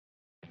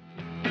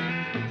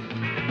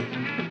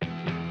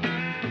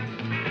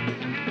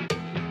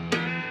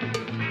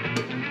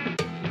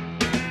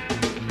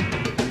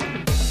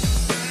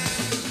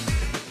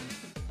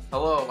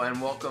Hello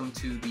and welcome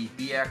to the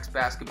BX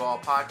Basketball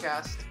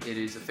Podcast. It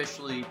is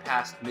officially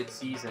past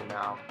mid-season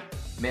now.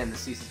 Man, the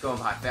season's going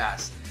by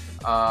fast.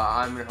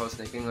 I'm your host,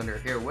 Nick Englander,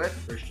 here with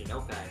Kristian.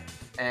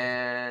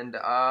 And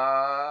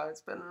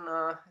it's been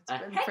a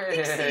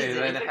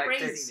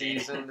hectic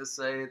season to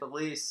say the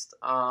least.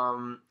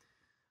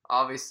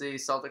 Obviously,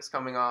 Celtics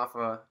coming off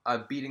a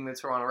beating the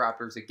Toronto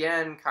Raptors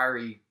again.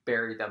 Kyrie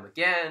buried them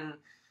again.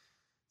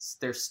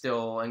 They're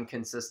still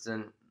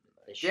inconsistent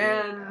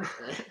again.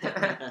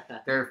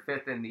 They're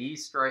fifth in the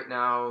East right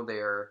now.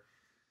 They're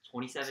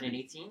 27 and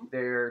 18.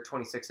 They're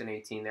 26 and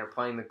 18. They're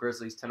playing the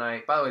Grizzlies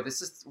tonight. By the way,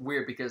 this is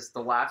weird because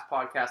the last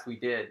podcast we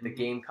did, the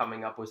game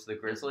coming up was the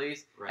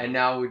Grizzlies, right. And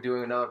now we're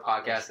doing another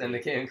podcast, and the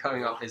game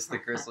coming up is the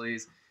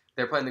Grizzlies.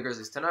 They're playing the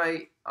Grizzlies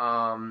tonight. A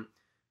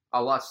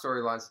lot of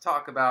storylines to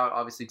talk about.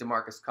 Obviously,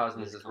 DeMarcus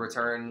Cousins'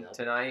 return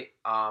tonight.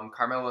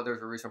 Carmelo,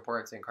 there's a recent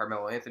report saying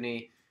Carmelo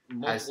Anthony.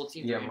 Multiple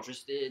teams are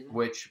interested.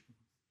 Which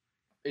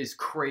is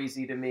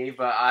crazy to me,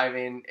 but I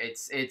mean,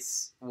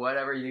 it's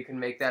whatever, you can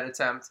make that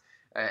attempt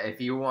if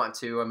you want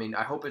to. I mean,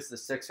 I hope it's the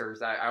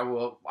Sixers. I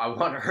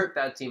want to hurt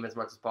that team as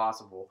much as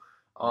possible.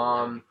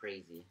 That'd be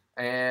crazy.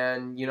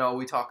 And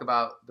we talk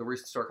about the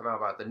recent story coming out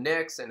about the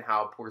Knicks and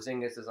how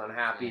Porzingis is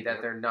unhappy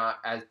that they're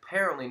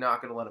apparently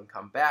not going to let him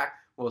come back.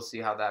 We'll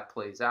see how that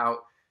plays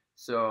out.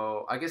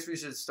 So I guess we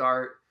should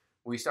start.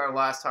 We started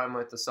last time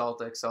with the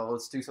Celtics, so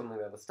let's do something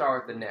that. Let's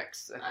start with the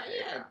Knicks.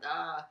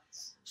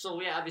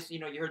 So obviously,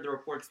 you heard the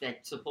reports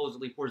that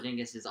supposedly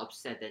Porzingis is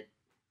upset that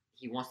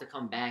he wants to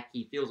come back.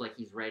 He feels like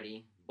he's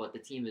ready, but the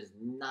team is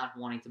not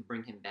wanting to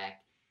bring him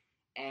back.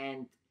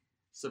 And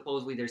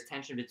supposedly there's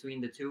tension between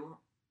the two.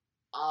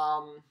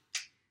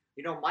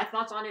 My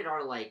thoughts on it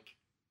are like,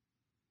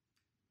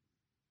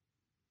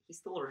 he's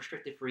still a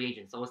restricted free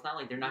agent, so it's not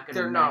like they're not going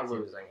to. They're not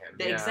losing him.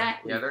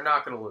 Exactly. Yeah, they're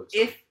not going to lose.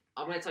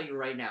 I'm going to tell you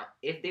right now,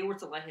 if they were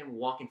to let him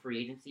walk in free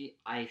agency,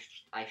 I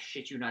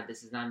shit you not,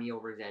 this is not me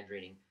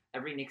over-exaggerating.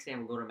 Every Knicks fan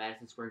will go to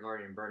Madison Square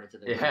Garden and burn it to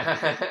the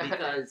ground.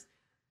 Because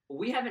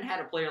we haven't had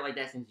a player like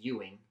that since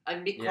Ewing. I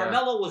mean,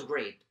 Carmelo was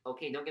great.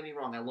 Okay, don't get me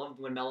wrong. I loved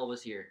when Melo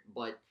was here.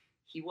 But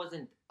he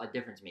wasn't a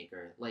difference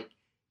maker. Like,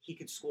 he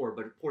could score,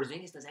 but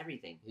Porzingis does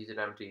everything. He's an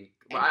empty.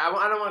 I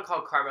don't want to call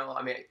Carmelo.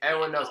 I mean,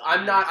 everyone knows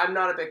I'm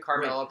not a big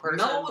Carmelo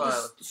person. Melo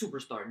was a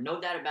superstar, no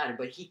doubt about it.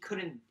 But he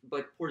couldn't.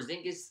 But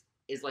Porzingis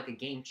is like a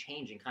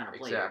game-changing kind of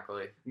player.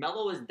 Exactly.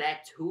 Melo is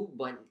that too,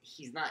 but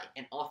he's not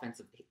an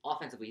offensive.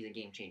 Offensively, he's a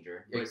game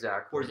changer. But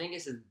exactly.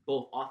 Porzingis is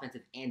both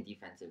offensive and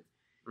defensive.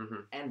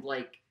 Mm-hmm. And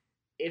like,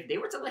 if they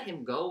were to let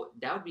him go,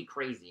 that would be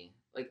crazy.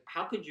 Like,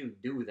 how could you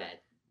do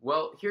that?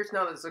 Well,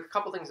 there's a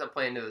couple things that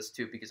play into this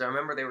too, because I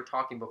remember they were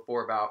talking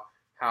before about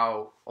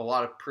how a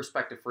lot of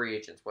prospective free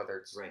agents, whether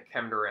it's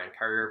Kevin Durant,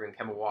 Kyrie Irving,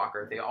 Kemba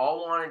Walker, they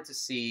all wanted to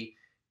see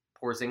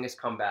Porzingis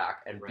come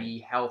back and be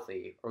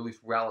healthy, or at least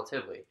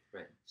relatively.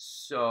 Right.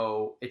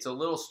 So it's a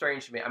little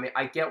strange to me. I mean,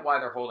 I get why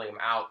they're holding him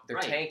out. They're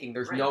tanking.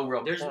 There's no real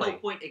point. There's no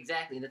point,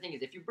 exactly. And the thing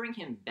is, if you bring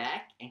him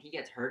back and he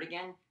gets hurt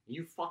again,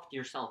 you fucked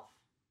yourself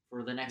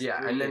for the next 3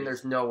 years. And then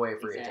there's no way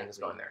free agent is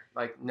going there.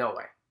 Like, no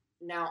way.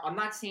 Now, I'm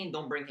not saying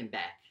don't bring him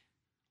back.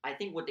 I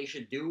think what they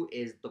should do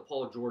is the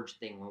Paul George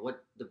thing,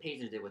 what the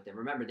Pacers did with him.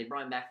 Remember, they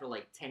brought him back for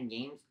like 10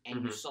 games,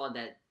 and you saw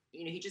that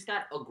he just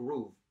got a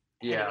groove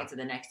heading into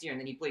the next year, and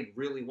then he played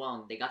really well,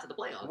 and they got to the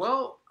playoffs.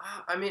 Well,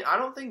 I mean, I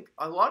don't think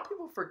a lot of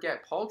people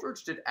forget Paul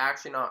George did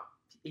actually not.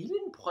 He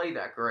didn't play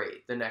that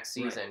great the next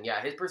season. Right.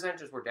 Yeah, his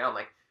percentages were down.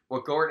 Like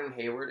what Gordon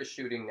Hayward is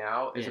shooting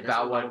now is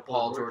about what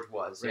Paul George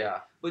was. Right. Yeah,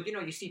 but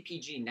you see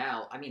PG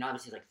now. I mean,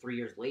 obviously, like 3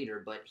 years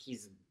later, but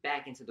he's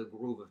back into the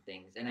groove of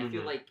things, and I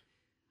feel like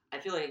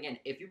again,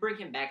 if you bring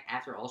him back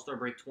after All-Star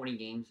break, 20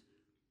 games,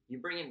 you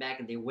bring him back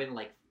and they win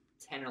like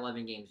 10 or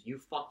 11 games, you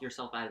fucked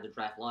yourself out of the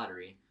draft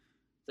lottery.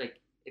 It's like,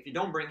 if you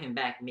don't bring him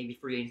back, maybe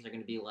free agents are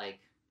going to be like,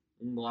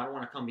 well, I don't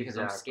want to come because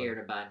I'm scared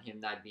about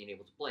him not being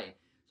able to play.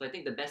 So I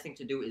think the best thing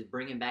to do is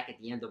bring him back at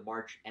the end of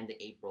March, end of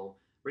April.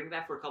 Bring him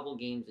back for a couple of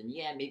games, and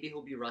maybe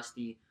he'll be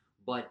rusty,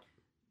 but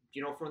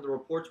from the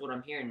reports, what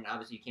I'm hearing, and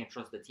obviously you can't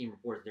trust the team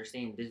reports, they're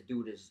saying this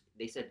dude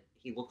they said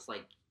he looks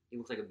like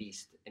a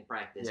beast in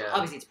practice. Yeah.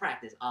 Obviously, it's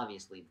practice,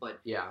 obviously. But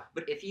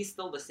if he's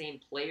still the same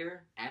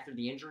player after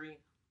the injury,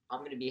 I'm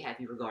going to be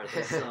happy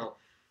regardless. So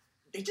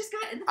they just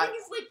got – and the thing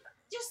is, like,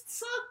 just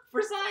suck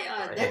for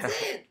Zion.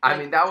 That's it. I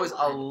mean, that was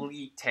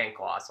elite tank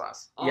loss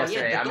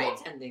yesterday. Yeah, the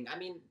goaltending. I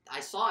mean, I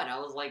saw it. I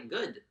was like,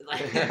 good.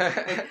 Like,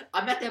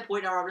 I'm at that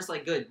point now where I'm just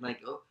like, good.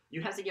 Like,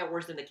 you have to get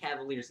worse than the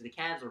Cavaliers. So the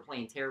Cavs are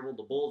playing terrible.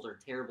 The Bulls are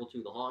terrible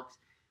too. The Hawks.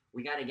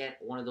 We got to get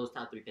one of those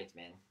top 3 picks,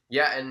 man.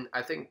 Yeah, and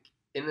I think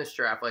in this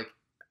draft, like,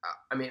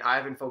 I mean, I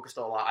haven't focused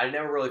a lot. I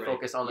never really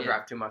focused on the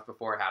draft too much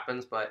before it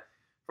happens, but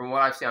from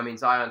what I've seen, I mean,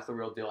 Zion's the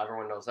real deal.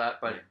 Everyone knows that,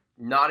 but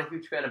not a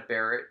huge fan of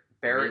Barrett.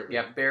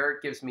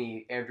 Barrett gives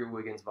me Andrew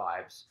Wiggins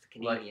vibes.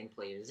 Canadian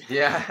players.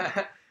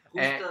 Yeah.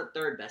 Who's the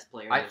third best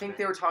player? I think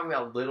they were talking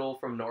about Little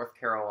from North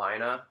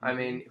Carolina. I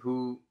mean,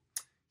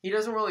 he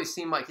doesn't really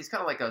seem like, he's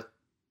kind of like a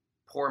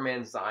poor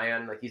man's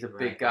Zion. Like, he's a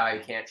big guy,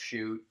 he can't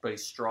shoot, but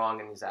he's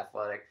strong and he's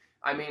athletic.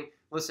 I mean,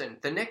 listen,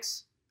 the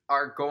Knicks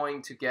are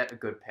going to get a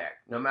good pick,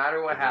 no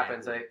matter what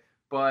happens.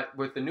 But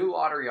with the new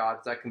lottery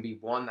odds, that can be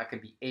 1, that can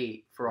be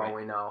 8, for all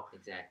we know.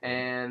 Exactly.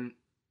 And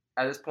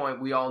at this point,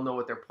 we all know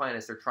what their plan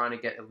is. They're trying to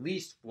get at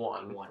least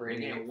one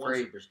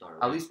superstar.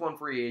 At least one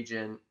free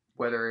agent,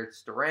 whether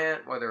it's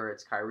Durant, whether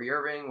it's Kyrie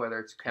Irving, whether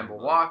it's Kemba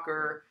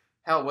Walker.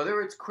 Hell,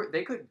 whether it's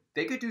they could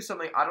do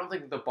something. I don't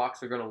think the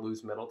Bucks are going to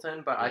lose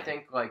Middleton, but I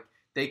think like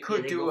they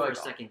could do like a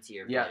second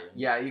tier.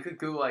 Yeah, you could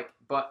go like,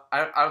 but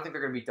I don't think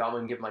they're going to be dumb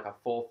and give him like a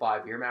full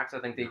 5-year max. I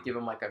think they'd give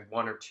him like a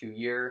 1 or 2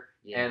 year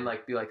and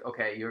like be like,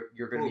 okay, you're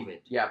going to be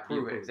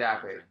prove it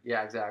exactly.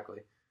 Yeah, exactly.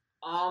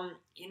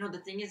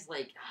 The thing is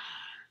like.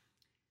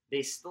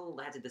 They still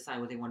had to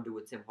decide what they want to do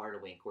with Tim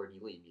Hardaway and Courtney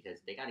Lee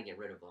because they got to get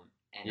rid of them,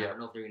 and I don't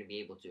know if they're going to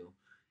be able to.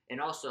 And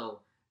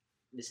also,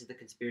 this is the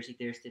conspiracy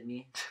theorist in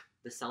me: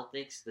 the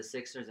Celtics, the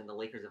Sixers, and the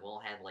Lakers have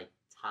all had like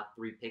top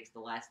 3 picks the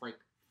last like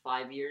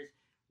 5 years.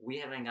 We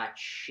haven't got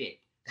shit,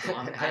 so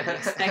I'm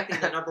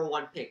expecting the number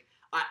 1 pick.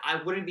 I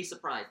wouldn't be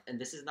surprised,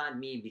 and this is not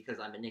me because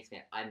I'm a Knicks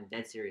fan. I'm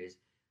dead serious.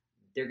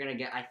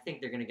 I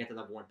think they're gonna get the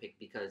number 1 pick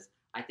because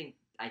I think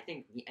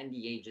the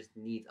NBA just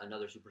needs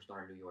another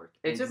superstar in New York.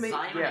 And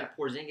Zion and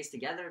Porzingis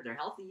together, they're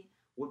healthy,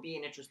 would be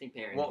an interesting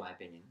pairing in my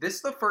opinion. This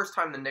is the first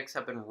time the Knicks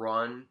have been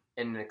run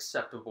in an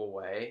acceptable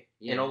way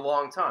in a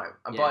long time.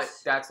 Yes. But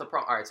that's the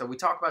problem. All right, so we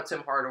talk about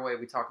Tim Hardaway,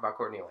 we talk about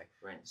Courtney Lee.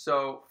 Right.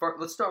 So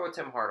let's start with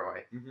Tim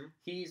Hardaway. Mm-hmm.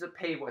 He's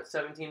paid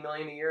 $17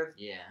 million a year?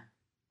 Yeah.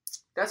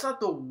 That's not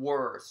the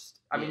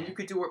worst. I mean, you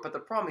could do it, but the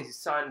problem is he's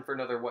signed for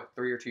another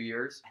 3 or 2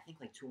 years. I think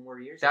like 2 more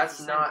years.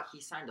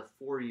 He signed a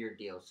 4-year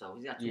deal, so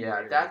he's got 2 more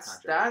years. Yeah,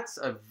 that's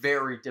a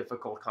very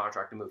difficult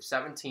contract to move.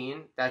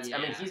 17. I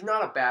mean, he's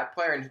not a bad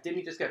player, and didn't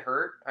he just get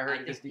hurt? I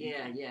heard.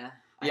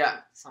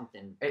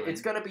 Something.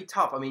 It's gonna be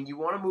tough. I mean, you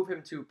want to move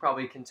him to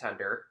probably a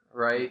contender,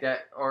 right?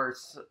 I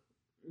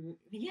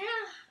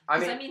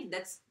mean,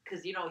 that's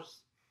because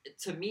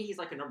to me he's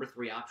like a number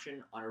 3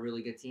 option on a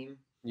really good team.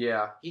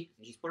 Yeah.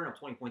 He's putting up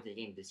 20 points a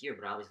game this year,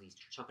 but obviously he's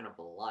chucking up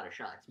a lot of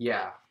shots.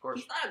 Yeah, of course.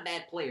 He's not a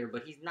bad player,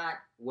 but he's not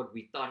what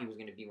we thought he was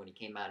going to be when he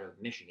came out of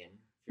Michigan.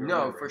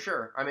 No, for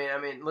sure. I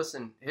mean,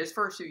 listen, his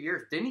first 2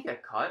 years, didn't he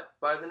get cut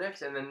by the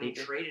Knicks? And then they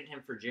traded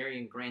him for Jerry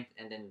and Grant,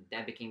 and then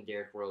that became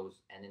Derrick Rose,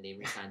 and then they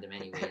re-signed him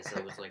anyway. So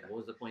it was like, what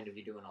was the point of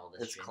you doing all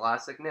this? It's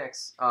classic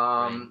Knicks.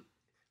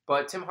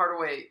 But Tim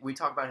Hardaway, we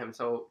talk about him.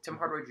 So Tim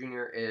Hardaway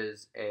Jr.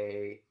 is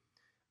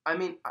I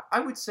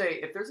would say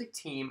if there's a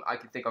team I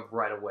could think of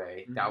right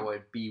away that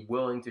would be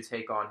willing to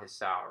take on his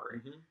salary,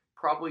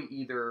 probably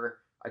either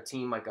a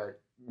team like a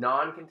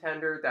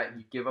non-contender that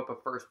you give up a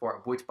first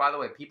for, which, by the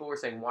way, people were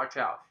saying, watch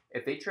out.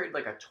 If they trade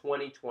like a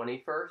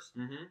 2020 first,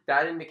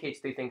 that indicates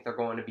they think they're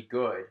going to be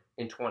good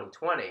in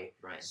 2020.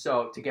 Right.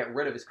 So to get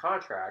rid of his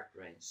contract.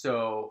 Right.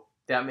 So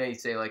that may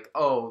say like,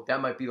 oh,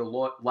 that might be the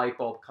light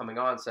bulb coming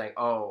on saying,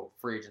 oh,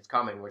 free agent's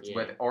coming,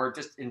 or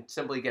just in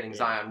simply getting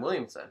Zion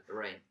Williamson.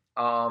 Right.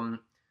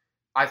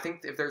 I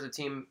think if there's a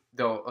team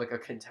though, like a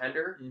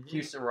contender,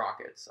 Houston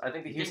Rockets. I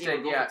think the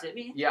Houston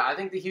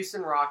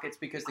Rockets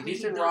because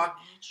Houston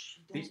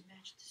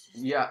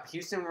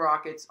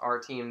Rockets are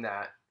a team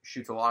that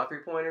shoots a lot of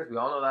 3-pointers. We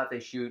all know that they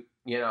shoot.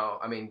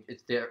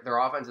 Their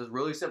offense is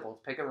really simple.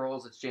 It's pick and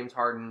rolls. It's James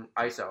Harden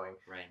isoing,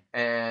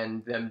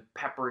 and them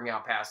peppering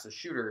out past the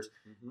shooters,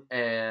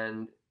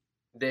 and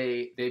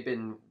they're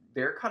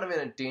kind of in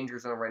a danger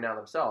zone right now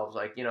themselves.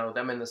 Like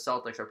them and the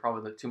Celtics are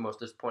probably the 2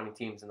 most disappointing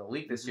teams in the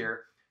league this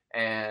year.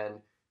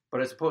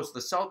 But as opposed to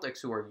the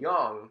Celtics, who are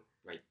young,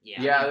 right?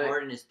 Yeah.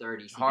 Harden is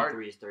 30.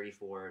 CP3 is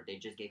 34. They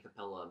just gave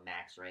Capella a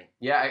max, right?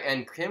 Yeah,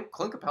 and Clint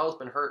Capella's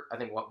been hurt. I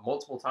think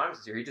multiple times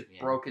this year. He just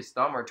broke his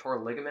thumb or tore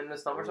a ligament in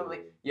his thumb or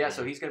something. Yeah,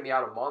 so he's gonna be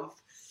out a month.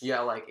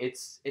 Yeah, like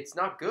it's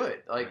not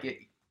good.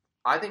 Like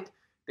I think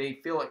they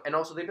feel like, and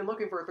also they've been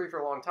looking for a 3 for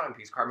a long time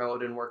because Carmelo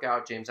didn't work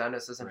out. James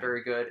Ennis isn't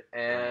very good,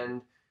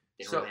 and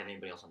they don't have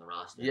anybody else on the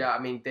roster. Yeah, I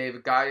mean they have a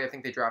guy I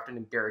think they drafted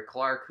named Gary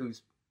Clark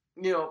who's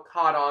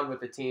caught on with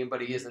the team,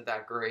 but he isn't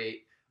that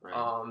great.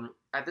 Right.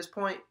 At this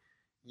point,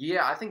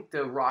 I think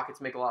the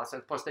Rockets make a lot of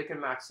sense. Plus, they can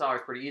match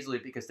salaries pretty easily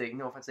because they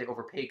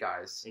overpay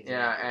guys. Exactly.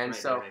 Yeah, and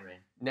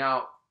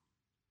now,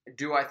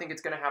 do I think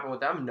it's going to happen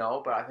with them?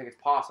 No, but I think it's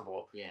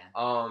possible. Yeah.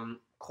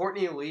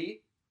 Courtney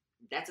Lee.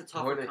 That's a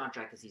tougher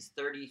contract because he's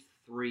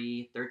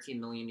 33, $13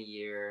 million a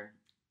year.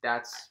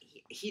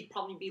 He'd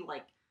probably be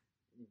like,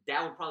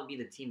 that would probably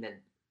be the team that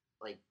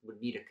like would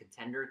need a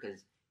contender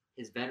because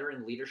his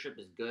veteran leadership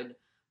is good.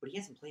 But he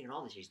hasn't played at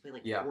all this year. He's played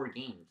like 4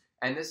 games.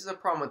 And this is a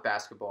problem with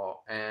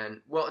basketball. And,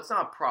 well, it's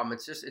not a problem.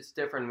 It's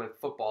different with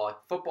football. Like,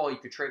 football, you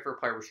could trade for a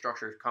player with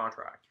structured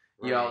contract.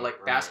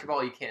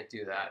 Basketball, you can't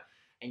do that.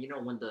 And,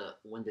 when the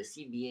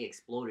CBA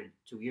exploded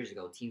 2 years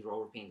ago, teams were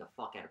overpaying the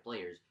fuck out of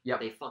players.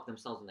 They fucked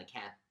themselves in the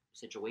cap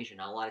situation.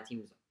 Now, a lot of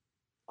teams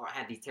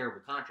have these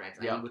terrible contracts.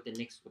 I mean, with the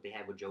Knicks, what they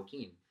had with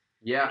Joakim.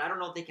 Yeah. And I don't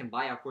know if they can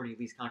buy out Courtney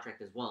Lee's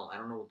contract as well. I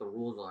don't know what the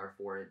rules are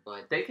for it,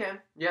 but they can.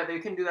 Yeah, they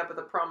can do that, but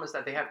the problem is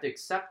that they have to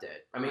accept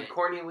it. I mean,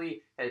 Courtney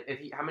Lee,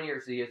 how many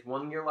years? He has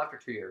 1 year left or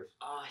 2 years?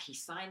 He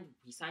signed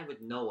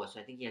with Noah, so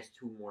I think he has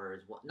 2 more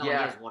as well. No, he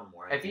has 1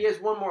 more. If he has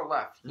 1 more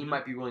left, he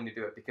might be willing to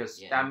do it because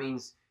that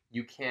means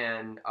you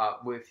can,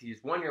 with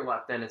his 1 year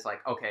left, then it's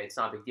like, okay, it's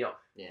not a big deal.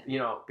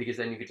 Yeah. Because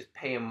then you could just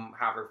pay him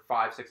however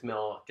 $5-6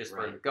 mil just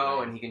for him to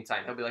go, and he can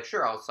sign. He'll be like,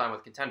 sure, I'll sign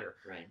with contender.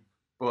 Right.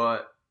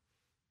 But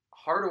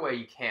Hardaway,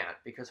 you can't,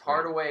 because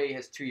Hardaway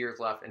has 2 years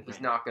left, and he's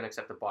not going to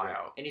accept a buyout.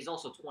 Right. And he's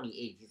also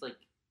 28.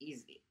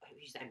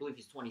 I believe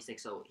he's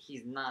 26, so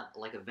he's not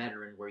like a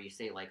veteran where you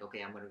say like,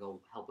 okay, I'm going to go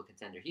help a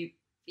contender.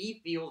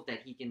 He feels that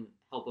he can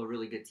help a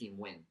really good team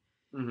win.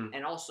 Mm-hmm.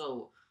 And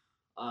also,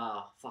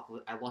 I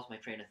lost my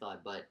train of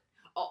thought, but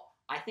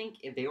I think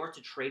if they were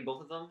to trade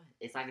both of them,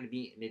 it's not going to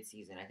be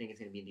mid-season. I think it's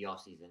going to be in the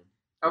off-season.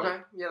 Okay,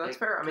 yeah, that's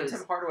fair. I mean,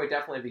 Tim Hardaway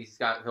definitely, because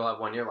he'll have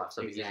 1 year left,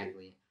 so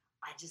exactly.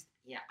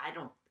 I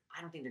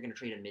don't think they're going to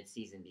trade him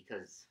mid-season,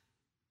 because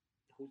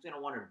who's going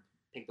to want to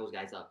pick those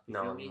guys up? You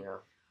feel me? Yeah.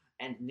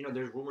 And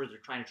there's rumors they're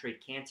trying to trade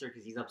Cancer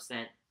because he's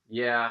upset.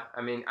 Yeah,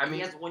 I mean, he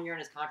has 1 year in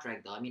his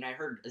contract though. I mean, I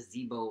heard a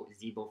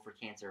Zebo for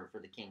Cancer for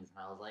the Kings,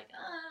 and I was like,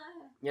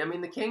 Yeah, I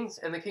mean the Kings,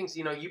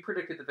 you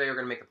predicted that they were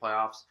going to make the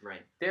playoffs.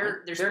 Right.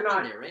 They're still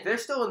not in there, right? They're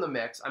still in the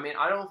mix. I mean,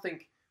 I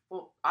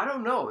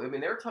don't know. I mean,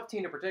 they're a tough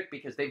team to predict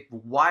because they've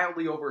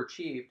wildly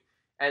overachieved,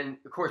 and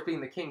of course, being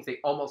the Kings, they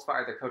almost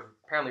fired their coach.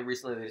 Apparently,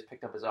 recently they just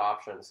picked up his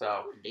option.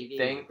 So he's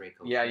a great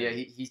coach. Yeah,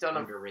 he's done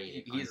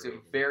underrated. He's a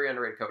very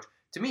underrated coach.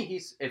 To me,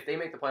 if they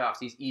make the playoffs,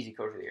 he's easy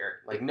coach of the year.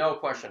 Like, no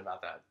question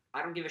about that.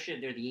 I don't give a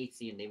shit. They're the 8th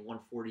seed and they won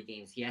 40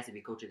 games. He has to be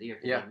coach of the year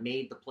because they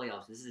made the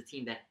playoffs. This is a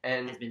team that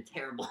has been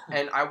terrible.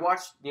 And I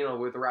watched,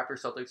 with the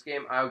Raptors Celtics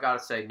game. I gotta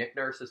say, Nick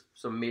Nurse has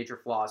some major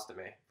flaws to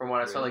me from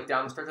what I saw. Like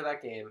down the stretch of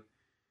that game,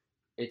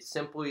 it's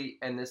simply,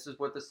 and this is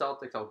what the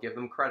Celtics, I'll give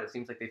them credit.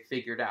 Seems like they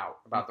figured out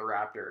about the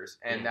Raptors,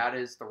 and that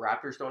is the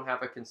Raptors don't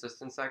have a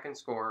consistent second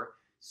scorer.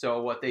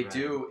 So what they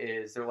do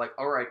is they're like,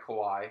 all right,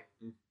 Kawhi,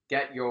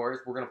 get yours.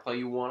 We're gonna play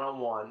you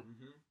 1-on-1,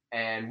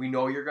 and we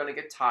know you're gonna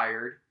get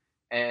tired.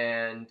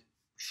 And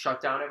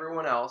shut down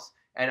everyone else.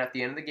 And at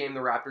the end of the game, the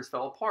Raptors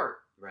fell apart.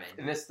 Right.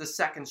 And this is the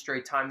second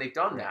straight time they've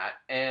done that.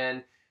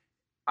 And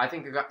I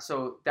think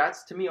so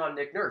that's to me on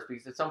Nick Nurse,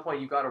 because at some point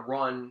you got to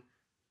run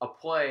a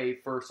play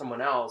for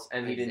someone else,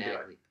 and he didn't do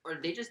it. Or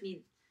they just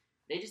need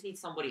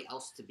somebody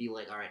else to be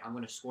like, all right, I'm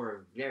going to score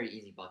a very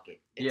easy bucket.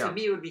 To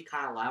me, it would be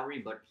Kyle Lowry,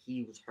 but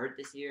he was hurt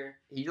this year.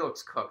 He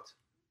looks cooked.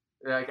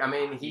 Like, I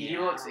mean, he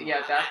looks.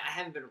 Yeah, I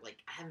haven't been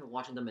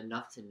watching them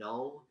enough to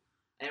know.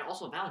 And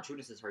also,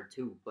 Valanciunas is hurt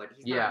too, but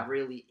he's not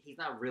really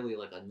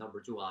like a number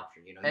 2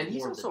 option, And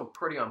he's also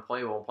pretty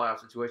unplayable in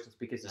playoff situations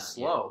because he's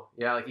slow.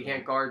 Yeah, like he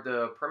can't guard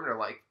the perimeter.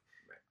 Like,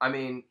 I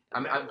mean,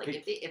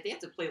 if they have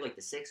to play like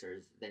the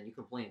Sixers, then you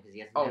complain because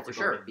he has to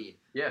guard Embiid.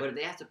 Yeah. But if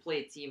they have to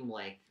play a team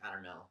like, I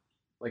don't know,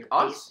 like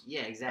us.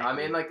 Yeah, exactly. I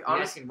mean, like, you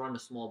guys can run the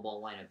small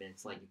ball lineup, and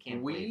it's like you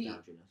can't play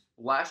Valanciunas.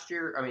 Last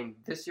year,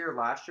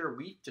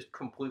 we just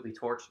completely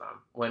torched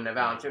them when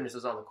Valanciunas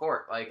was on the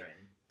court. Like. Right.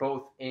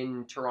 Both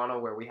in Toronto,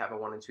 where we have a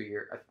 1 and 2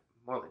 year,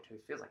 more than 2,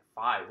 it feels like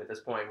 5 at this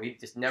point. We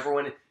just never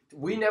win.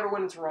 We never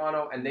win in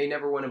Toronto, and they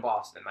never win in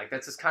Boston. Like,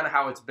 that's just kind of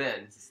how it's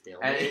been.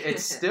 And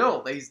it's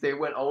still they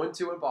went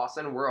 0-2 in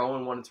Boston, and we're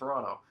 0-1 in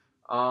Toronto.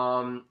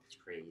 It's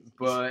crazy.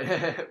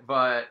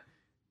 But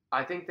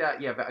I think that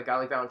a guy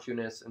like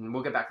Valanciunas, and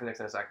we'll get back to the Knicks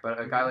in a sec. But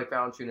a guy like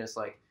Valanciunas,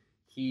 like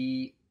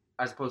he,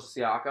 as opposed to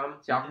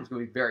Siakam's going to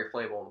be very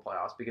playable in the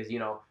playoffs because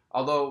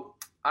although.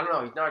 I don't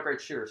know. He's not a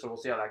great shooter, so we'll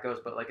see how that goes.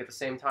 But like at the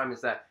same time,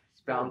 is that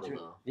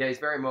Valanciunas? Yeah, he's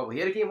very mobile. He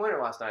had a game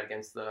winner last night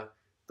against the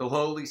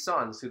lowly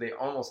Suns, who they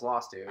almost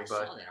lost to. I saw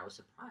that. I was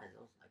surprised. I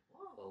was like,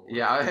 whoa.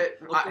 Yeah,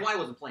 Kawhi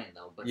wasn't playing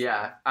though. But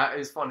yeah, it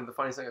was funny. The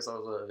funniest thing I saw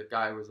was the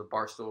guy who was a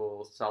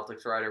Barstool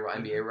Celtics writer,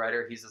 NBA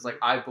writer. He's just like,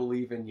 "I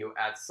believe in you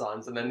at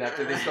Suns," and then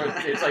after they start,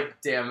 it's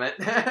like, "Damn it."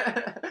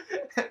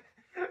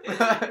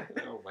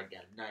 Oh my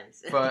god,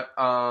 nice. But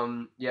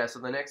so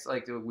the next,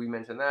 like we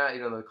mentioned that,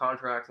 the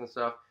contracts and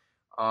stuff.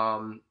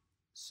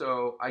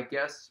 So I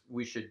guess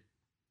we should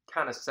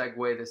kind of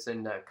segue this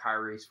into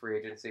Kyrie's free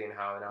agency and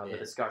how now the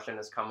discussion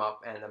has come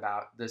up and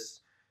about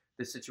this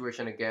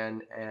situation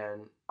again.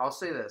 And I'll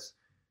say this: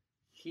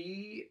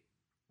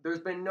 there's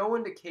been no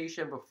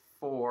indication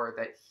before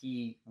that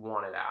he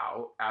wanted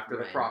out after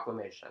the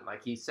proclamation.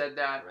 Like he said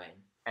that,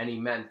 and he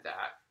meant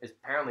that. It's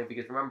apparently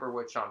because remember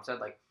what Sean said.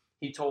 Like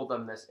he told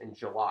them this in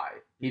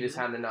July. He just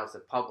hadn't announced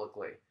it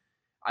publicly.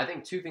 I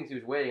think 2 things he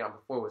was waiting on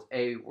before was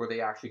A, were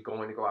they actually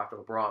going to go after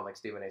LeBron, like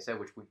Stephen A. said,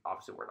 which we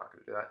obviously we're not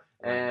going to do that.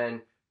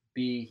 And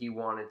B, he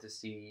wanted to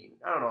see,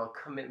 I don't know, a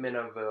commitment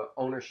of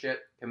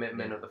ownership,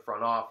 commitment of the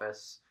front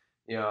office,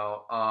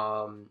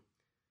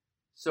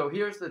 So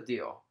here's the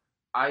deal.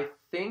 I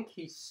think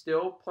he's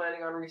still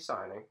planning on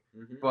re-signing,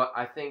 but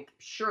I think,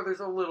 sure, there's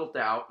a little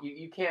doubt.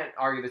 You can't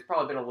argue there's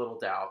probably been a little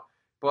doubt.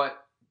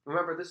 But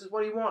remember, this is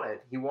what he wanted.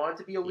 He wanted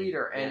to be a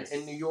leader. And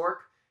in New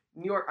York,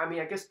 I mean,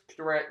 I guess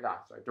Durant's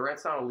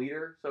not a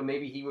leader, so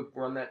maybe he would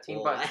run that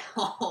team. But that's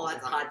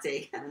a hot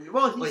take.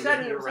 Well, he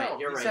said it himself.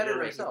 You're right.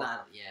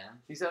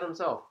 He said it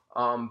himself.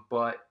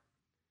 But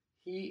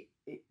the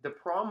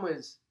problem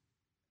is,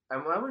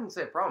 and I wouldn't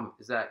say a problem,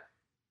 is that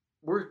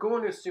we're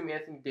going to assume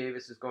Anthony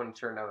Davis is going to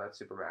turn down that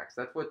Supermax.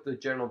 That's what the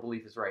general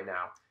belief is right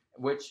now,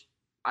 which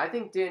I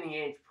think Danny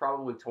Ainge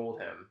probably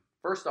told him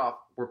first off,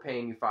 we're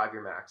paying you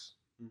 5-year max.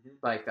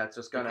 Like, that's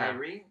just going to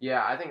happen.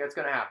 Yeah, I think that's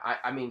going to happen.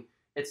 I mean,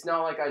 it's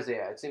not like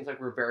Isaiah. It seems like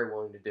we're very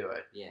willing to do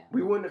it. Yeah.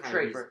 We wouldn't have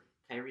traded for...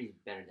 Kyrie's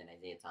better than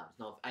Isaiah Thomas.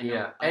 No, I know.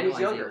 Yeah, and he's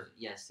younger.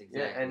 Yes, exactly.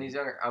 Yeah, and he's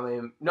younger. I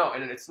mean, no,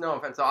 and it's no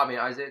offense. I mean,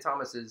 Isaiah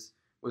Thomas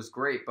was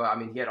great, but I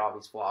mean, he had all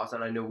these flaws,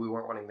 and I knew we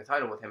weren't winning the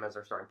title with him as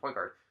our starting point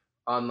guard,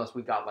 unless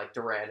we got like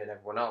Durant and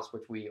everyone else,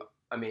 which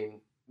I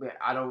mean,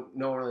 no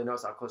one really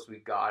knows how close we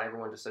got.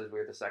 Everyone just says we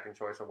were the second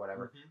choice or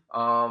whatever.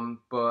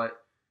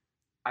 But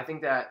I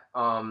think that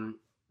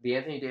the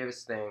Anthony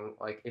Davis thing,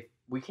 like, if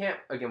we can't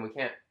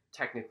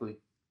technically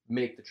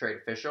make the trade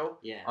official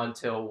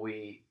until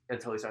he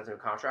signs a new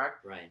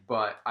contract. Right.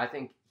 But I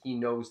think he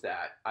knows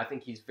that. I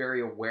think he's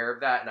very aware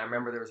of that. And I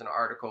remember there was an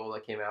article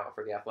that came out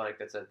for The Athletic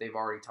that said they've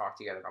already talked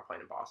together about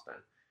playing in Boston.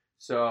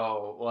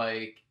 So,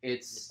 like,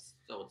 it's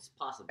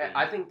possible.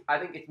 I think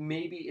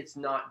it's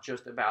not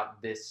just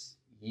about this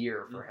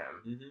year for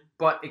him,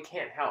 but it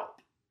can't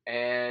help.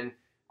 And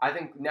I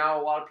think now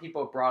a lot of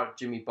people have brought up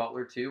Jimmy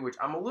Butler too, which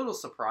I'm a little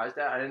surprised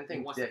at. I didn't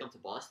think he wants to come to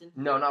Boston.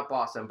 No, not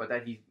Boston, but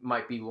that he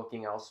might be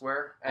looking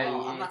elsewhere. And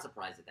I'm not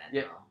surprised at that.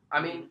 Yeah, no. I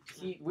mean,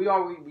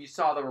 we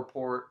saw the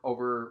report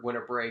over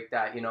winter break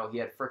that he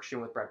had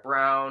friction with Brett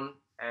Brown,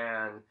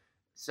 and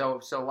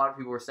so a lot of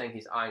people were saying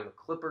he's eyeing the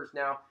Clippers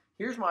now.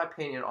 Here's my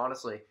opinion,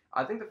 honestly.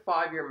 I think the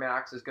 5-year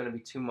max is going to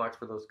be too much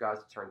for those guys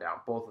to turn down,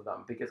 both of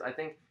them, because I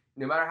think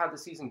no matter how the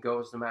season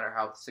goes, no matter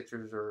how the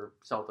Sixers or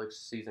Celtics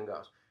season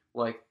goes,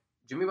 like,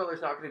 Jimmy Butler's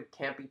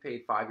can't be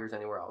paid 5 years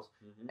anywhere else.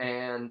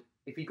 And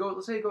if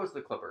let's say he goes to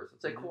the Clippers,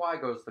 let's say Kawhi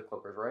goes to the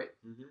Clippers, right?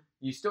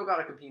 You still got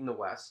to compete in the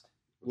West,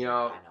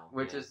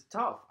 which is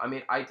tough. I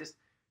mean,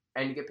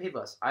 and you get paid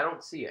less. I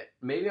don't see it.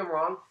 Maybe I'm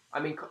wrong.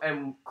 I mean,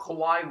 and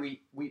Kawhi,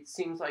 it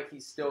seems like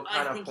he's still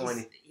kind of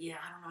pointing. Yeah,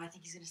 I don't know. I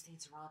think he's going to stay in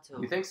Toronto.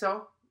 You think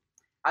so?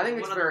 I think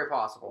it's very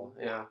possible.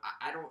 Yeah.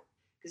 I don't,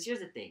 because here's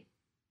the thing.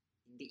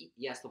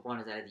 Yes,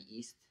 LeBron is out of the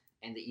East,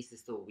 and the East is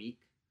still weak.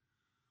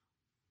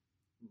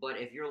 But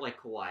if you're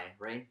like Kawhi,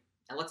 right?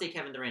 And let's say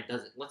Kevin Durant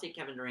does it. Let's say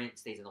Kevin Durant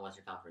stays in the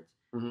Western Conference.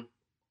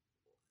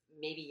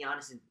 Maybe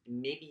Giannis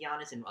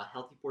and a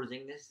healthy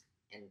Porzingis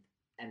and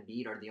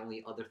Embiid are the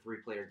only other 3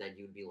 players that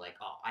you'd be like,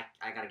 oh,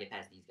 I gotta get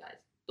past these guys.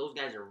 Those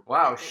guys are...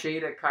 Wow,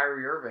 shade at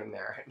Kyrie Irving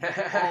there.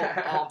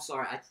 I'm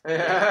sorry.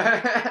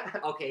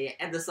 Okay, yeah,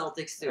 and the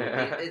Celtics too.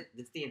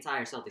 It's the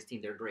entire Celtics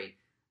team. They're great.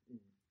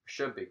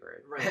 Should be great.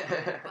 Right.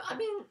 But, I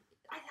mean,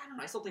 I don't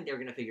know. I still think they're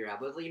gonna figure it out.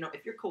 But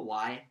if you're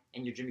Kawhi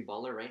and you're Jimmy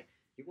Butler, right?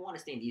 You want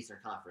to stay in the Eastern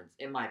Conference,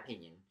 in my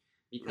opinion,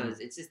 because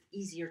it's just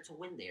easier to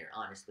win there,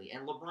 honestly.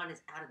 And LeBron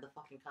is out of the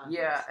fucking conference.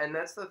 Yeah, and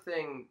that's the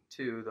thing,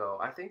 too, though.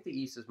 I think the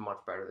East is much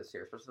better this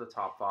year, especially the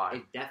top 5.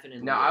 It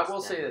definitely Now, I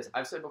will say this.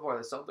 I've said before,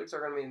 the Celtics are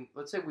going to be,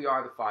 let's say we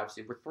are the 5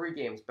 seed. We're 3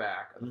 games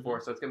back of the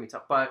 4, so it's going to be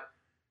tough. But,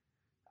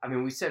 I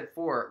mean, we said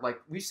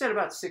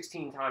about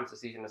 16 times this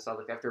season, the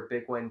Celtics, after a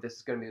big win, this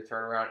is going to be the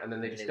turnaround, and then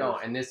they just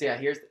don't.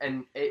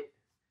 And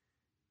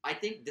I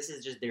think this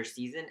is just their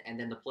season, and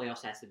then the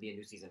playoffs has to be a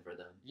new season for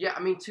them. Yeah, I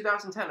mean,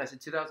 2010. I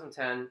said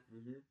 2010.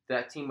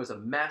 That team was a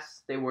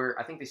mess.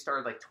 I think they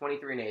started like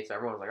 23-8, so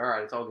everyone was like, all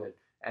right, it's all good.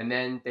 And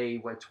then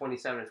they went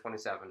 27-27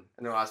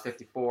 in their last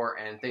 54,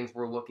 and things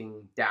were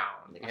looking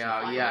down.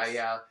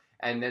 Yeah.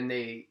 And then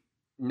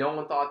no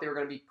one thought they were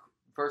going to be,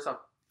 first off,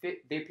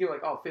 they feel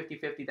like,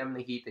 50-50, them and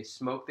the Heat. They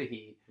smoked the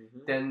Heat.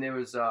 Then it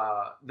was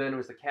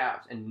the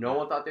Cavs, and no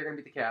one thought they were going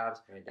to beat the Cavs,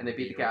 and they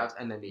beat the Cavs.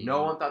 And then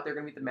no one thought they were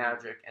going to beat the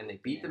Magic, and they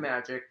beat the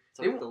Magic.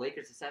 So the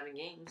Lakers to 7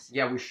 games.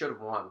 Yeah, we should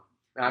have won.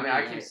 I mean,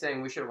 I keep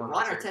saying we should have won.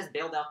 Ron Artest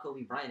bailed out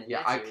Kobe Bryant.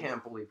 I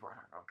can't believe we're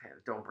okay.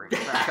 Don't bring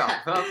it back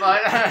up.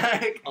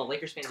 But,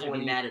 Lakers fans will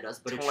be mad at us,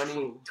 but it's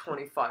true.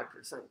 25%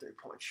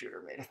 3-point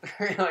shooter made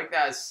it. Like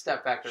that,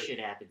 step back. Shit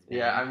happens, man.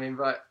 Yeah, I mean,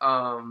 but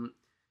I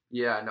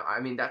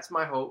mean that's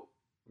my hope.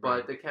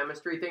 But the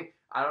chemistry thing,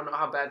 I don't know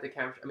how bad the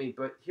chemistry... I mean,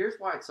 but here's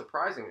why it's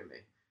surprising to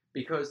me.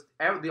 Because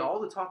all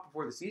the talk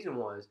before the season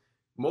was,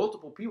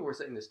 multiple people were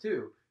saying this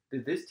too,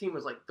 that this team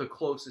was like the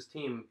closest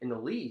team in the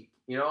league.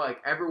 Like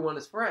everyone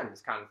is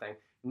friends kind of thing.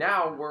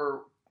 Now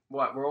we're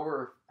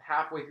over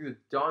halfway through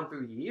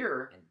the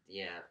year.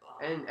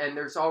 And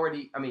there's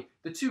already... I mean,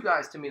 the 2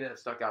 guys to me that have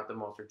stuck out the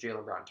most are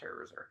Jaylen Brown and Terry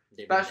Rozier.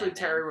 Especially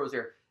Terry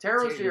Rozier.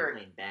 Terry Rozier,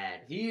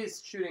 he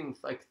is shooting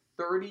like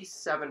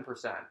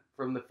 37%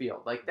 from the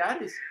field. Like,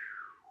 that is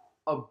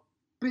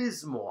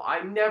abysmal.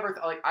 I never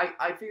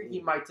I figured he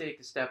might take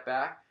a step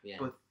back,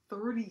 but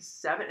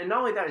 37, and not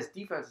only that, his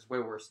defense is way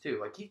worse too.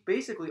 Like, he's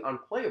basically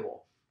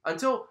unplayable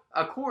until,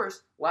 of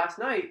course, last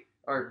night,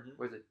 or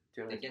was it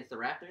 2 nights? Against the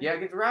Raptors? Yeah,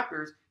 against the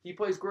Raptors, he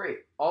plays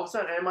great. All of a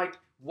sudden, and I'm like,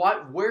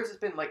 what? Where's this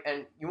been? Like,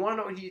 and you want to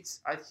know what he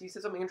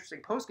said something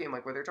interesting post game,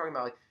 like where they're talking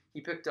about like he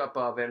picked up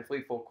Van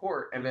Fleet full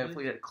court, and Van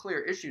Fleet had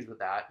clear issues with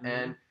that,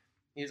 and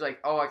he's like,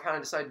 I kind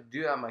of decided to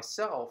do that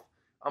myself.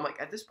 I'm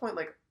like, at this point,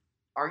 like,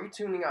 are you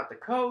tuning out the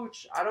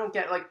coach? I don't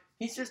get, like,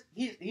 he's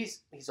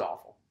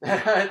awful.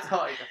 That's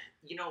all I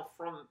got.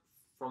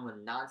 From a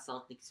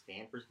non-Celtics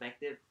fan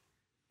perspective,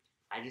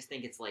 I just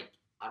think it's like,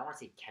 I don't want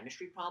to say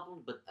chemistry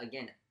problem, but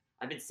again,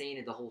 I've been saying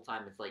it the whole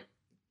time. It's like,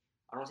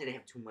 I don't want to say they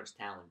have too much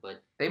talent,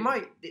 but They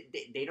might.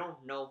 They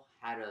don't know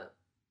how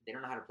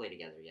to play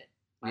together yet.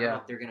 I don't Yeah.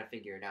 know if they're gonna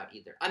figure it out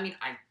either. I mean,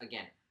 I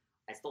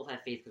still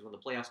have faith because when the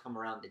playoffs come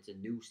around, it's a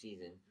new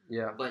season.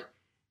 Yeah. But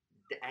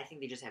I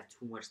think they just have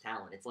too much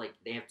talent. It's like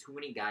they have too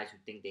many guys who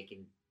think they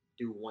can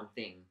do one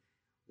thing,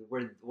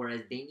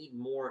 whereas they need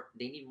more.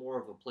 They need more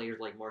of a players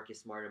like Marcus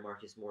Smart and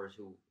Marcus Morris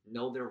who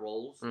know their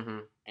roles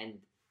and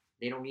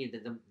they don't need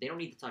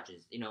the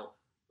touches. You know,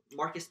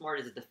 Marcus Smart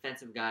is a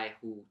defensive guy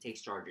who takes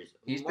charges.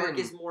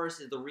 Marcus Morris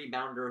is the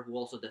rebounder who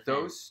also defends.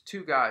 Those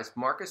two guys,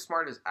 Marcus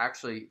Smart is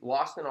actually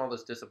lost in all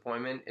this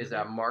disappointment. Is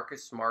that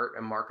Marcus Smart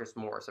and Marcus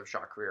Morris have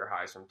shot career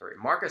highs from three.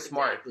 Marcus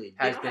Smart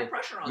has been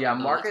pressure on yeah.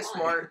 them, Marcus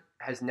Smart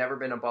has never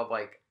been above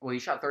he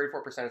shot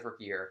 34% his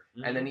rookie year,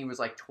 and then he was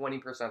like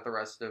 20% the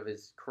rest of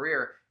his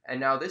career.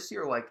 And now this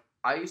year,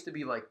 I used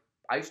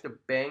to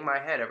bang my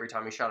head every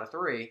time he shot a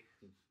three.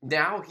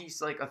 Now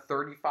he's like a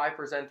 35%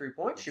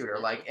 3-point shooter,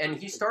 and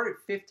he started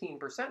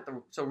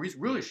 15%, so he's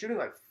really shooting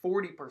like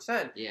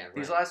 40%.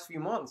 These last few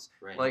months.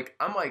 Right.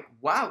 I'm like,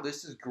 wow,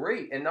 this is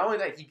great. And not only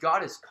that, he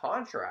got his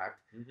contract,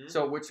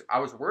 so which I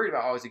was worried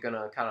about. Oh, is he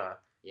gonna kind of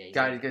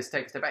take a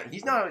step back?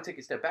 He's not only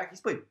taking a step back,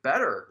 he's played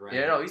better.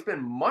 Right. He's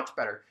been much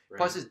better. Right.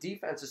 Plus his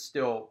defense is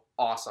still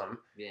awesome.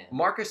 Yeah.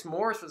 Marcus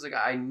Morris was a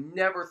guy I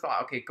never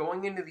thought. Okay,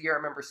 going into the year, I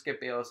remember Skip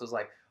Bayless was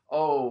like,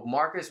 oh,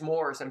 Marcus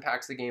Morris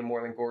impacts the game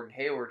more than Gordon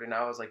Hayward, and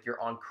I was like,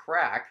 you're on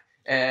crack.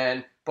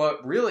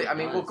 But really,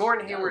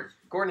 Gordon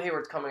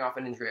Hayward's coming off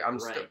an injury. I'm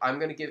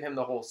going to give him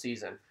the whole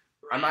season.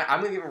 Right.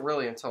 I'm going to give him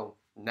really until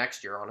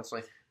next year,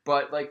 honestly.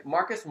 But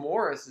Marcus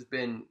Morris has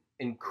been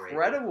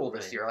incredible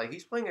this year.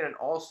 He's playing at an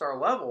all-star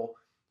level.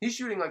 He's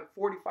shooting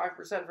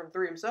 45% from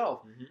three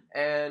himself,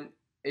 and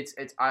it's.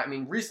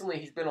 Recently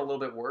he's been a little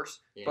bit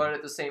worse, but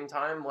at the same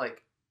time,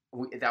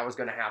 that was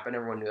going to happen.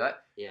 Everyone knew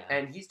that. Yeah.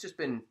 And he's just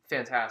been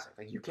fantastic.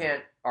 You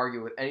can't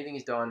argue with anything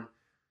he's done.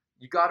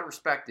 You got to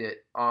respect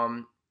it.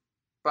 But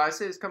I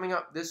say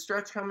this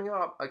stretch coming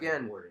up,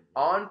 again,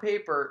 on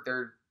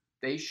paper,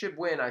 they should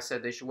win. I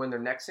said they should win their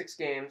next 6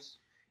 games.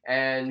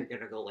 And you're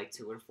going to go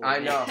 2-4. I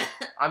know.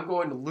 I'm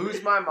going to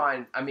lose my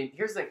mind.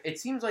 Here's the thing. It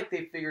seems like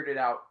they figured it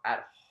out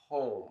at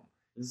home.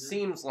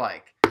 Seems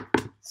like.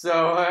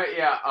 So,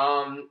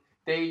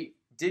 they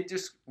did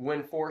just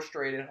win 4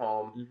 straight at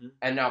home,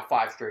 and now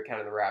 5 straight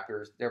counting the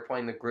Raptors. They're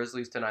playing the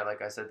Grizzlies tonight.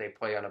 Like I said, they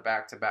play on a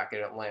back-to-back in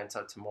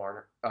Atlanta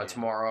tomorrow.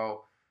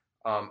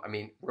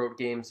 Road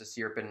games this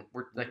year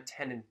we're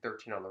 10 and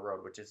 13 on the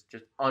road, which is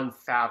just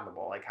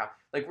unfathomable.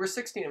 We're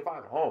 16 and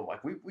 5 at home.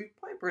 We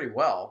play pretty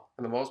well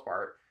for the most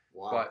part.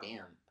 Wow, but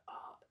damn.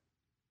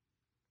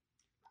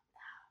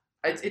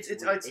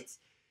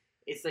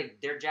 It's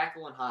like they're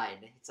Jekyll and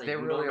Hyde. It's like you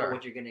really don't know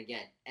what you're gonna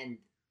get, and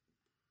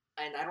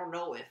I don't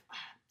know if.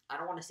 I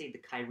don't want to say the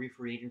Kyrie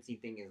free agency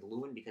thing is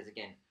ruined because,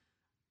 again,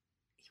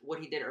 what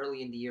he did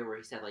early in the year where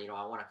he said,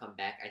 I want to come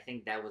back, I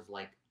think that was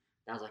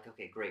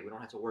okay, great. We don't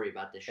have to worry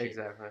about this shit.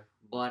 Exactly.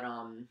 But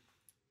I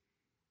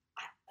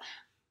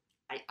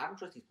don't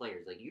trust these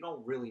players. You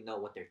don't really know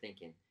what they're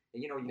thinking.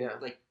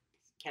 Like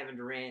Kevin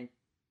Durant,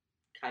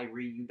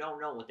 Kyrie, you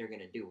don't know what they're going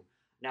to do.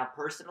 Now,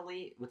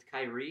 personally, with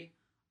Kyrie,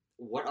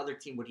 what other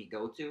team would he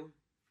go to?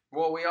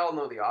 Well, we all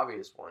know the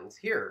obvious ones.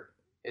 Here,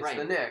 it's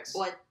the Knicks.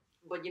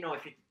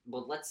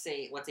 But let's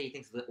say he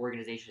thinks the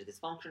organization is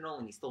dysfunctional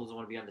and he still doesn't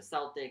want to be on the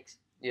Celtics.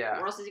 Yeah.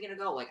 Where else is he gonna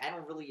go? I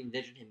don't really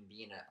envision him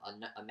being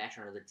a match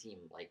on another team.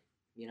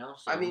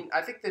 So.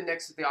 I think the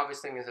Knicks. The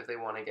obvious thing is if they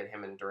want to get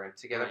him and Durant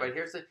together. Right.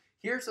 But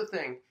here's the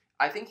thing.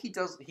 I think he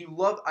does.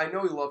 I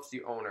know he loves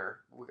the owner.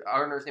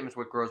 Our owner's name is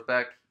Whit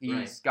Grosbeck.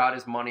 He's got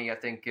his money. I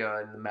think in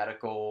the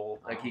medical.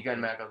 He got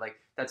medical.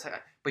 That's.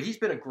 But he's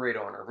been a great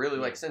owner.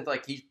 Really, since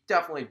he's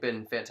definitely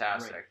been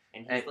fantastic. Right.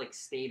 And he's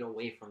stayed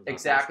away from the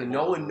exactly.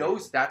 No one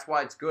knows. That's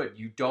why it's good.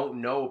 You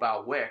don't know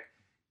about Wick.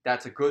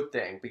 That's a good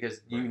thing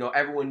because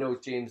everyone knows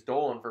James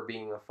Dolan for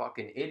being a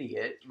fucking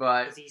idiot.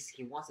 But because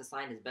he wants to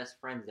sign his best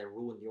friends that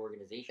ruined the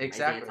organization.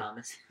 Exactly. Isaiah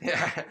Thomas.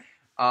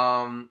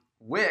 Yeah.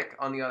 Wick,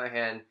 on the other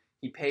hand.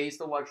 He pays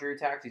the luxury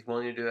tax. He's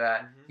willing to do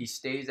that. He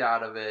stays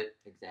out of it.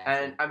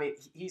 Exactly. And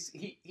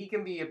he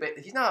can be a bit.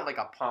 He's not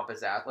a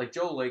pompous ass.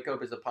 Joe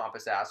Lacob is a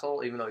pompous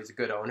asshole, even though he's a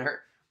good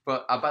owner.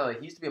 But by the way,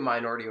 he used to be a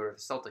minority owner of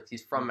the Celtics.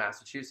 He's from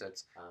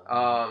Massachusetts.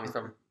 He's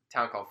from a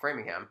town called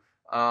Framingham,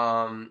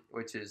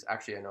 which is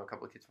actually I know a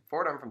couple of kids from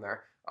Florida. I'm from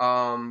there.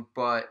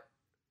 But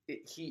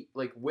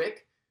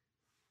Wick.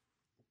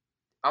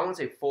 I won't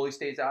say fully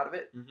stays out of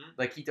it.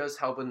 He does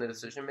help in the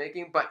decision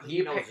making, but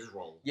he knows his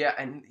role. Yeah,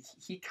 and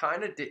he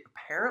kind of did.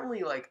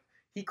 Apparently,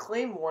 he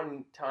claimed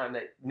one time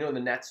that the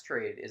Nets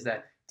trade is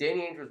that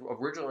Danny Ainge was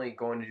originally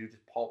going to do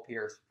just Paul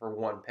Pierce for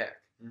 1 pick,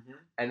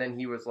 and then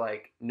he was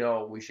like,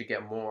 "No, we should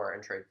get more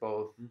and trade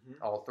both,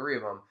 all 3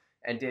 of them."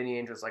 And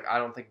Danny Ainge was like, "I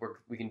don't think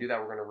we can do that.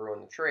 We're going to ruin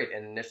the trade."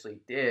 And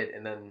initially did,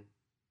 and then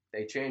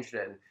they changed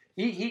it. And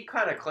he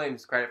kind of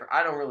claims credit for.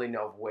 I don't really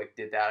know if Wick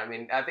did that. I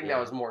think that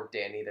was more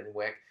Danny than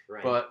Wick.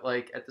 Right. But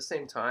at the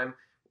same time,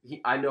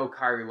 I know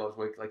Kyrie loves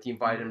Wick. He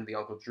invited him to the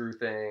Uncle Drew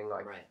thing.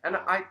 And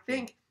I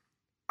think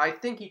I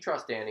think he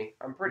trusts Danny.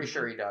 I'm pretty Mm-hmm.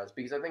 sure he does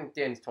because I think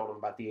Danny's told him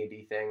about the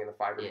AD thing and the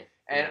fiber. Yeah.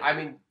 And Yeah. I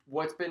mean,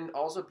 what's been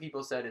also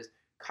people said is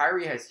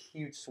Kyrie has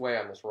huge sway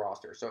on this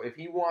roster. So if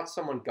he wants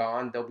someone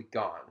gone, they'll be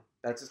gone.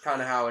 That's just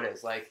kind of how it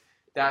is. Like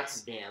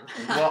that's damn.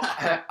 well,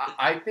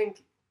 I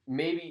think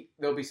maybe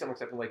there'll be some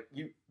exception. Like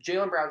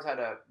Jaylen Brown's had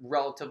a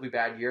relatively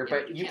bad year, Yeah,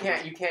 but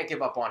you can't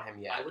give up on him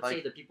yet. I would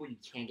say the people you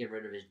can't get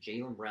rid of is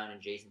Jaylen Brown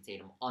and Jason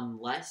Tatum,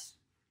 unless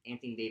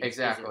Anthony Davis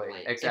doesn't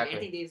play. If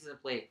Anthony Davis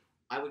doesn't play,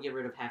 I would get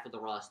rid of half of the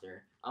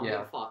roster. I don't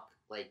give a fuck.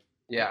 Like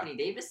Anthony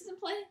Davis doesn't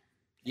play.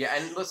 Yeah,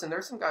 and listen,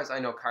 there's some guys I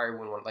know Kyrie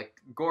wouldn't want, like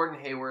Gordon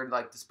Hayward.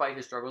 Like despite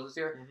his struggles this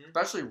year,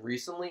 especially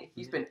recently,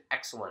 he's been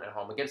excellent at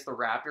home against the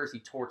Raptors. He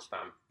torched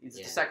them. It's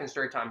the second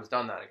straight time he's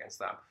done that against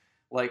them.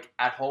 Like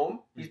at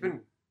home, he's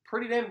been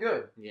pretty damn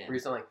good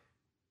recently.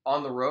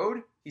 On the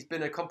road, he's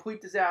been a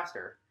complete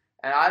disaster,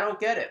 and I don't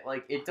get it.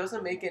 Like it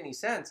doesn't make any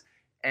sense.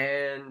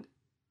 And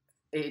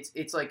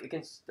it's like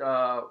against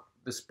the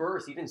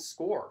Spurs, he didn't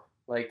score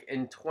like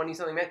in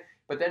 20-something minutes,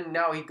 but then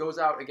now he goes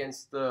out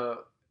against the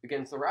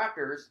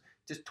Raptors.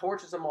 Just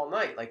torches them all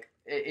night. Like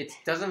it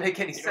doesn't make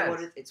any sense.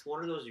 Know what? It's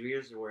one of those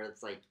years where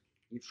it's like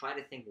you try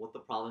to think what the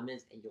problem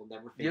is, and you'll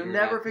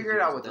never figure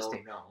it out with this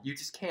team. Know. You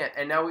just can't.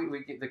 And now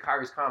we get the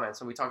Kyrie's comments,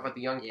 and we talk about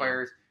the young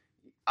players.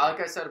 Like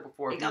I said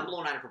before, it got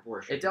blown out of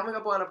proportion. It definitely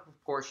got blown out of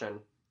proportion,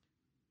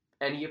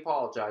 and he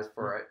apologized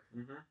for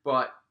it.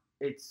 But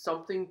it's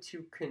something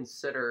to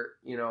consider.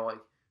 You know, like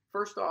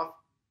first off,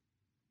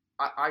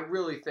 I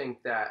really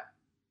think that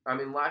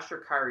last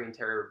year Kyrie and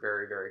Terry were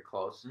very, very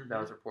close. That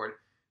was reported.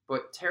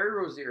 But Terry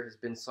Rozier has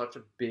been such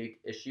a big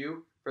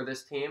issue for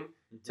this team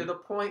to the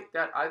point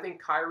that I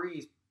think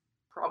Kyrie's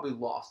probably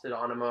lost it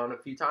on him a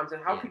few times.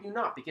 And how could you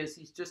not? Because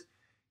he's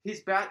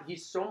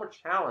so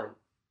much talent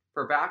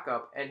for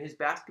backup, and his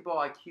basketball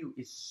IQ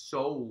is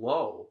so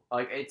low.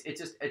 Like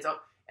it's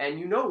up. And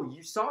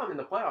you saw him in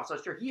the playoffs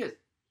last year. He has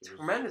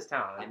tremendous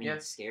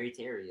talent. Scary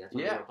Terry. That's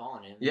what they were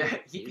calling him. Yeah,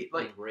 he was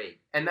playing great.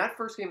 And that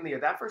first game of the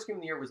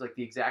year was like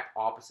the exact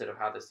opposite of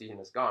how the season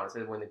has gone. It's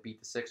when they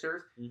beat the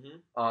Sixers.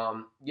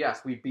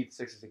 Yes, we beat the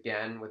Sixers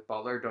again with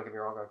Butler. Don't get me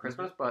wrong on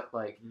Christmas, but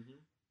like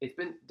it's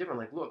been different.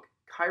 Like, look,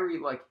 Kyrie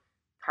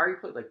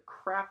played like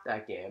crap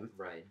that game,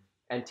 right?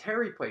 And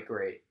Terry played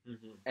great.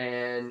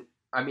 And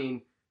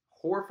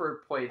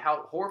Horford played.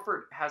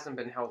 Horford hasn't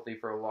been healthy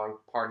for a long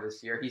part of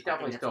this year. He's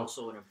definitely still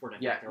also an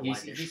important factor.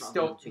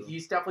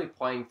 He's definitely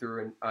playing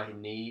through a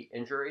knee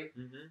injury.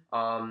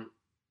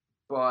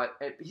 But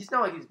he's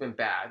not like he's been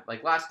bad.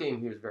 Like last game,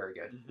 he was very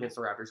good against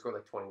the Raptors. Scored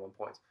like 21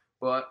 points.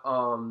 But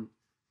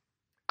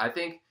I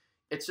think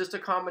it's just a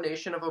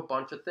combination of a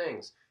bunch of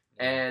things.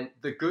 And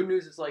the good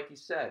news is, like you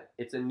said,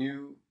 it's a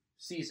new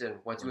season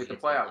once we hit the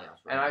playoffs.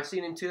 Right. And I've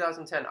seen in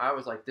 2010, I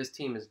was like, this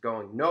team is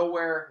going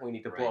nowhere. We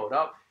need to blow it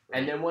up. Right.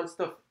 And then once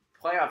the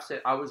playoffs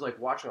hit, I was like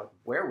watching, like,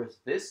 where was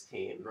this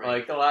team? Right.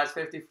 Like the last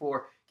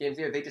 54 games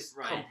here, they just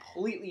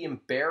completely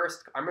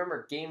embarrassed. I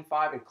remember Game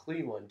 5 in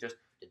Cleveland, just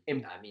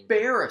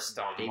embarrassed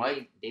them.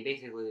 They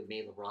basically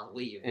made LeBron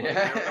leave. I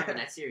remember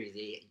that series.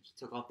 He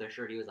took off their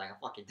shirt. He was like, I'm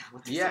fucking done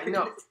with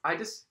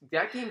this.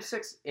 That Game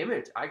 6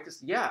 image,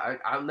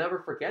 I'll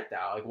never forget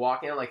that.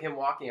 Like him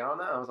walking out on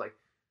that, I was like,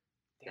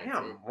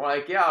 damn.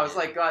 I was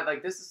like, God,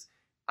 like this is,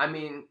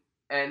 and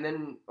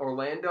then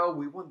Orlando,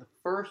 we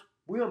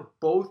won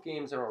both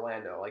games in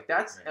Orlando. Like,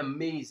 that's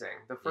amazing.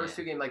 The first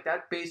two games, like,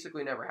 that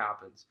basically never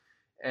happens.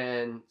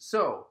 And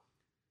so,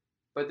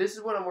 but this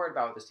is what I'm worried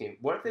about with this team.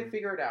 What if they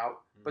figure it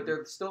out, but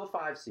they're still a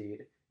 5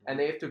 seed, and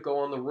they have to go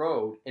on the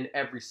road in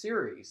every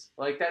series?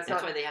 Like, that's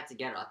why they have to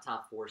get a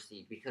top 4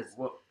 seed, because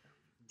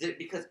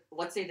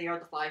let's say they are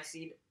the 5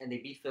 seed, and they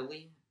beat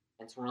Philly,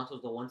 and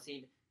Toronto's the 1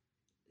 seed,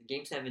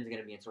 Game 7 is going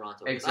to be in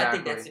Toronto. Exactly. I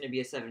think that's going to be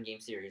a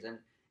 7-game series.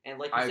 And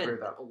like you said,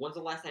 when's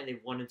the last time they've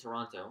won in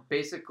Toronto?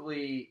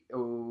 Basically, it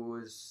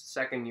was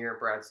second year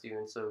Brad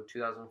Stevens, so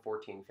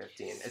 2014-15.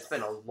 It's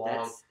been a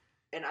long...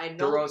 And I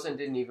know... DeRozan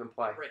didn't even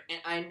play. Right,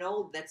 and I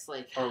know that's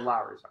like... Or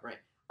Lowry. Right.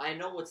 I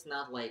know it's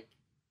not like...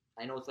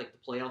 I know it's like the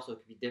playoffs, so it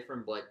could be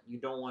different, but you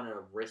don't want to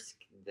risk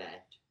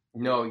that.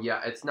 No,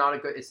 it's not a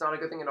good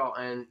thing at all.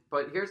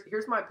 But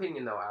here's my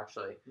opinion, though,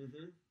 actually.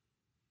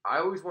 I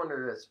always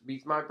wonder this,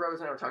 because my brothers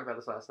and I were talking about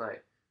this last night.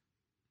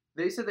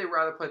 They said they'd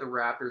rather play the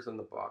Raptors than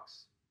the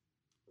Bucks.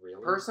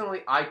 Really?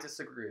 Personally, I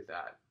disagree with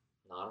that.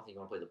 No, I don't think you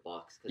want to play the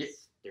Bucks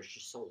because they're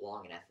just so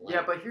long and athletic.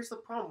 Yeah, but here's the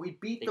problem: we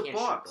beat the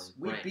Bucks.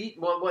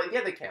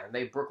 They can.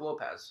 They Brook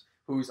Lopez,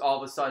 who's all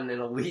of a sudden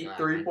an elite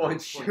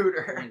 3-point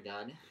shooter. Point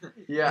God.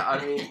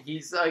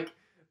 He's like,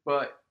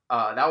 but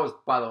that was,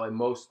 by the way,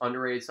 most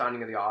underrated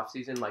signing of the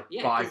offseason,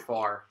 by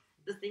far.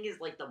 The thing is,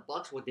 like, the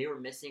Bucks, what they were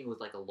missing was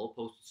like a low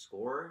post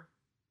scorer.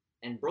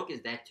 And Brook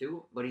is that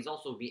too, but he's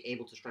also be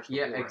able to stretch the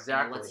floor. Yeah,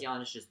 exactly. And lets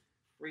Giannis just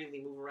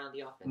freely move around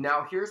the offense.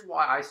 Now, here's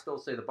why I still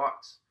say the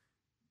Bucks.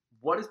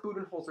 What has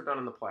Budenholzer done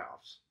in the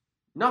playoffs?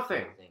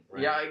 Nothing.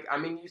 Right? Yeah,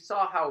 you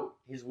saw how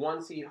his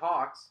 1-seed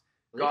Hawks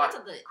got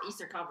to the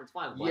Eastern Conference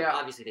Final. But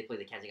obviously they played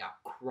the Cavs, they got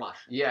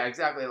crushed. Yeah,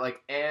 exactly.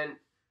 And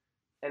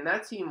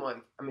that team,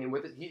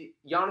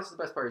 Giannis is the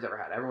best player he's ever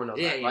had. Everyone knows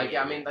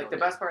that. The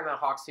best player in that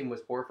Hawks team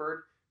was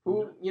Horford.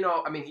 who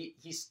I mean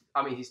he's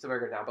still very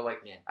good now, but like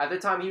Yeah. at the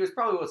time he was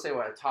probably let's say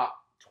a top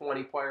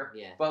 20 player.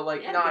 Yeah. But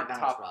like not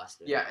top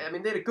roster. Yeah, I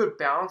mean they had a good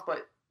balance,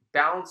 but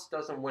balance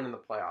doesn't win in the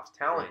playoffs.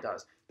 Talent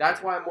does.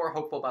 That's why I'm more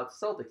hopeful about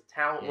the Celtics.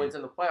 Talent wins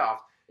in the playoffs.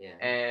 Yeah.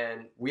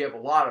 And we have a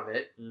lot of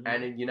it,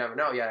 and you never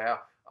know. Yeah.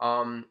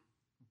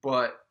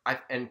 But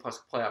and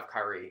plus playoff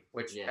Kyrie,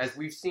 which as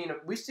we've seen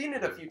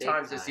it a few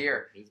times this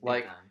year.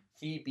 Like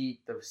he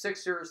beat the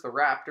Sixers, the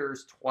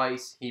Raptors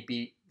twice. He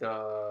beat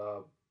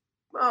the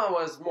it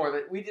was more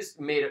that we just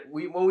made it.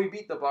 When we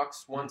beat the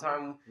Bucks one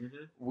time,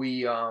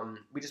 we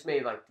just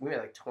made like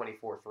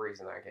 24 threes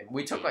in that game.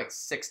 We took like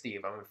 60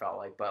 of them. It felt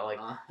like,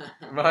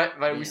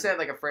 but we set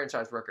like a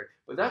franchise record.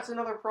 But that's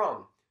another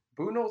problem.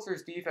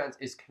 Budenholzer's defense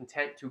is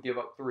content to give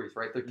up threes,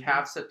 right? The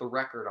Cavs set the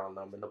record on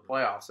them in the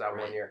playoffs that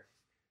 1 year.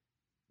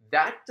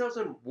 That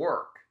doesn't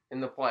work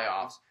in the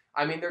playoffs.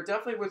 I mean, they're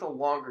definitely with a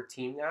longer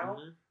team now,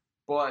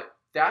 but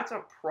that's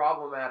a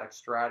problematic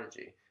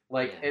strategy.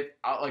 Like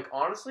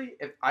honestly,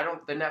 if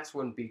the Nets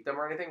wouldn't beat them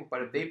or anything,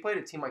 but if they played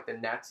a team like the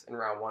Nets in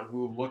round one,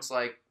 who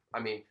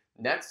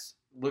Nets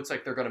looks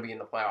like they're going to be in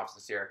the playoffs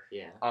this year.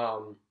 Yeah.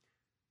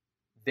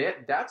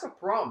 That's a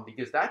problem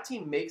because that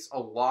team makes a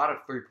lot of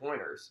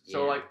 3-pointers.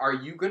 So, like, are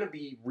you going to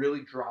be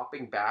really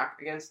dropping back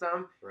against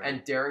them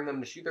and daring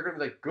them to shoot? They're going to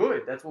be like,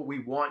 good, that's what we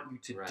want you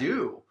to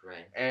do.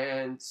 Right.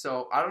 And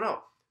so, I don't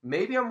know.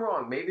 Maybe I'm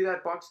wrong. Maybe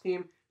that Bucks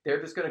team,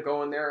 they're just going to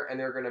go in there and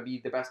they're going to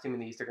be the best team in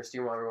the East. They're going to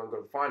steamroll everyone and go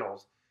to the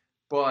finals.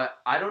 But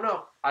I don't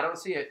know. I don't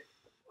see it.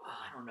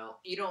 I don't know.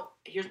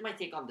 Here's my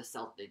take on the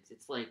Celtics.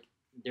 It's like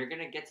they're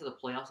going to get to the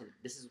playoffs, and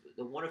this is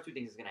the one of two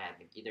things is going to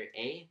happen. Either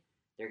A,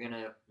 they're going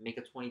to make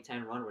a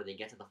 2010 run where they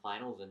get to the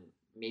finals and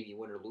maybe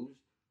win or lose.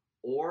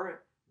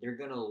 Or they're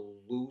going to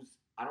lose.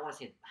 I don't want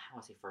to say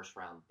first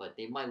round, but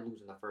they might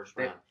lose in the first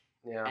round.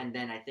 Yeah. And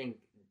then I think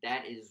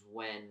that is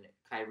when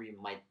Kyrie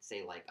might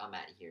say, like, I'm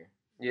out of here.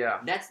 Yeah.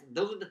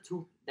 Those are the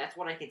two. That's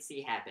what I could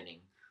see happening.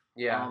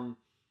 Yeah.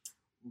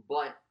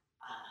 But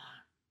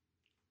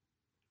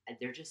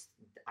they're just,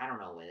 I don't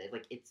know.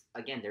 Like, it's,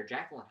 again, they're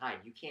Jekyll and Hyde.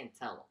 You can't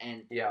tell.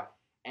 And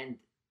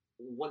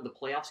when the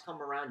playoffs come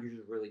around, you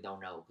just really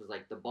don't know. Because,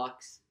 like, the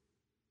Bucks,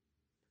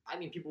 I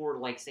mean, people were,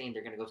 like, saying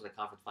they're going to go to the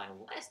conference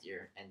final last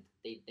year, and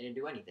they didn't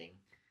do anything.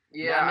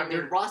 Yeah. I mean,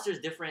 their roster's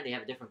different. They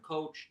have a different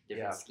coach,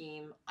 different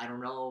scheme. I don't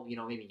know.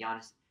 Maybe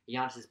Giannis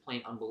is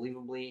playing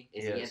unbelievably.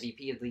 Is he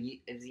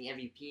MVP Is he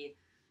MVP?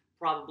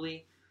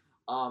 Probably.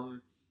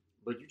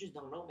 But you just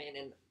don't know, man.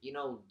 And,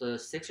 the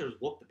Sixers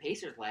whooped the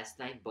Pacers last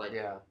night, but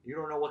you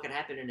don't know what could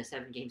happen in a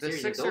 7-game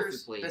series if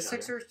those two play each other. The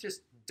Sixers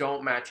just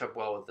don't match up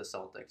well with the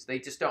Celtics. They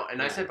just don't.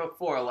 And I said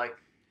before, like,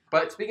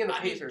 but speaking of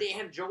the Pacers. They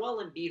have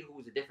Joel Embiid,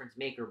 who's a difference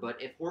maker,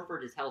 but if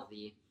Horford is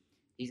healthy,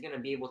 he's going to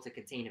be able to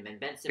contain him. And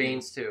Ben Simmons.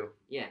 Baines, too.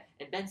 Yeah.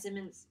 And Ben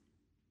Simmons,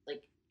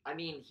 like, I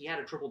mean, he had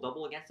a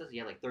triple-double against us. He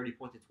had, like, 30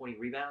 points and 20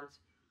 rebounds.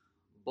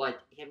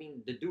 But, I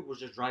mean, the dude was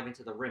just driving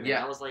to the rim. Yeah.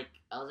 And I was like,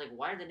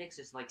 why are the Knicks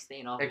just, like,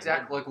 staying off?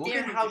 Exactly. Like, look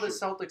at how the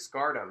Celtics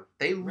guard him.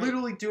 They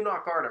literally do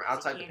not guard him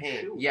outside the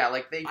paint. Shoot. Yeah,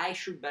 like they. I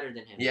shoot better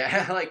than him.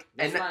 Yeah, like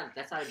that's not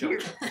a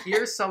joke.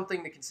 Here's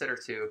something to consider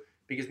too,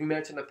 because we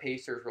mentioned the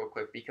Pacers real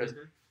quick. Because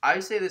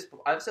I've said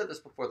this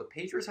before. The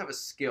Pacers have a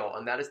skill,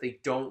 and that is they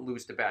don't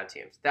lose to bad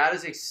teams. That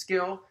is a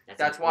skill.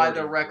 That's why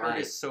their record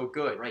is so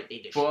good. Right. They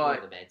destroy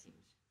the bad teams.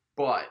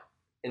 But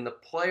in the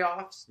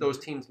playoffs, those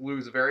teams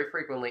lose very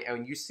frequently,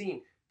 and you've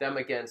seen them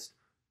against.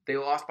 They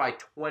lost by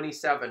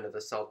 27 to the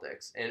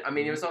Celtics. And, I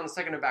mean, it was on the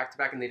second of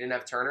back-to-back, and they didn't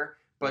have Turner.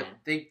 But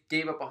they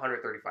gave up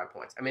 135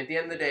 points. I mean, at the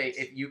end of the day,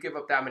 if you give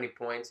up that many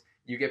points,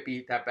 you get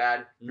beat that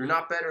bad, you're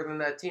not better than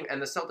that team.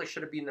 And the Celtics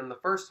should have beaten them the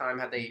first time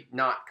had they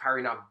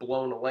Kyrie not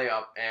blown a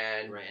layup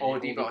and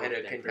Oladipo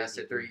hit a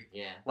contested three.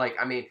 Yeah. Like,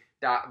 I mean,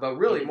 but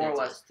really, more or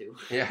less.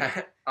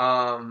 Yeah.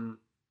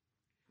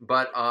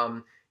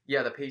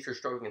 Yeah, the Pacers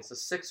struggled against the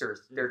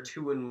Sixers. They're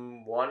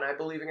 2-1, I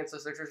believe, against the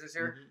Sixers this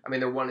year. I mean,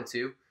 they're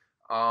 1-2.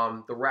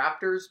 The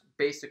Raptors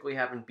basically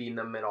haven't beaten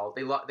them at all.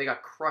 They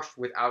got crushed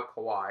without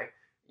Kawhi,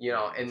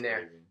 and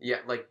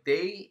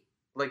they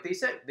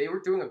said they were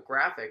doing a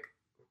graphic,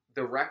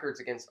 the records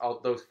against all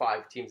those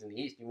 5 teams in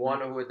the East. You want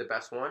to know who had the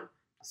best one?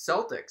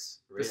 Celtics.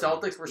 Really? The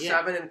Celtics were 7-3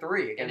 against those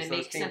teams. And it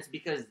makes sense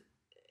because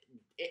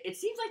it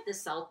seems like the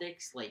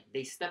Celtics, like,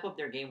 they step up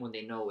their game when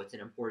they know it's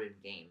an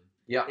important game.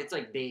 Yeah. It's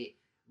like they've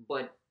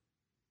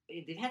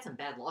had some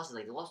bad losses.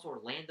 Like, they lost to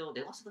Orlando.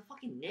 They lost to the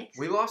fucking Knicks.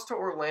 We lost to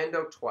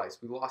Orlando twice.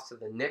 We lost to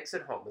the Knicks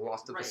at home. We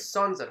lost to the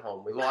Suns at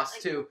home. We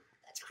lost to...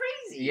 That's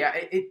crazy. Yeah,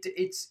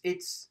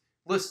 it's...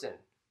 Listen.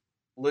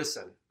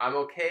 I'm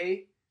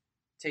okay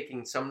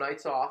taking some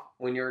nights off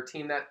when you're a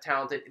team that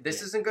talented.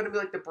 This isn't going to be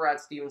like the Brad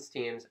Stevens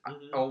teams.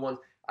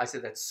 I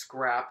said that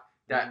scrap.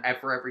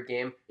 For every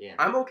game. Yeah.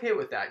 I'm okay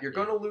with that. You're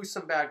going to lose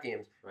some bad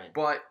games. Right.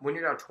 But when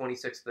you're down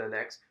 26 to the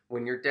Knicks,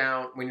 when you're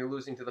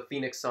losing to the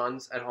Phoenix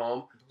Suns at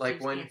home, those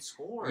can't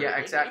score. Yeah,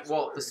 exactly.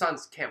 Well, the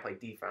Suns can't play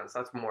defense.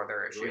 That's more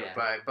their issue. Yeah.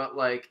 But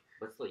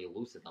still you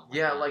lose to them.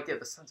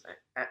 The Suns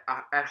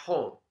at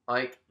home.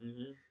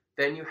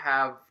 Then you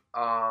have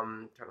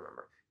trying to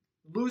remember.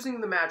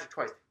 losing the Magic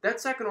twice.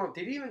 That second,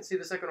 did you even see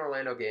the second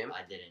Orlando game?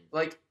 I didn't.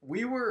 Like,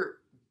 we were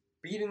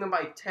beating them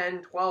by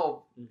 10,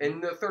 12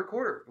 in the third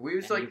quarter. We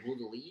was And like, you blew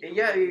the lead?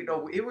 yeah,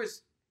 it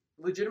was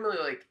legitimately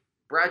like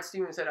Brad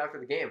Stevens said after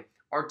the game,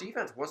 our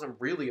defense wasn't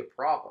really a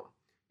problem.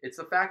 It's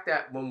the fact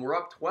that when we're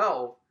up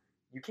 12,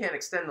 you can't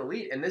extend the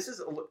lead. And this is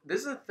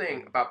a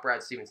thing about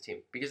Brad Stevens' team,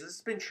 because this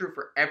has been true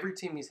for every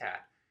team he's had.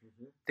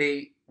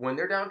 When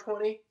they're down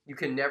 20, you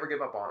can never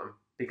give up on them,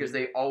 because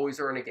they always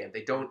are in a game.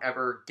 They don't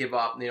ever give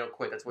up and they don't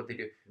quit. That's what they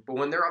do. But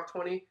when they're up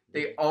 20,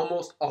 they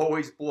almost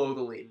always blow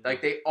the lead.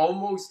 Like, they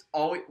almost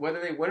always,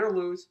 whether they win or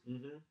lose,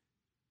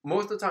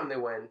 most of the time they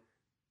win.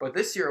 But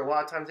this year, a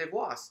lot of times they've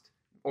lost.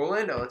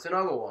 Orlando, that's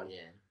another one. Yeah.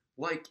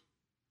 Like,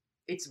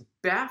 it's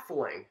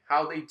baffling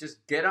how they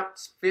just get up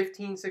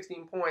 15,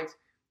 16 points,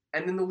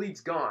 and then the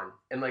lead's gone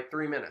in like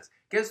 3 minutes.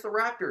 Against the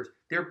Raptors,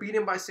 they're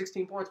beaten by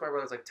 16 points. My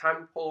brother's like,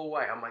 time to pull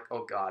away. I'm like,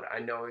 oh, God, I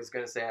know he's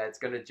going to say it. It's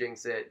going to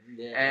jinx it.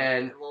 Yeah.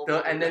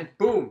 And then,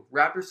 boom,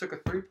 Raptors took a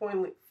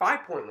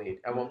 5-point lead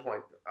at one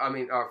point.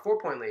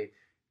 4-point lead.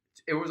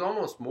 It was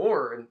almost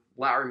more, and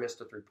Lowry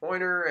missed a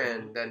three-pointer,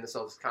 and then the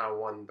Celtics kind of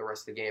won the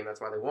rest of the game.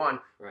 That's why they won.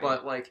 Right.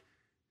 But, like,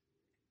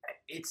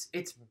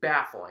 it's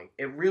baffling.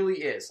 It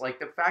really is. Like,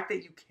 the fact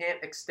that you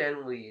can't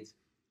extend leads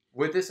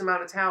with this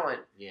amount of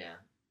talent. Yeah.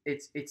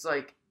 It's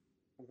like,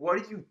 what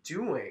are you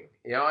doing?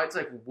 You know, it's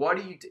like, what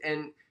are you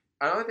and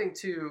another thing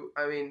too,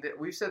 I mean,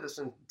 we've said this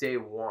from day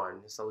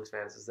one, Celtics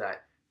fans, is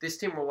that this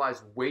team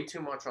relies way too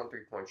much on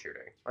 3-point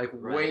shooting. Like,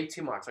 way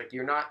too much. Like,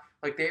 you're not,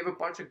 like, they have a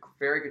bunch of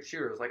very good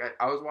shooters. Like,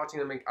 I was watching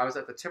them, I was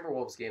at the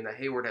Timberwolves game that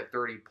Hayward had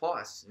 30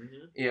 plus,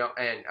 you know,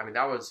 and I mean,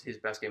 that was his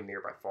best game of the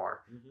year by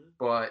far.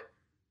 But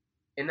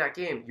in that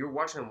game, you're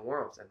watching them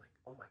warm ups and like,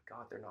 oh my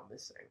God, they're not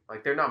missing.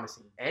 Like, they're not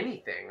missing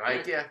anything.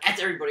 Like, yeah.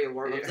 That's everybody at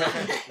warm ups.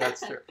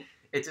 That's true.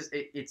 It's just,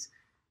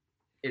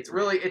 it's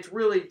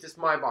really just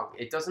mind-boggling.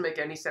 It doesn't make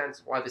any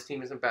sense why this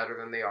team isn't better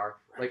than they are.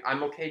 Like,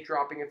 I'm okay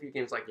dropping a few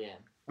games. Like,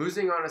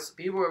 losing on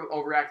people are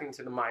overreacting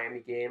to the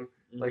Miami game,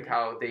 like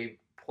how they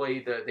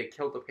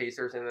killed the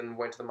Pacers and then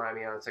went to the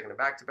Miami on a second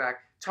back-to-back.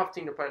 Tough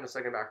team to play on a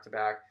second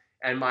back-to-back.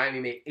 And Miami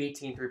made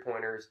 18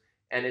 3-pointers.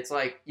 And it's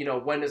like, you know,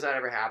 when does that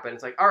ever happen?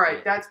 It's like, all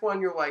right, that's when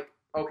you're like,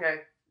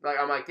 okay. Like,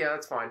 I'm like, yeah,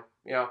 that's fine.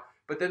 You know.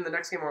 But then the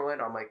next game,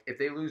 Orlando, I'm like, if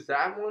they lose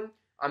that one,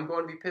 I'm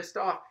going to be pissed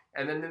off.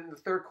 And then in the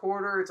third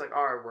quarter, it's like,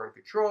 all right, we're in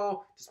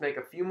control. Just make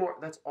a few more.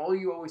 That's all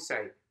you always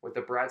say with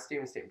the Brad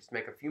Stevens team. Just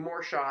make a few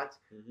more shots,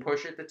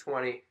 push it to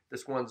 20.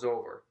 This one's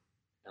over.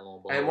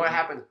 And what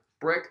happens?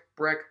 Brick,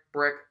 brick,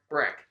 brick,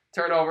 brick.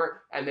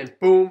 Turnover, and then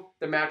boom,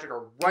 the Magic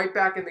are right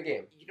back in the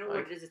game. You know what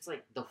it is? It's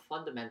like the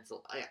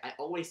fundamental. I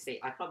always say,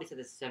 I probably said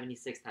this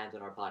 76 times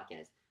on our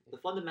podcast. The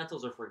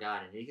fundamentals are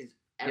forgotten because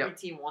every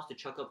team wants to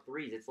chuck up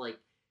threes. It's like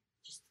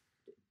just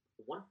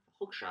one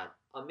hook shot,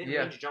 a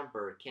mid-range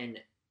jumper can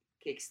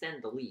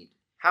extend the lead.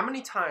 How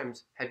many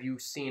times have you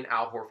seen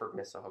Al Horford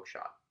miss a hook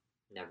shot?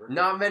 Never.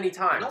 Not many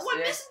times. No one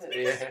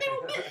misses.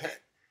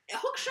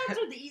 Hook shots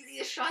are the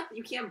easiest shot.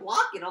 You can't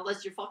block it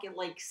unless you're fucking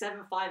like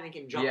 7'5" and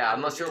can jump. Yeah,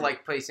 unless you're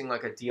like placing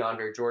like a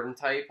DeAndre Jordan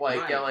type,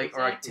 like or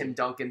like Tim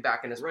Duncan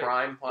back in his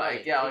prime,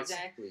 like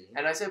exactly.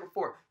 And I said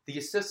before, the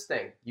assist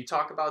thing. You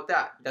talk about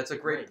that. That's a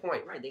great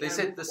point. Right. They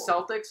said the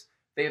Celtics,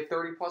 they had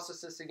 30 plus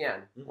assists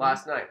again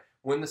last night.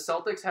 When the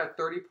Celtics had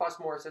 30 plus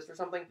more assists or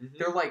something,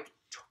 they're like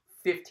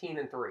 15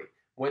 and 3.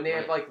 When they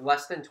have like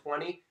less than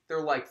 20,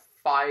 they're like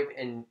 5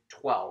 and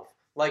 12.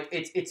 Like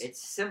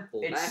it's simple.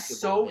 It's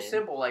so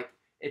simple. Like.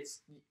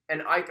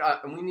 And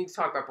we need to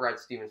talk about Brad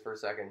Stevens for a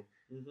second.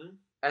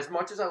 As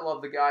much as I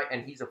love the guy,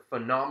 and he's a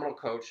phenomenal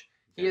coach,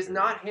 he has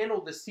not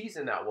handled the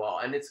season that well,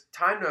 and it's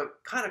time to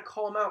kind of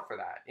call him out for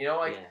that. You know,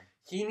 like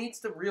he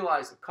needs to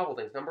realize a couple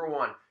things. Number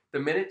one, the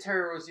minute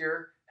Terry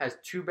Rozier has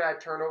 2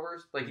 bad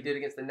turnovers, like he did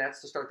against the Nets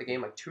to start the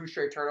game, like 2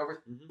 straight turnovers,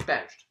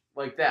 benched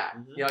like that.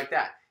 You know, like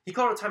that. He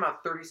called a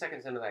timeout 30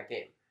 seconds into that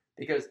game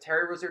because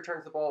Terry Rozier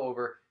turns the ball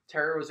over.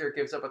 Terry Rozier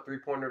gives up a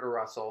 3-pointer to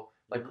Russell,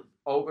 like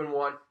open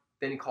one.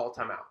 Then you call a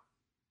timeout.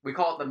 We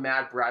call it the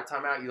Mad Brad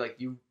timeout.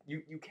 You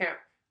can't,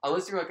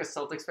 unless you're like a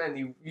Celtics fan,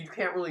 you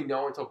can't really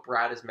know until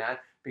Brad is mad,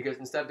 because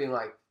instead of being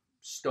like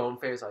stone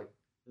face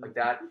like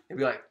that, he'd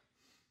be like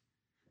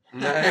a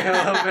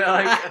little bit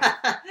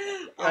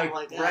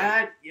like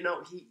Brad. You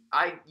know,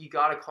 you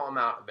gotta call him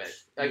out a bit.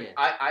 Like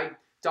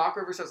Doc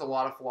Rivers has a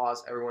lot of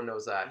flaws. Everyone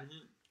knows that.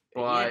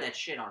 But he had that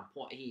shit on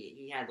point.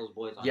 He had those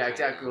boys on. Yeah,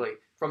 exactly.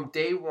 From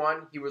day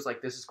one, he was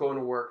like, "This is going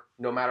to work,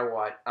 no matter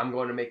what. I'm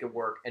going to make it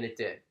work," and it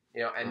did.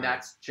 You know, and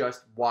that's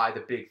just why the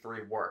Big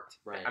Three worked.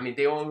 Right. I mean,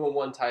 they only won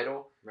 1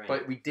 title,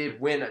 but we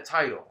did win a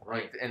title,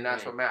 right? And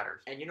that's what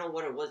matters. And you know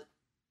what it was?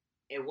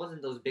 It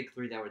wasn't those Big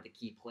Three that were the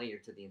key player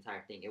to the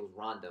entire thing. It was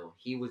Rondo.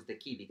 He was the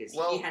key because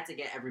he had to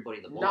get everybody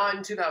the ball. Not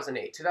in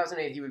 2008.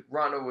 2008,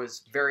 Rondo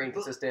was very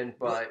inconsistent,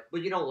 but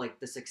you know, like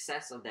the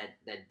success of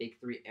that Big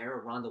Three era,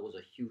 Rondo was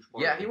a huge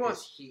part. Yeah, he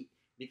was.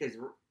 Because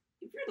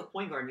if you're the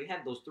point guard and you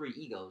have those three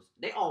egos,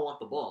 they all want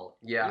the ball.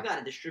 Yeah. You got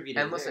to distribute it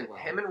And listen, very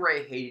well. him and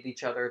Ray hated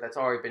each other. That's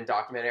already been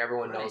documented.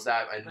 Everyone knows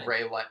that. And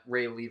Right.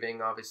 Ray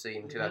leaving, obviously,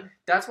 into that.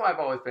 That's why I've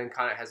always been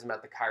kind of hesitant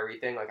about the Kyrie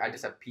thing. Like, I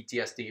just have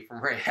PTSD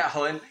from Ray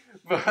Allen.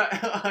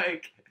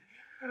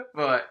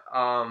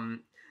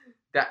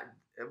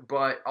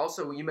 But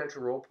also, you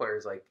mentioned role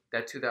players. Like,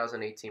 that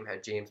 2008 team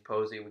had James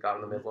Posey. We got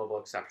him the mid-level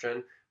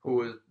exception, who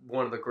was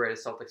one of the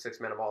greatest Celtics six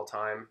men of all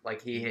time.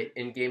 Like, he hit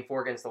in Game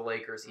 4 against the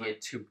Lakers. He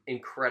had 2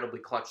 incredibly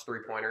clutch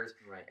three-pointers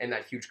and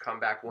that huge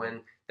comeback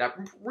win that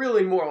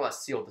really more or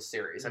less sealed the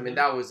series. I mean,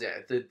 that was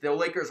it. The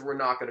Lakers were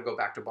not going to go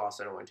back to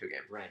Boston and win 2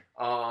 games. Right.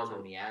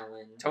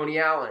 Tony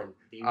Allen.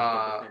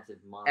 Defensive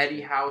monster.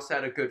 Eddie House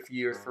had a good few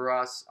years for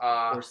us.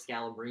 Or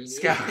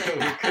Scalabrine.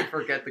 We could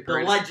forget the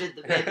greatest. Legend.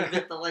 The man who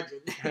bit the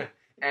legend.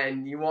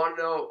 And you want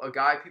to know a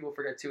guy people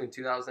forget too in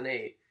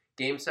 2008,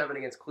 Game 7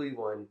 against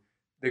Cleveland,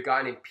 the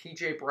guy named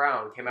P.J.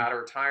 Brown came out of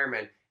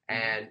retirement,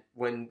 and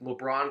when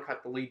LeBron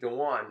cut the lead to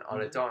 1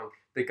 on a dunk,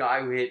 the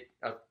guy who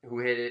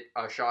hit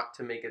a shot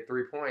to make a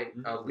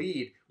 3-point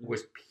lead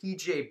was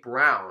P.J.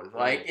 Brown.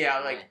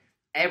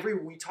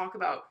 We talk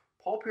about,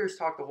 Paul Pierce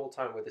talked the whole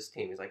time with his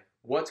team. He's like,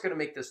 what's going to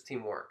make this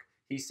team work?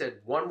 He said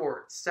one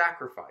word,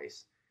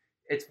 sacrifice.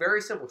 It's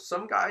very simple.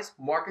 Some guys,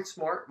 Marcus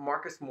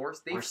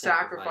Morris, they've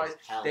sacrificed.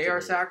 They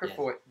are sacrificed.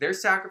 Yes. They're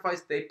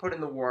sacrificed. They put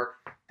in the work.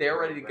 They're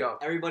ready to go.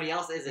 Everybody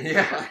else isn't.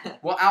 Yeah.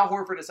 Well, Al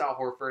Horford is Al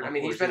Horford. I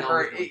mean, he's been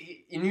hurt.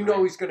 And you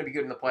know he's going to be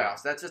good in the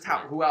playoffs. That's just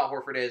who Al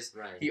Horford is.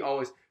 Right. He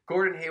always...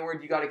 Gordon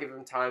Hayward, you got to give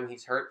him time.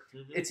 He's hurt.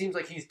 It seems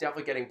like he's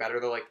definitely getting better.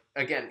 They're like,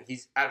 again,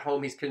 he's at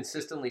home. He's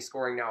consistently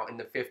scoring now in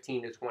the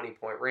 15 to 20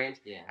 point range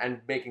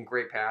and making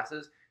great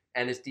passes.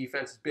 And his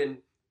defense has been...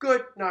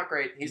 good, not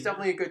great. He's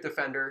definitely a good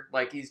defender.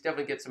 Like, he's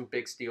definitely get some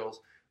big steals.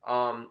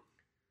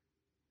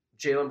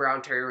 Jaylen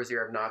Brown, Terry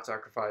Rozier have not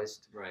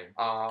sacrificed. Right.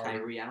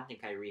 Kyrie, I don't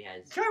think Kyrie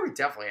has. Kyrie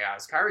definitely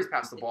has. Kyrie's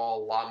passed the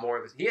ball a lot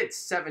more. He had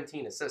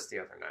 17 assists the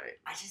other night.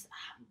 I just,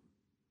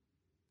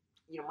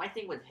 my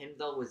thing with him,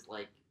 though, was,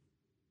 like,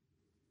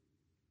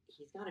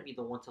 he's got to be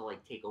the one to,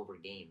 like, take over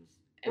games.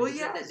 And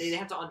they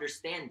have to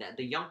understand that.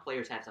 The young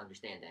players have to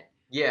understand that.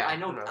 Yeah, I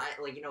know.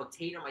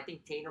 Tatum. I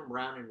think Tatum,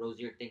 Brown, and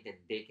Rozier think that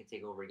they can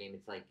take over a game.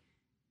 It's like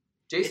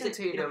Jason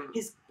Tatum.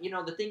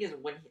 The thing is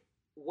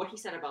what he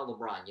said about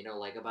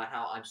LeBron. About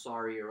how I'm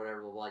sorry or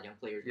whatever. Blah, blah, young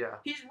players. Yeah,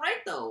 he's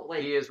right though.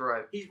 Like he is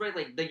right. He's right.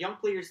 Like the young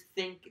players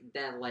think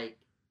that like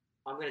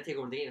I'm gonna take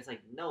over the game. It's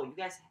like no, you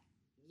guys.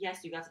 Yes,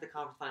 you got to the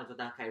conference finals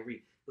without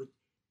Kyrie, but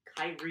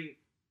Kyrie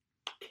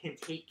can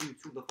take you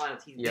to the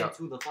finals. He's been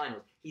to the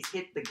finals. He's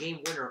hit the game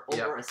winner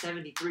over a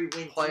 73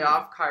 win playoff.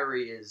 Team.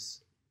 Kyrie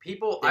is.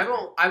 People,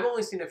 I've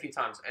only seen it a few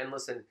times, and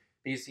listen,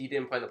 because he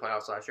didn't play in the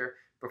playoffs last year.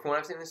 But from what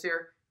I've seen this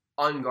year,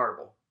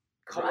 unguardable.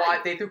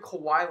 They threw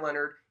Kawhi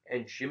Leonard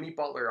and Jimmy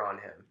Butler on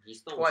him. He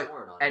still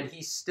scored on him. And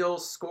he still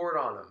scored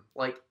on him,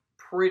 like,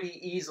 pretty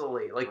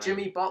easily. Like,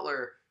 Jimmy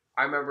Butler,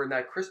 I remember in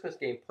that Christmas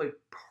game, played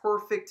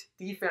perfect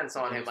defense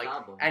on him.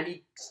 And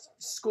he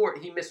scored.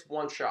 He missed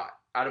one shot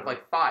out of,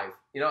 5.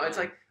 It's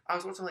like, I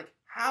was watching, like,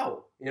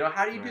 how?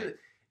 How do you do that?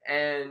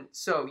 And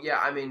so, yeah,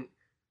 I mean...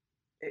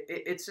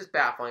 It's just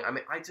baffling. I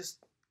mean, I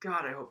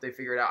hope they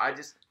figure it out. I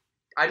just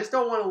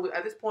don't want to,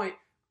 at this point,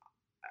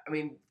 I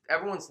mean,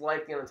 everyone's light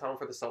at the end of the tunnel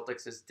for the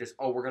Celtics is just,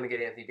 we're going to get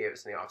Anthony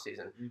Davis in the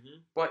offseason.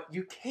 But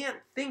you can't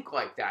think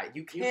like that.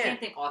 You can't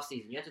think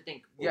offseason. You have to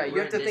think, you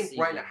have to think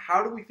right now.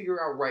 How do we figure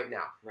it out right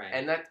now? Right.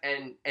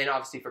 And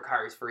obviously for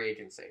Kyrie's free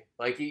agency.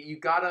 Like, you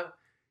gotta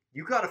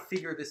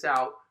figure this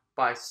out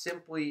by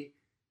simply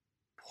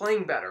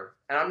playing better.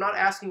 And I'm not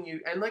asking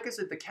you, and like I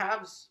said, the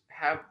Cavs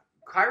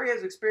Kyrie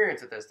has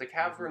experience at this. The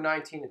Cavs were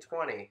 19 and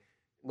 20.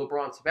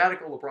 LeBron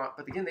sabbatical.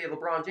 But again, they had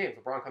LeBron James.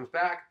 LeBron comes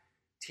back.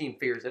 Team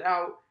figures it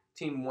out.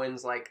 Team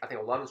wins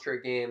 11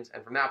 straight games.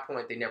 And from that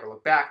point, they never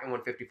look back and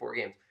won 54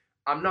 games.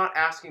 I'm not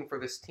asking for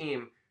this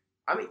team.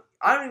 I mean,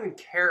 I don't even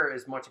care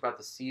as much about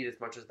the seed as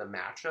much as the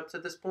matchups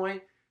at this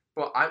point.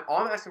 But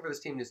all I'm asking for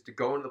this team is to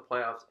go into the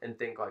playoffs and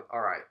think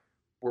all right,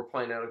 we're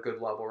playing at a good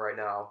level right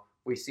now.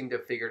 We seem to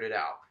have figured it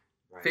out.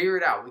 Right. Figure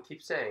it out. We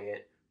keep saying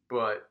it,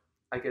 but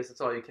I guess that's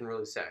all you can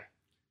really say.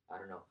 I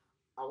don't know.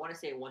 I want to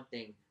say one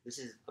thing. This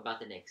is about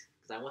the Knicks.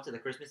 Because I went to the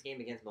Christmas game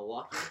against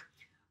Milwaukee.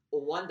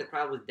 One, the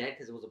crowd was dead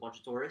because it was a bunch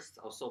of tourists.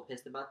 I was so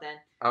pissed about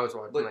that. I was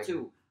watching. But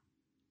 2,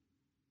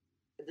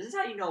 this is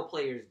how you know a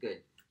player is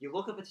good. You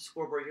look up at the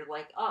scoreboard, you're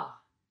like,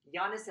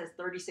 Giannis has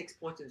 36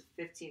 points and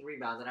 15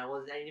 rebounds, and I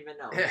didn't even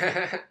know.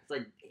 It's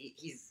like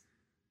he's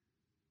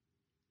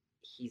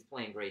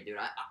playing great, dude.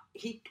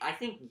 I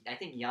think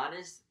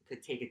Giannis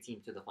could take a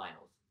team to the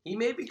finals. He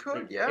maybe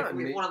could, yeah. If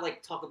we want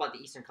to talk about the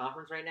Eastern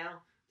Conference right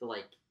now, to damn,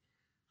 I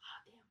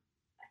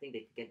think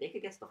they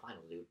could get to the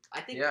finals, dude.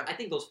 I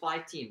think those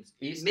 5 teams.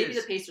 Maybe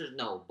the Pacers,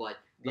 no, but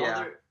the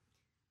other.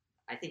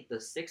 I think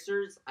the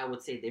Sixers, I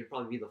would say they'd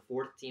probably be the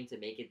 4th team to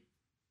make it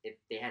if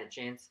they had a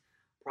chance.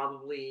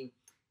 Probably,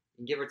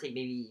 give or take,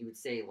 maybe you would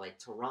say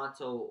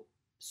Toronto.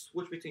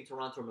 Switch between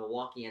Toronto and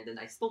Milwaukee, and then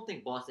I still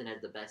think Boston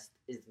is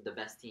the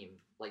best team.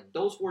 Like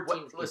those 4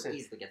 teams can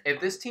easily get. If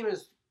this team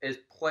is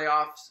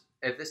playoffs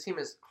if this team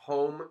is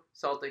home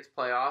Celtics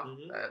playoff,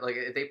 like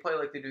if they play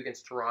like they do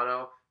against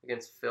Toronto,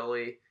 against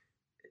Philly,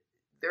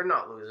 they're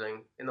not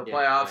losing in the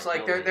playoffs.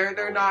 Right, like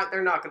they're not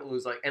going to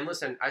lose. Like, and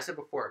listen, I said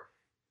before,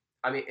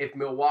 I mean, if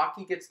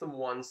Milwaukee gets the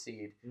 1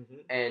 seed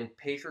and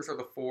Pacers are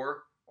the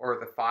 4 or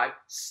the 5,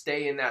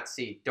 stay in that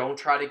seed. Don't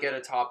try to get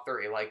a top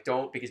 3. Like,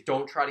 don't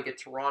try to get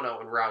Toronto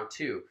in round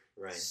 2.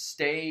 Right.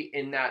 Stay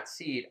in that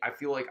seed. I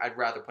feel like I'd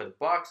rather play the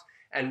Bucks.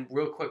 And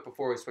real quick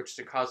before we switch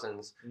to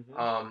Cousins,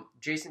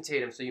 Jason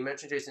Tatum. So you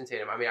mentioned Jason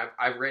Tatum. I mean,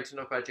 I've ranted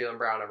enough about Jaylen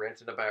Brown. I've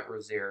ranted about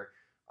Rozier.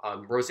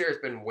 Rozier has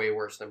been way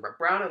worse than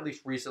Brown. At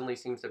least recently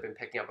seems to have been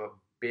picking up a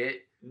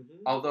bit.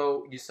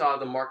 Although you saw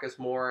the Marcus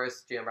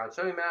Morris, Jaylen Brown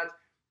showing match.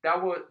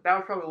 That was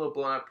probably a little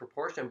blown out of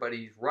proportion, but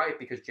he's right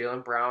because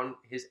Jaylen Brown,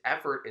 his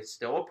effort is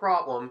still a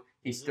problem.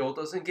 He still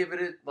doesn't give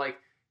it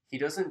he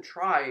doesn't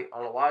try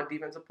on a lot of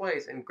defensive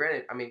plays. And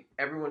granted, I mean,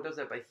 everyone does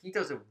that, but he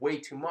does it way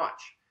too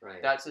much.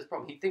 Right. That's his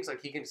problem. He thinks like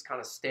he can just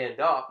kind of stand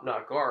up,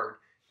 not guard,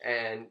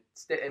 and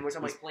which I'm he's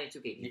like, playing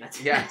 2K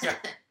defense. Yeah.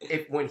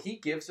 Exactly. When he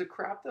gives a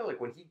crap though,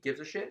 like when he gives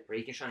a shit,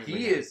 he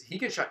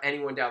can shut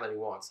anyone down that he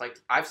wants. Like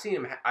I've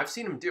seen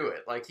him do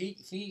it. Like he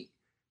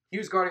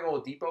was guarding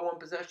Oladipo one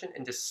possession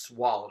and just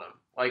swallowed him.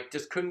 Like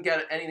just couldn't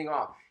get anything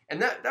off. And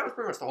that was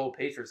pretty much the whole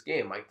Pacers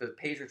game. Like the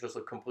Pacers just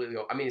looked completely.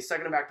 I mean,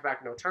 second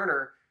back-to-back no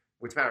Turner,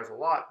 which matters a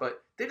lot,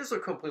 but they just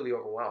looked completely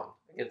overwhelmed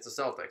against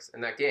the Celtics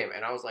in that game.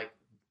 And I was like,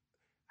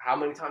 how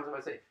many times am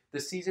I saying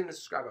this season is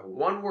described by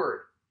one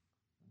word?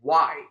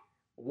 Why?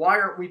 Why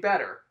aren't we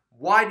better?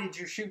 Why did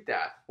you shoot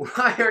that?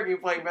 Why aren't you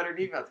playing better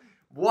defense?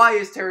 Why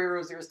is Terry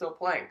Rozier still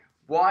playing?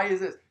 Why is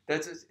this?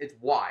 It's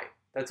why.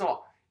 That's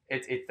all.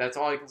 That's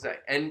all I can say.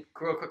 And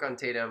real quick on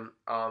Tatum,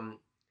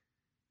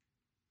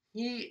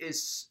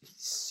 he's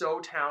so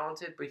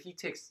talented, but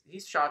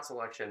his shot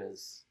selection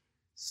is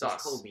sus.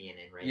 He's Kobe in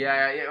it, right?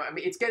 Yeah. I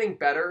mean, it's getting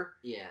better.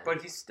 Yeah.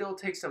 But he still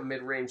takes some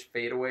mid-range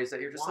fadeaways that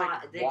you're just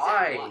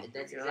why?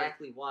 That's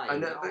exactly why.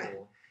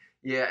 No.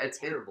 Yeah, it's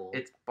terrible.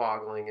 It's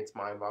boggling. It's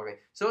mind-boggling.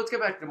 So let's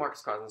get back to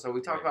DeMarcus Cousins. So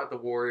we talked about the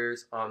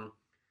Warriors.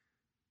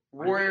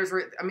 Warriors.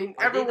 I mean,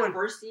 everyone. Are they the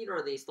first seed or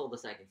are they still the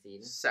second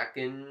seed?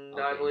 Second,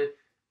 okay. I believe.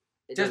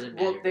 It doesn't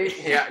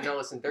matter. No.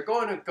 Listen, they're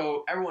going to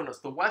go. Everyone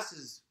knows the West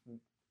is.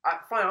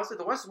 Fine, I'll say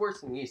the West is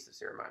worse than the East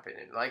this year, in my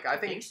opinion. Like I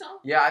think so.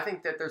 Yeah, I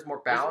think that there's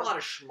more balance.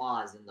 There's a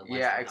lot of schmas in the West.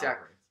 Yeah,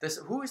 exactly.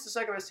 Who is the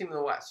second best team in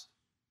the West?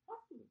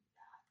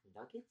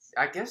 Nuggets?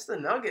 I guess the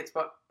Nuggets,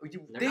 but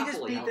they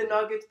just beat the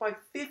Nuggets by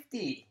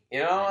 50. You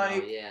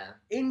know,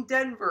 in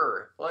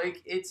Denver.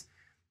 Like it's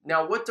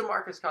now what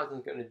DeMarcus Cousins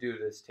is going to do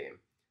to this team.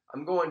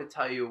 I'm going to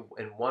tell you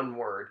in one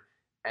word,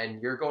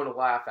 and you're going to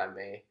laugh at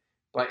me,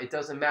 but it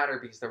doesn't matter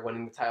because they're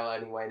winning the title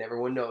anyway, and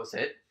everyone knows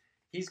it.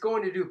 He's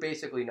going to do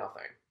basically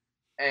nothing,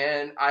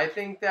 and I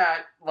think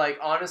that, like,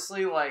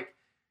 honestly, like,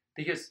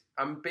 because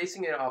I'm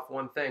basing it off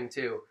one thing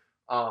too.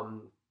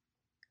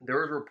 There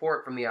was a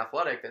report from The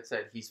Athletic that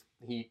said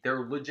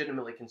they're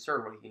legitimately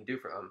concerned what he can do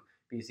for them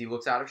because he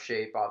looks out of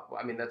shape.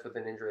 I mean, that's with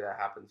an injury that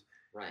happens.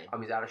 Right.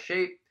 He's out of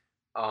shape.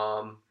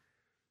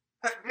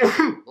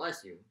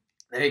 Bless you.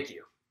 Thank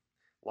you.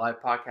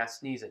 Live podcast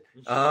sneezing.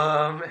 He's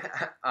out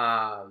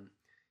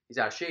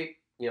of shape.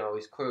 You know,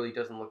 he's clearly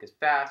doesn't look as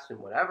fast and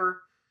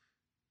whatever.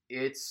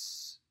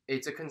 It's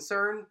a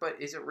concern,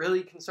 but is it really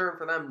a concern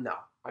for them? No.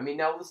 I mean,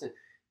 now listen.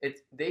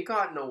 They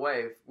gotten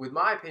away, with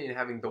my opinion,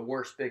 having the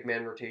worst big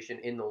man rotation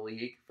in the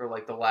league for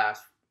like the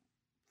last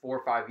 4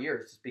 or 5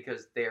 years, just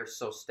because they are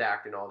so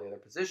stacked in all the other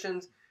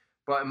positions.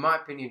 But in my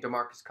opinion,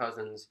 DeMarcus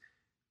Cousins,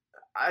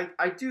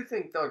 I do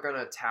think they're going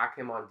to attack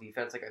him on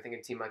defense. Like I think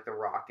a team like the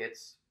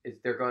Rockets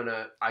they're going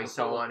to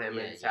ISO on him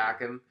and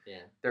attack him. Yeah.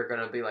 They're going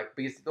to be like,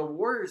 because the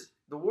Warriors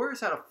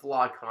had a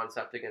flawed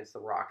concept against the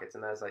Rockets,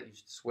 and that's that you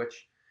should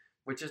switch.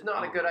 Which is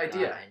not a good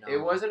idea. It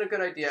wasn't a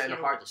good idea. And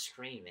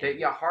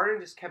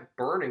Harden just kept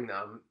burning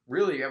them.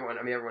 Really,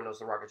 everyone knows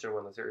the Rockets should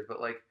win the series,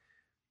 but like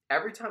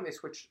every time they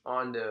switched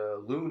on to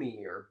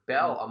Looney or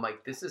Bell, I'm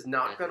like, this is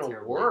not going to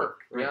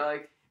work. Right. You know,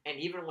 like, and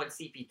even when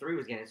CP3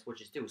 was getting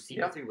switches too,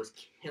 CP3 was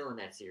killing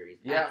that series,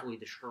 absolutely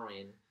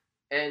destroying.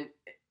 And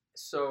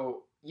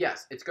so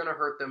yes, it's going to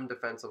hurt them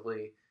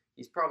defensively.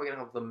 He's probably going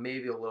to help them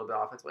maybe a little bit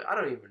offensively. I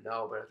don't even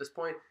know, but at this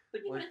point,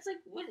 but it's like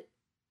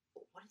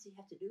what does he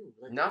have to do?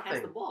 Like, nothing.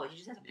 Pass the ball. He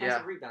just has to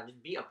pass the rebound.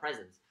 Just be a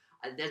presence.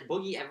 Has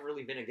Boogie ever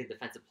really been a good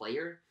defensive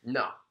player?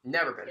 No,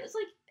 never been. It's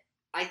like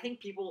I think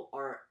people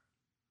are.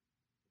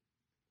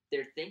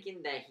 They're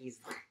thinking that he's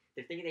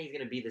going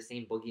to be the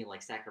same Boogie in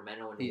like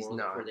Sacramento and New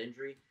Orleans before the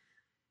injury.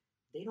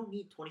 They don't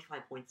need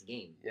 25 points a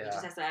game. Yeah. He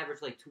just has to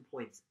average like 2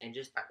 points and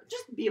just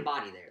be a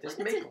body there. Just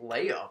make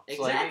layups.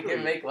 Exactly. Like, you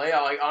can make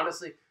layups. Like,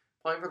 honestly,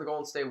 playing for the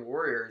Golden State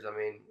Warriors, I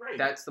mean,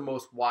 that's the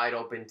most wide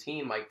open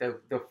team. Like,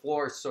 the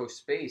floor is so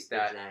spaced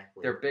that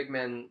their big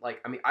men,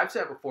 like, I mean, I've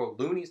said it before,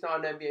 Looney's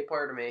not an NBA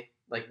player to me.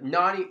 Like,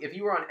 if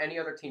you were on any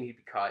other team, he'd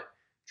be cut.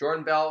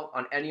 Jordan Bell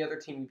on any other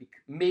team,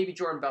 maybe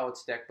Jordan Bell would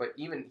stick, but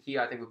even he,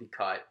 I think, would be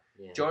cut.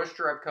 Yeah. Jonas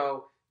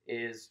Jerebko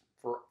is,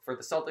 for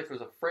the Celtics,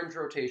 was a fringe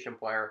rotation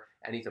player,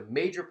 and he's a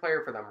major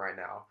player for them right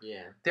now.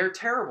 Yeah. They're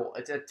terrible.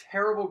 It's a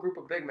terrible group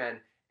of big men,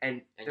 and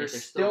yet they're they're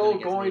still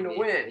gonna going to get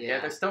win. maybe. Yeah,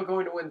 they're still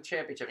going to win the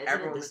championship.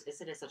 Everyone,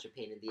 Isn't it such a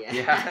pain in the ass?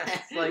 yeah,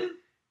 it's like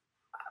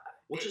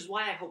which is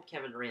why I hope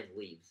Kevin Durant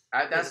leaves.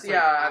 that's Like,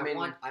 yeah.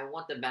 I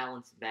want the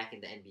balance back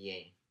in the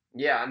NBA.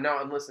 Yeah, no,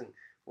 and listen,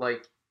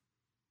 like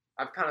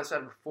I've kind of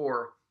said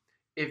before,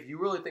 if you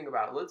really think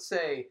about it, let's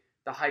say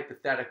the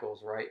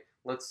hypotheticals, right?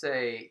 Let's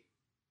say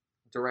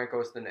Durant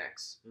goes to the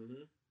Knicks,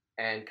 Mm-hmm.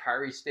 and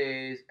Kyrie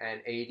stays,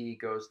 and AD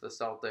goes to the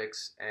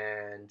Celtics,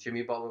 and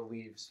Jimmy Butler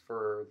leaves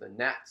for the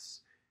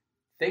Nets.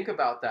 Think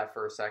about that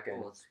for a second.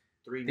 Well, it's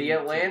The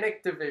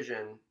Atlantic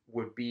Division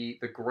would be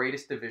the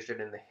greatest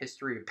division in the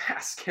history of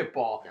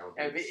basketball. That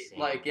would be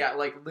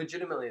like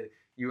legitimately,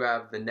 you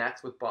have the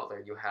Nets with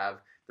Butler, you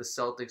have the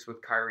Celtics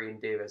with Kyrie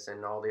and Davis,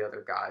 and all the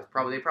other guys.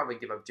 They probably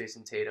give up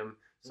Jason Tatum.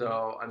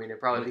 So I mean,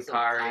 it'd probably be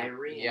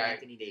Kyrie and yeah,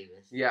 Anthony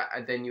Davis. yeah,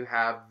 and then you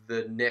have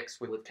the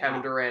Knicks with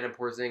Kevin Durant and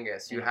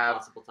Porzingis. You have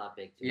possible top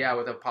pick too. yeah,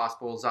 with a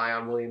possible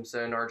Zion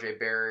Williamson, R.J.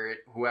 Barrett,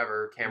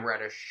 whoever, Cam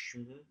Reddish,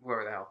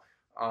 whoever the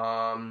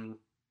hell.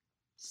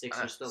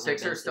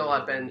 Sixers still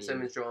have Ben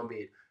Simmons, Joel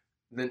Embiid.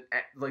 Then,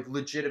 like,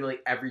 legitimately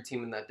every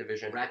team in that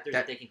division. Raptors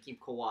if they can keep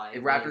Kawhi.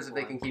 Raptors if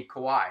they can keep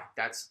Kawhi.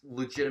 That's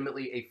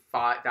legitimately a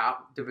fight. That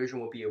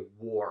division will be a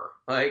war.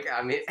 Like,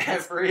 I mean,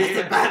 that's a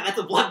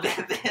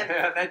bloodbath.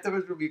 Yeah, that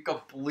division would be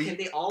complete. Can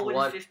they all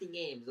win 50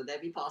 games? Would that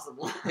be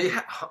possible?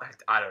 Yeah,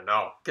 I don't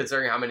know.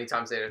 Considering how many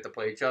times they'd have to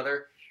play each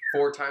other,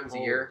 4 times a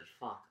year.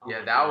 Fuck.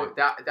 Yeah,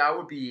 that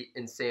would be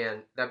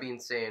insane. That'd be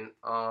insane.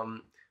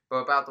 But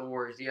about the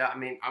Warriors, yeah, I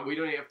mean, we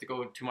don't even have to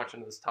go too much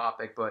into this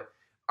topic, but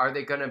are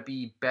they going to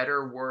be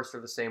better, worse, or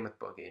the same with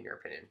Boogie, in your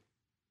opinion?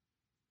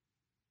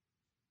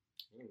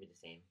 They're going to be the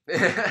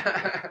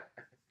same.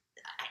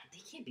 They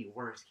can't be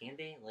worse, can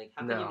they? Like,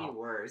 how can they be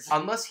worse?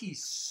 Unless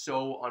he's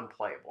so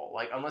unplayable.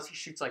 Like, unless he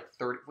shoots like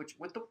 30, which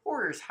with the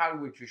Warriors, how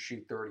would you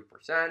shoot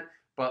 30%?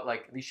 But,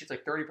 like, he shoots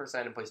like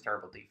 30% and plays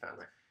terrible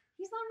defense.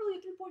 He's not really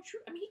a three-point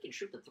shooter. I mean, he can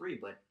shoot the three,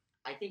 but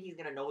I think he's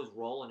going to know his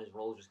role, and his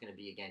role is just going to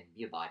be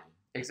a body.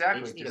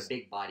 Exactly. They just need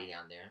a big body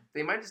down there.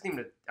 They might just need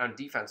to, on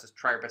defense, just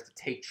try their best to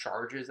take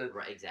charges.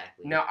 Right,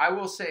 exactly. Now, I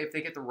will say, if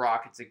they get the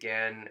Rockets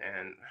again,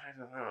 and I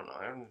don't know,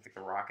 I don't think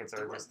the Rockets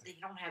are just... They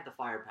don't have the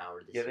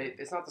firepower this year.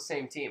 It's not the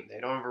same team. They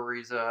don't have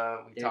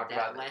Ariza. We talked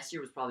about last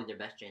year was probably their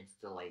best chance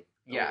to, like,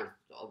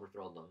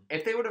 overthrow them.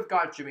 If they would have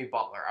got Jimmy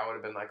Butler, I would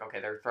have been like,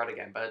 okay, they're a threat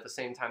again. But at the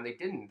same time, they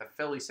didn't. The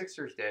Philly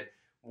Sixers did,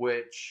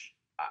 which,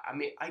 I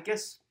mean, I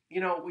guess... You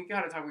know, we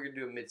got to talk. We're going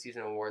to do a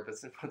mid-season award.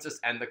 Let's just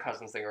end the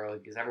Cousins thing early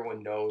because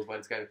everyone knows what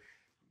it's going to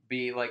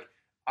be like.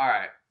 All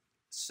right.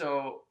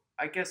 So,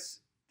 I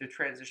guess to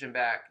transition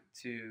back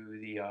to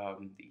the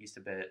East a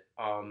bit.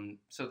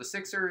 So, the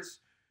Sixers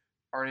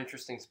are an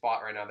interesting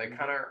spot right now. They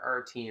kind of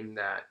are a team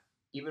that,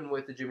 even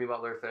with the Jimmy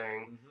Butler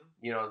thing,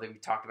 you know, we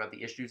talked about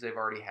the issues they've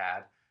already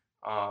had.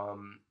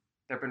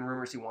 There have been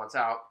rumors he wants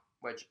out,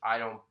 which I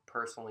don't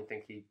personally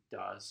think he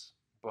does.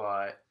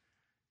 But...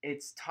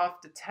 it's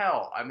tough to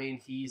tell. I mean,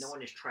 he's... No,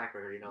 in his track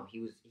record, you know,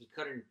 he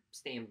couldn't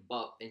stay in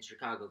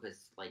Chicago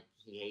because, like,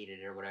 he hated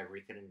it or whatever.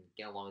 He couldn't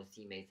get along with his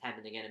teammates. It's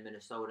happened again in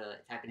Minnesota.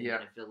 It's happened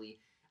again in Philly.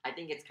 I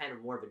think it's kind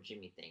of more of a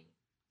Jimmy thing.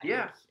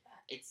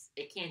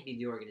 It can't be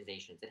the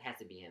organizations. It has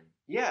to be him.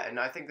 Yeah, and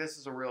I think this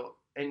is a real...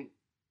 And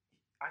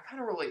I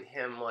kind of relate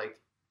him, like...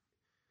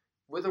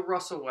 With a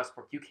Russell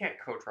Westbrook, you can't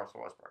coach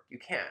Russell Westbrook. You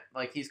can't.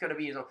 Like, he's going to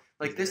be his own...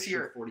 Like, this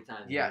year... 40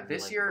 times. Yeah,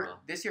 this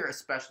year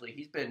especially,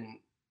 he's been...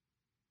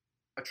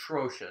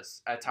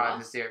 atrocious at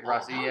times this year.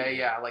 Russ,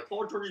 yeah. Like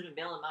Paul George has been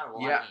bailing him out a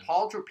lot. Yeah,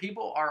 Paul George.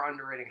 People are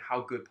underrating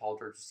how good Paul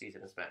George's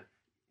season has been.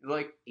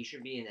 Like he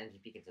should be in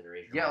MVP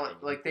consideration. Yeah,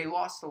 like they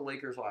lost to the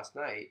Lakers last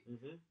night,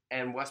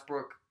 and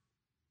Westbrook.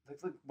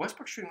 Like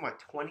Westbrook shooting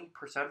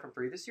 20% from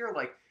three this year.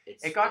 Like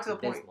it got to the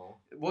point.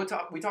 We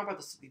talked about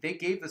this. They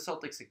gave the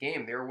Celtics a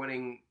game. They were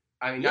winning.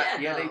 I mean,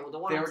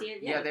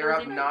 they were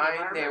up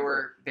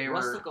 9.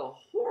 Russ took a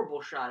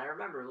horrible shot. I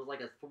remember it was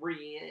like a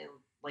 3.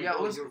 Like, yeah,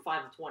 you were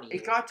 5 of 20.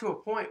 It got to a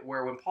point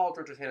where when Paul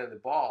George was handing the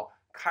ball,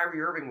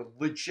 Kyrie Irving would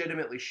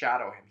legitimately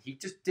shadow him.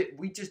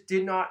 We just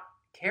did not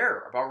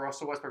care about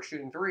Russell Westbrook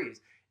shooting threes.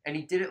 And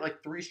he did it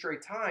like 3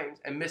 straight times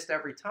and missed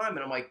every time. And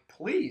I'm like,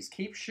 please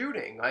keep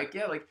shooting. Like,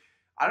 yeah, like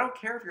I don't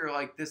care if you're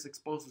like this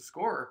explosive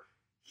scorer.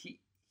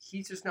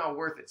 He's just not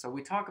worth it. So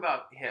we talk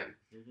about him.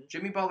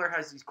 Jimmy Butler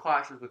has these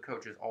clashes with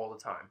coaches all the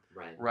time.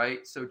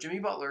 Right? So Jimmy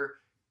Butler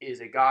is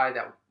a guy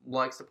that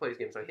likes to play his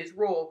game. So his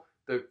role...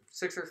 The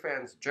Sixers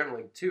fans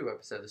generally, too,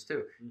 have said this,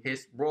 too.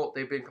 His role,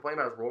 they've been complaining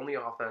about his role in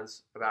the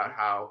offense, about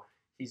how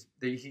he's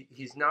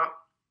not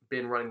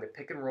been running the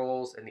pick and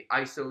rolls and the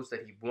ISOs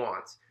that he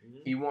wants.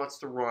 He wants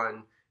to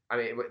run, I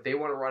mean, they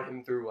want to run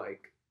him through,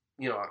 like,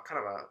 you know, kind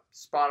of a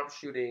spot-up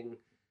shooting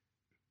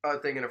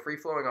thing in a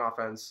free-flowing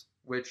offense,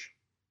 which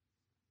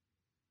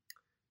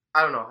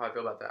I don't know how I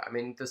feel about that. I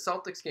mean, the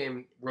Celtics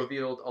game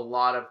revealed a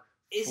lot of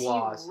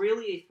flaws. Is he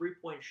really a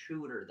three-point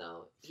shooter,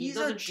 though? He's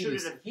a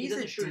decent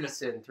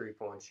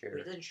 3-point shooter.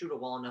 He doesn't shoot it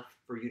well enough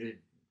for you to,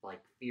 like,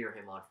 fear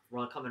him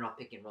on coming off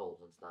pick and rolls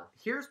and stuff.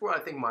 Here's what I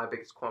think my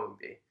biggest qualm would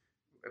be,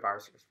 if I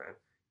was a Sixers fan.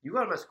 You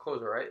got him as a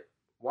closer, right?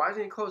 Why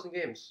isn't he closing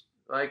games?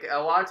 Like, a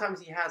lot of times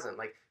he hasn't.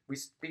 Like, we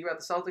speak about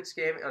the Celtics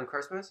game on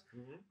Christmas.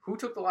 Mm-hmm. Who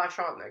took the last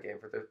shot in that game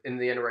in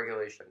the end of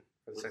regulation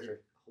for the Sixers?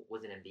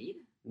 Was it Embiid?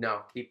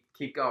 No,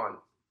 keep going.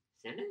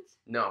 Simmons?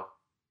 No.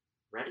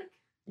 Redick?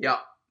 Yep.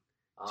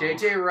 Oh.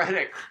 JJ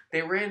Redick.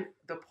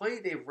 The play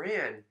they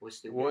ran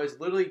was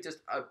literally just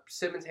a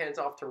Simmons hands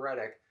off to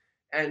Redick.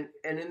 And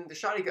in the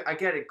shot, I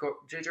get it.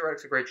 JJ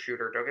Redick's a great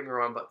shooter. Don't get me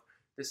wrong, but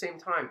at the same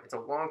time, it's a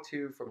long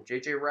two from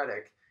JJ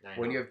Redick.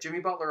 When you have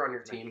Jimmy Butler on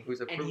your team, who's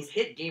and he's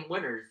hit game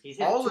winners. He's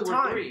hit all two the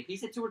time. Or three.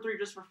 He's hit 2 or 3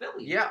 just for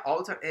Philly. Yeah, all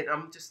the time. And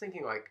I'm just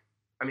thinking, like,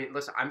 I mean,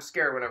 listen, I'm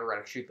scared whenever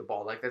Redick shoot the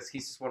ball. Like,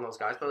 he's just one of those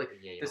guys. But like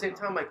at the same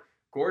time, like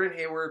Gordon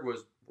Hayward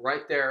was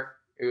right there.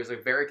 It was a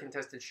very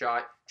contested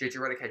shot. JJ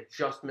Redick had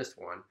just missed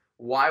one.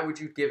 Why would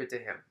you give it to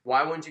him?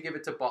 Why wouldn't you give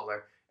it to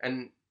Butler?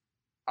 And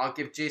I'll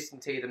give Jason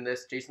Tatum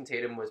this. Jason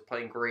Tatum was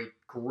playing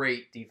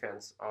great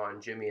defense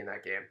on Jimmy in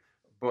that game.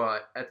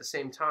 But at the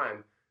same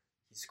time,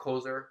 he's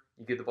closer.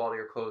 You give the ball to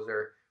your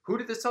closer. Who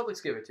did the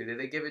Celtics give it to? Did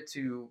they give it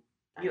to,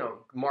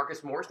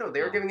 Marcus Morris? No,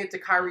 they were giving it to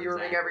Kyrie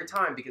Irving every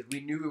time because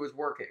we knew it was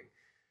working.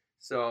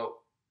 So,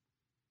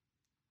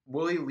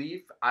 will he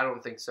leave? I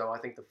don't think so. I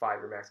think the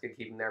 5-year max can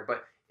keep him there.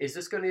 But is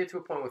this going to get to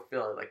a point with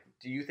Philly? Like,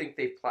 do you think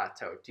they've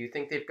plateaued? Do you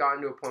think they've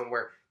gotten to a point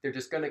where they're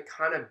just going to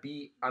kind of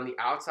be on the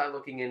outside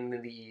looking into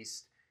the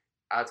East,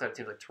 outside of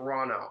teams like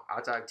Toronto,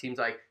 outside of teams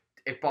like,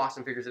 if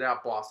Boston figures it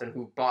out,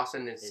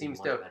 Boston seems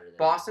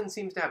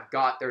to have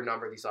got their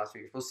number these last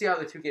few years. We'll see how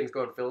the 2 games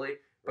go in Philly,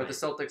 but the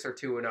Celtics are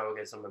 2-0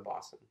 against them in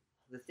Boston.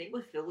 The thing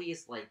with Philly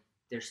is, like,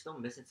 they're still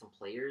missing some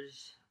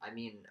players. I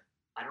mean,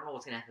 I don't know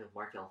what's going to happen with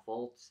Markelle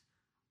Fultz.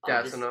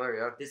 That's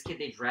another. This kid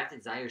they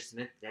drafted, Zaire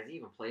Smith, has he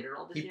even played at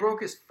all this year? He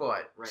broke his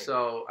foot. Right.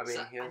 So,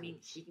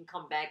 he can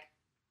come back.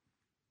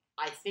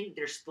 I think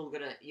they're still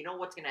going to... You know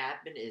what's going to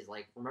happen is,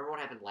 like, remember what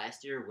happened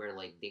last year where,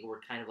 like, they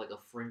were kind of like a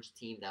fringe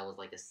team that was,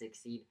 like, a 6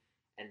 seed?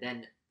 And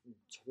then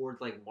towards,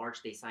 like,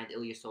 March, they signed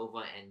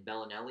Ilyasova and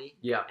Bellinelli.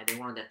 Yeah. And they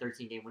went on that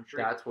 13-game win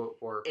streak. That's what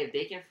worked. If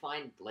they can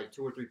find, like,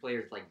 2 or 3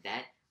 players like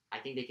that, I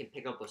think they can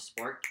pick up a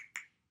spark.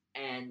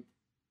 And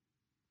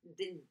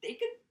they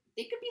could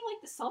be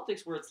like the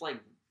Celtics where it's like,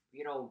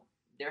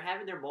 they're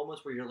having their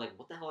moments where you're like,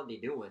 what the hell are they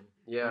doing?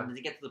 Yeah. When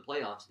they get to the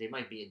playoffs, they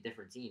might be a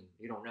different team.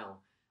 You don't know.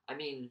 I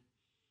mean,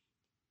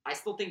 I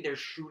still think their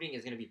shooting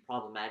is going to be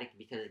problematic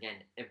because, again,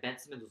 if Ben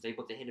Simmons was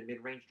able to hit a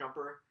mid-range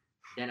jumper,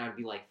 then I'd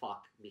be like,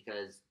 fuck,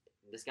 because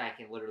this guy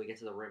can literally get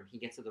to the rim. He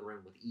gets to the rim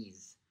with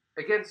ease.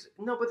 But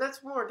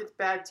that's more against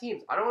bad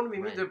teams. I don't want to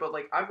be mean to it, but,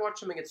 like, I've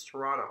watched him against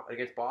Toronto,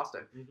 against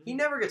Boston. Mm-hmm. He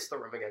never gets to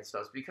the rim against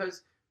us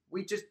because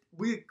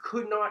we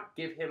could not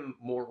give him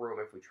more room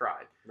if we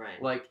tried.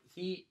 Right. Like,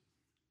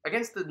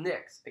 against the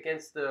Knicks,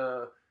 against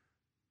the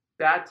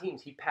bad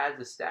teams, he pads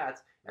the stats,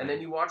 and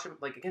then you watch him,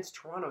 like, against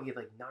Toronto, he had,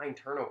 like, 9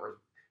 turnovers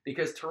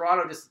because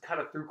Toronto just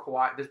kind of threw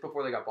Kawhi, this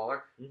before they got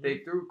Butler, they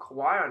threw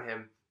Kawhi on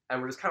him,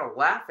 and we're just kind of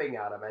laughing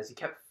at him as he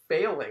kept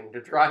failing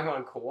to drive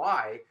on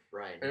Kawhi.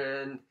 Right.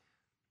 And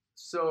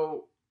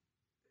so,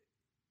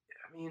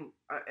 I mean,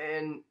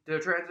 and the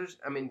transition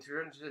of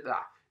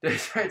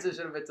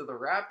it to the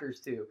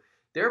Raptors, too,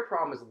 their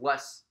problem is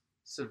less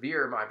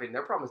severe, in my opinion.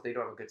 Their problem is they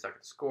don't have a good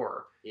second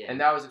scorer. Yeah. And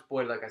that was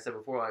exploited, like I said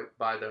before, like,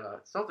 by the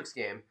Celtics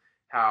game,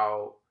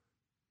 how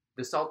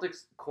the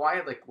Celtics, Kawhi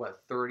had,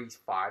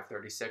 35,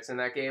 36 in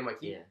that game. Like,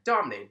 he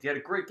dominated. He had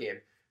a great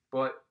game.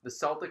 But the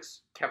Celtics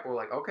were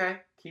like, okay,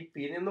 keep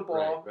feeding him the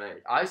ball.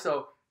 Right.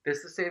 ISO, this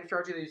is the same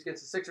strategy they used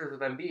against the Sixers with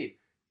Embiid.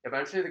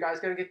 Eventually, the guy's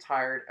going to get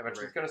tired.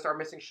 Eventually, he's going to start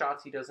missing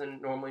shots he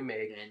doesn't normally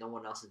make. And no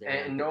one else is there.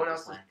 And no one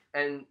else is.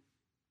 And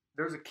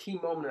there was a key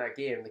moment of that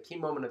game. And the key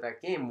moment of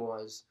that game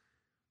was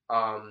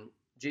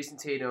Jason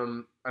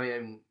Tatum.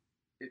 The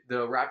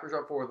Raptors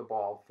are up 4 with the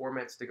ball, 4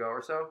 minutes to go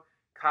or so.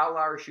 Kyle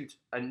Lowry shoots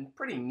a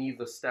pretty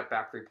needless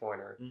step-back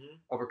three-pointer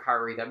over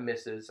Kyrie that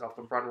misses off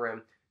the front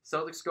rim.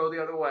 Celtics go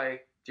the other way.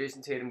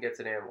 Jason Tatum gets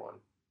an and 1.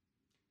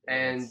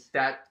 And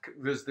that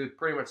was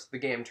pretty much the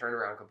game turned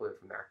around completely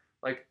from there.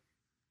 Like,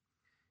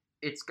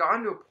 it's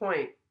gone to a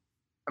point,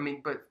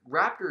 but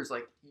Raptors,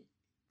 like,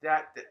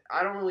 that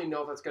I don't really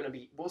know if that's going to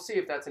be, we'll see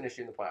if that's an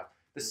issue in the playoffs.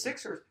 The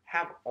Sixers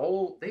have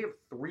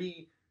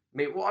 3,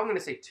 I'm going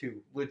to say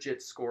 2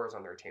 legit scorers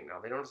on their team now.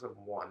 They don't just have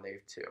 1, they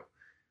have 2.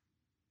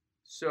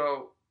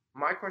 So,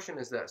 my question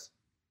is this.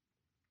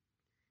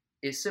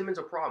 Is Simmons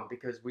a problem?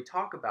 Because we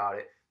talk about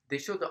it. They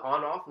showed the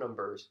on-off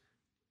numbers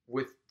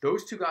with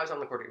those 2 guys on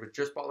the court. With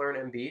just Butler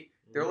and Embiid,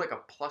 they're like a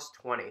plus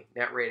 20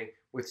 net rating.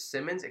 With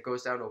Simmons, it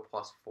goes down to a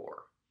plus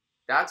 4.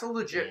 That's a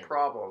legit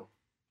problem.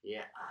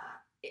 Yeah.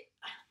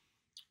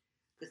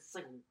 It's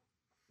like,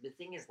 the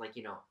thing is, like,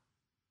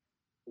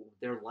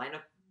 their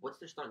lineup,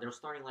 their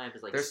starting lineup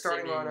is like their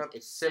starting lineup,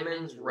 it's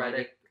Simmons,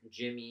 Redick,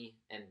 Jimmy,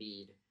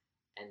 Embiid,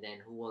 and then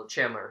who else?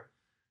 Chandler.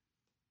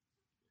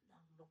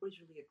 Nobody's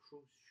really a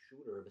true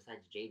shooter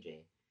besides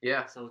JJ.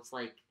 Yeah. So it's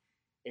like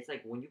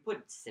when you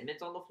put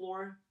Simmons on the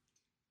floor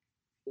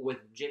with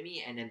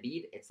Jimmy and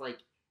Embiid, it's like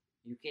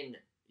you can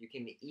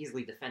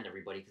easily defend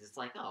everybody because it's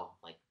like,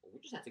 we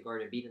just have to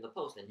guard Embiid in the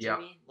post, and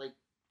Jimmy, he'll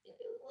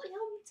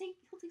take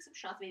some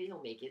shots, maybe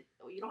he'll make it.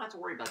 You don't have to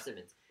worry about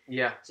Simmons.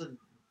 Yeah. So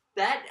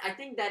I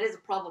think that is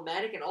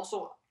problematic, and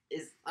also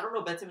I don't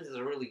know. Ben Simmons is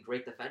a really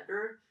great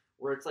defender,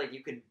 where it's like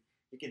you could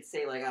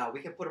say like,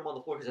 we can put him on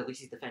the floor because at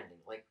least he's defending.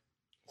 Like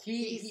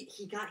he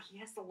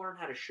has to learn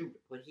how to shoot,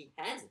 but he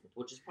hasn't,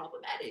 which is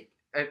problematic.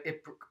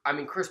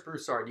 Chris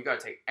Broussard, you got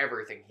to take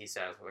everything he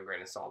says with a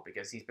grain of salt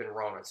because he's been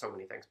wrong on so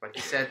many things. But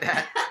he said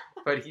that.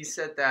 But he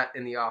said that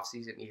in the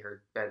offseason he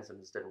heard Ben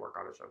Simmons didn't work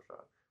on his jump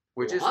shot,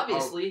 which is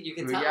obviously you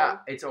can tell. Yeah,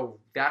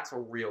 that's a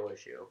real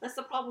issue. That's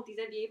the problem with these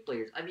NBA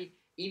players. I mean,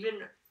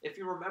 even if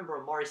you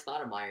remember Amari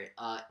Stoudemire,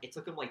 it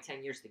took him like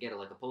 10 years to get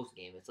a post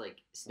game. It's like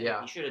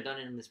he should have done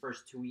it in his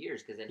first 2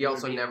 years because then he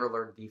also never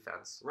learned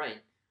defense.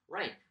 Right.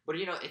 But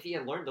if he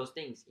had learned those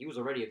things, he was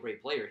already a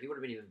great player. He would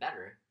have been even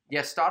better.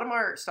 Yeah,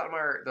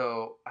 Stoudemire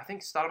though, I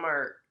think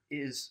Stoudemire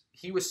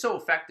he was so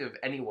effective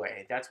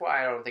anyway. That's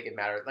why I don't think it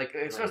mattered. Like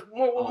it's just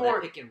more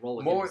that pick and roll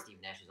with him and Steve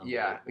Nash is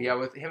unbelievable. Yeah,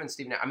 with him and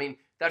Steve Nash. I mean,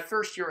 that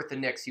first year with the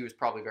Knicks, he was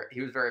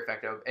very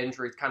effective.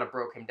 Injuries kind of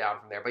broke him down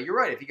from there. But you're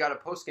right. If you got a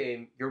post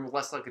game, you're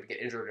less likely to get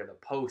injured in the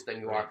post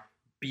than you are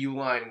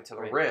beelining to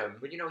the rim.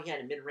 But he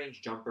had a mid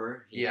range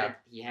jumper. He had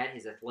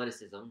his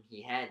athleticism.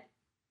 He had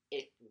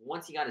it.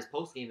 Once he got his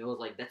post game, it was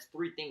like that's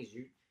three things.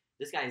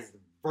 This guy is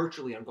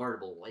virtually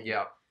unguardable. Like,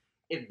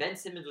 if Ben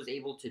Simmons was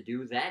able to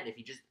do that, if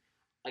he just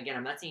again,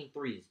 I'm not saying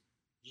threes.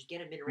 Just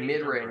get a mid-range.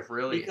 Mid-range,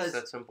 really. It's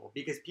that simple.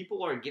 Because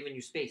people are giving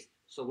you space.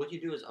 So what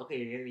you do is, okay,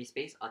 you're giving me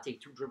space. I'll take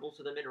 2 dribbles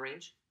to the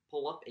mid-range,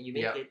 pull up, and you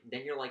make it.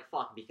 Then you're like,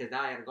 fuck, because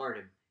now I got to guard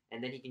him.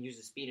 And then he can use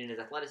his speed and his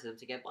athleticism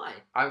to get by.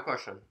 I have a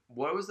question.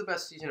 What was the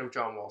best season of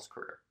John Wall's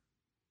career?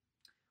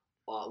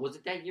 Was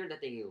it that year that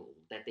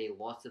they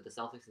lost to the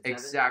Celtics in 7?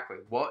 Exactly.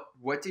 What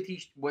did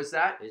was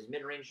that? His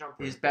mid-range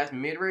jumper. His best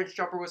mid-range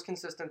jumper was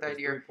consistent that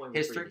year.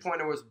 His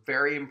three-pointer was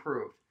very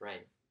improved.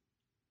 Right.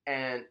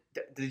 And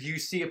did you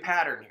see a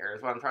pattern here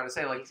is what I'm trying to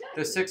say. Like,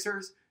 the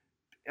Sixers,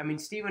 I mean,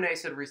 Stephen A.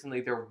 said recently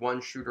they're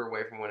one shooter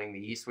away from winning the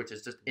East, which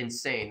is just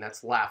insane.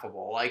 That's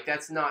laughable. Like,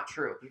 that's not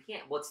true. You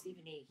can't. Well,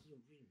 Stephen A.,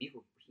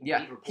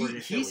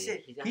 he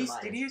said,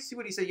 did you see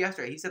what he said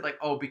yesterday? He said, like,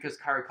 because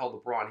Kyrie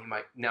called LeBron, he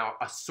might, now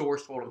a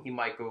source told him he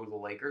might go to the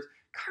Lakers.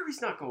 Kyrie's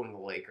not going to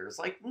the Lakers.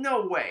 Like,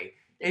 no way.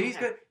 If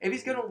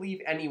he's gonna leave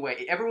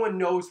anyway, everyone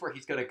knows where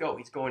he's gonna go.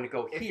 He's going to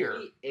go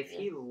here. If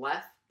he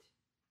left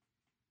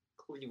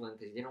Cleveland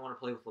because he didn't want to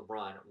play with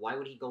LeBron, why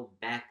would he go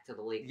back to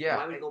the Lakers? Yeah.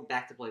 Why would he go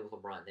back to play with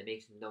LeBron? That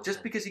makes no sense.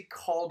 Just because he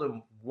called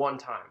him one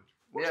time.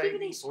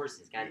 Stephen A.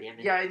 sources,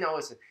 goddammit. Yeah, I know.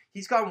 Listen,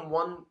 he's gotten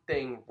one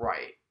thing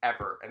right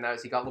ever, and that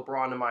is he got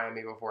LeBron to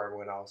Miami before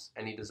everyone else,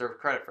 and he deserved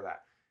credit for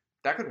that.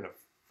 That could have been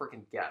a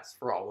freaking guess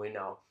for all we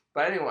know.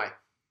 But anyway,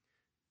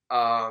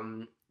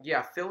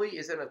 Philly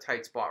is in a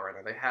tight spot right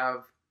now. They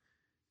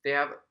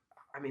have.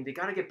 I mean, they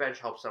got to get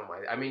bench help some way.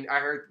 I mean, I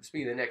heard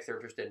speaking of the Knicks, they're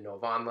interested in Noah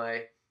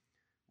Vonleh.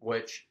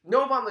 Which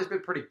Noah Vonleh's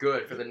been pretty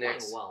good for the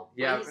Knicks. Well.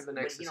 For the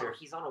Knicks this year.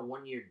 He's on a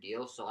 1-year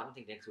deal, so I don't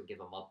think the Knicks would give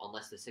him up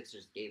unless the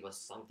Sixers gave us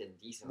something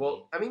decent.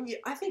 Well, I mean,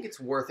 I think it's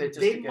worth it. Just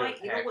they might,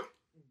 you know what?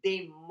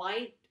 They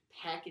might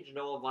package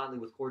Noah Vonleh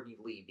with Courtney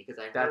Lee because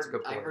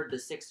I heard the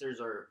Sixers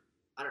are.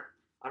 I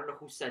don't know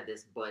who said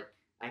this, but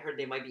I heard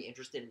they might be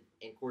interested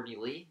in Courtney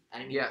Lee. I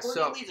mean,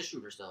 Courtney Lee's a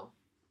shooter, so.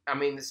 I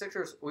mean, the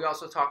Sixers. We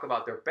also talk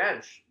about their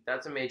bench.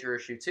 That's a major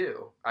issue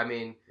too. I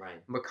mean,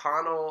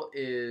 McConnell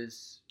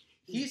is.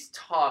 He's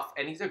tough,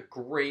 and he's a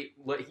great,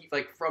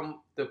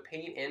 from the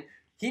paint in.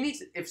 He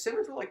needs, if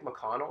Simmons were like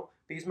McConnell,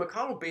 because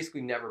McConnell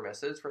basically never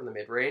misses from the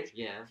mid-range,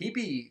 he'd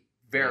be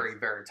very,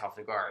 very tough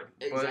to guard.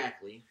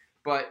 Exactly.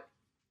 But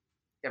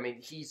I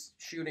mean, he's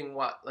shooting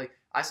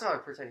I saw a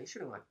percent, he's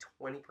shooting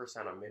 20%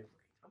 on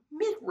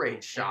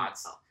mid-range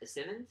shots.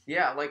 Simmons?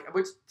 Yeah,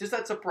 which, does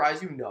that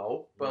surprise you?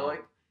 No, but no.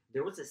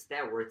 There was a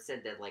stat where it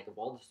said that, of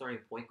all the starting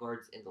point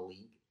guards in the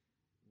league,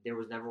 there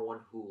was never one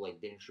who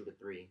didn't shoot a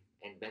 3,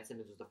 and Ben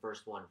Simmons was the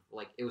first one.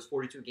 It was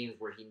 42 games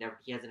where he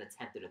hasn't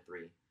attempted a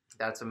 3.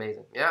 That's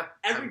amazing. Yeah.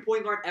 Every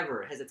point guard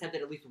ever has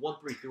attempted at least 1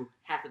 3 through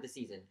half of the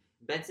season.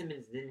 Ben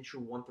Simmons didn't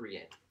shoot 1 3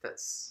 yet.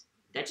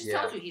 That just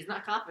tells you he's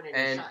not confident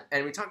in his shot.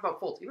 And we talk about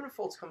Fultz. Even if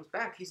Fultz comes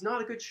back, he's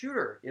not a good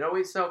shooter.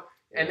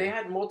 And they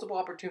had multiple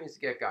opportunities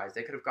to get guys.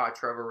 They could have got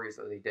Trevor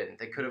Ariza. They didn't.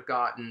 They could have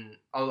gotten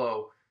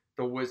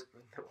the Wizards.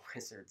 The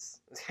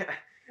Wizards.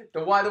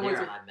 They're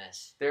a hot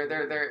mess.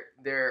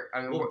 They're.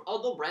 I mean,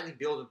 although Bradley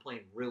Beal's been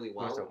playing really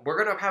well,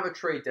 we're gonna have a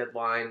trade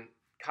deadline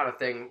kind of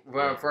thing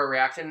for a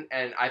reaction,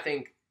 and I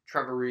think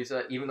Trevor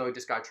Ariza, even though he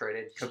just got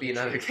traded, could be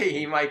another key.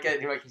 He might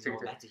get going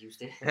back to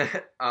Houston.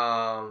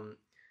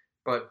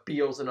 But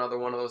Beal's another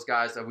one of those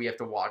guys that we have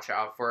to watch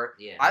out for.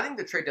 Yeah. I think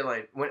the trade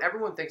deadline, when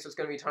everyone thinks there's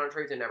going to be a ton of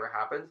trades, it never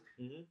happens.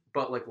 Mm-hmm.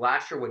 But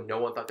last year when no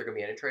one thought there were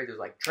going to be any trades, it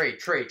was trade,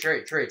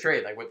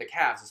 with the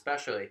Cavs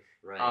especially.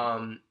 Right.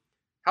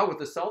 How with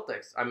the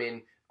Celtics? I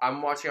mean,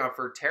 I'm watching out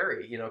for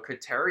Terry. Could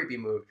Terry be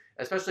moved?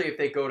 Especially if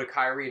they go to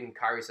Kyrie and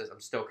Kyrie says,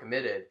 I'm still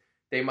committed.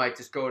 They might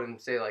just go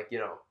and say,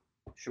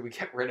 should we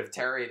get rid of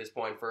Terry at this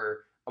point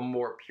for a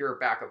more pure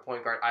backup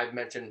point guard? I've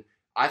mentioned,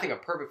 I think a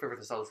perfect fit for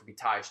the Celtics would be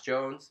Tyus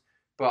Jones.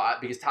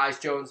 But because Tyus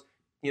Jones,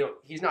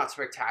 he's not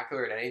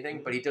spectacular at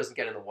anything, but he doesn't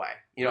get in the way.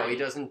 He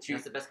doesn't choose.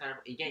 That's the best kind of.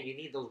 Again, you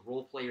need those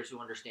role players who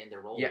understand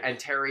their role. Yeah, and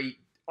Terry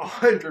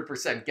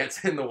 100%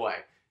 gets in the way.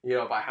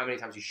 By how many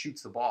times he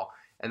shoots the ball,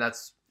 and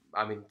that's.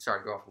 I mean,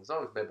 sorry to go off on this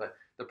other bit, but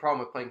the problem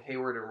with playing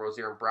Hayward and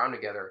Rozier and Brown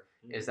together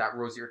is that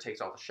Rozier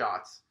takes all the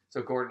shots.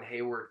 So Gordon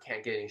Hayward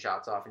can't get any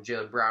shots off, and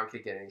Jaylen Brown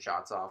can't get any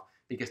shots off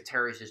because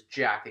Terry's just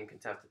jacking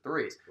contested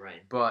threes.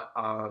 Right. But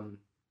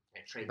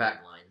trade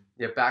deadline.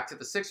 Yeah, back to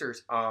the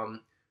Sixers. I'm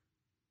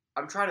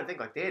trying to think.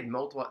 Like they had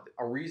multiple.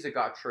 Ariza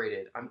got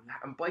traded. I'm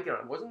blanking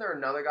on it. Wasn't there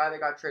another guy that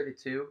got traded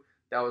too?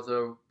 That was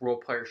a role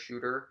player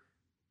shooter.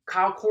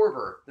 Kyle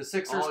Korver. The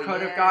Sixers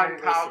could have gotten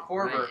Kyle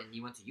Korver. Right, and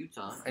he went to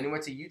Utah. And he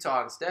went to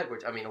Utah instead,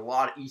 which, I mean, a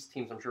lot of East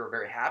teams I'm sure are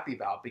very happy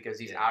about because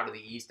he's out of the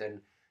East.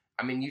 And,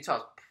 I mean,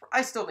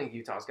 I still think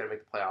Utah's going to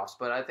make the playoffs,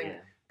 but I think,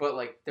 but,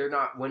 like, they're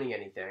not winning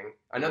anything.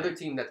 Another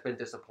team that's been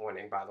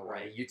disappointing, by the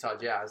way, Utah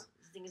Jazz.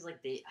 The thing is, like,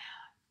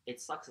 it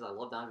sucks because I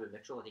love Donovan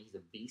Mitchell. I think he's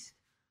a beast,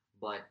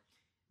 but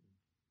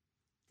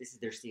this is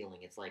their ceiling.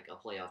 It's like a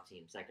playoff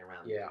team, second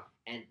round. Yeah.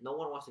 And no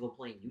one wants to go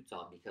play in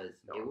Utah because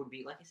it would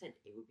be, like I said,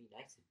 it would be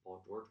nice if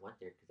Paul George went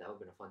there because that would have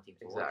been a fun team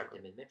to watch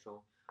with him and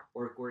Mitchell.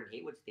 Or if Gordon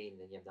Hayward stayed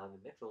and then you have Donovan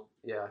Mitchell.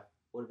 Yeah.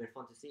 Would have been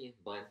fun to see.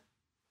 But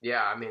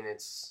yeah, I mean,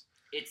 it's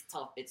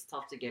tough. It's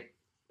tough to get.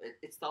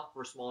 It's tough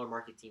for smaller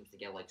market teams to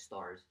get like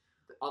stars,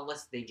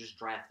 unless they just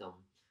draft them,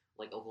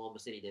 like Oklahoma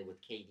City did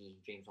with KD,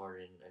 James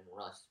Harden, and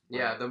Russ.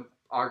 Yeah,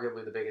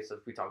 arguably the biggest.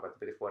 If we talk about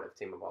the biggest what if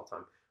team of all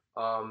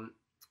time.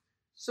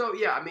 So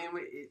yeah, I mean,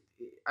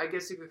 I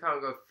guess you could kind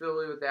of go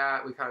Philly with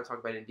that. We kind of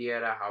talked about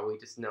Indiana, how we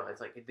just know it's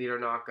like they're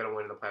not going to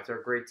win in the playoffs. They're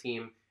a great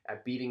team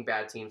at beating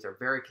bad teams. They're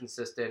very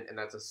consistent, and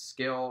that's a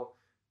skill.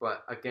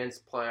 But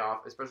against playoff,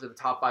 especially the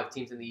top 5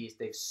 teams in the East,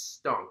 they've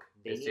stunk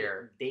this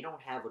year. They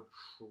don't have a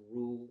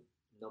true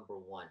number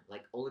one.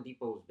 Like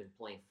Oladipo has been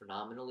playing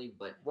phenomenally,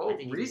 but I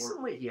think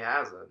recently he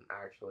hasn't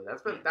actually.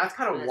 That's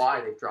kind of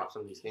why they've dropped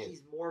some of these games.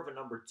 He's more of a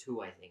number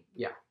 2, I think.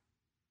 Yeah,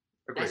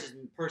 agreed. That's just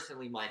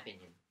personally my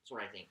opinion. That's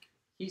what I think.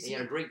 He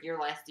had a great year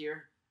last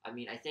year. I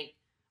mean, I think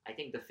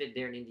the fit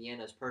there in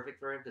Indiana is perfect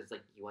for him because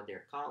like he went there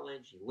at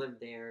college, he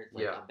lived there. It's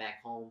like I'm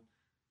back home.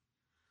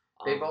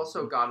 They've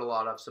also got a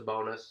lot of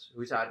Sabonis,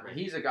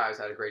 he's a guy who's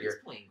had a great year.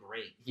 He's playing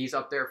great. He's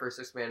up there for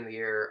 6th man of the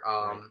year.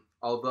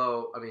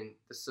 Although, I mean,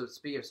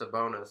 speaking of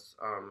Sabonis,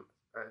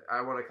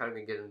 I want to kind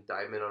of get an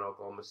indictment on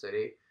Oklahoma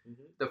City.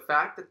 Mm-hmm. The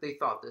fact that they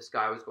thought this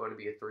guy was going to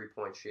be a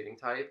 3-point shooting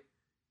type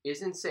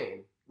is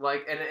insane.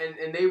 Like,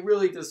 and they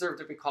really deserve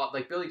to be called,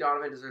 like, Billy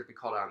Donovan deserves to be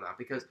called out on that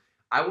because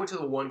I went to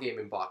the one game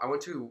in Boston. I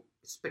went to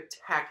a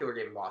spectacular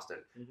game in Boston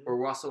where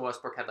Russell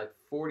Westbrook had like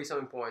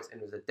 47 points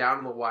and it was a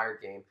down-the-wire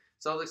game.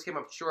 Celtics came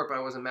up short, but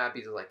I wasn't mad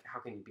because like, how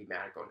can you be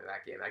mad at going to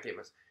that game? That game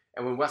was,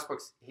 and when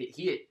Westbrook's he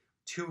hit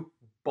 2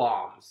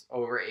 bombs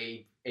over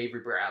Avery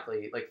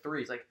Bradley, like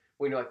threes, like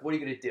when you're like, what are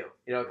you gonna do?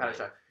 Kind of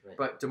shot. Right.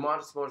 But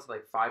DeMontis Sabonis had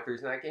like 5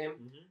 threes in that game,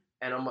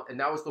 and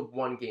that was the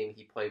one game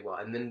he played well.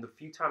 And then the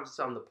few times I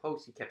saw him in the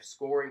post, he kept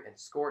scoring,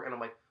 and I'm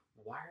like,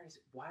 why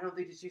don't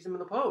they just use him in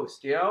the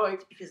post?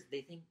 Like because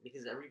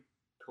every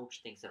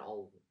coach thinks that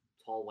all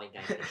tall white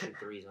guys can shoot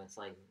threes, when it's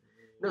like.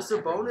 No,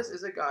 Sabonis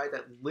is a guy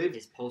that lived.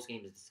 His post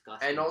game is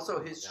disgusting. And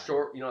also his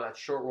short, that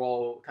short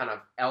roll kind of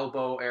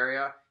elbow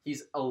area.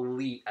 He's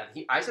elite.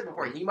 I said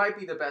before, he might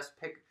be the best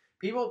pick.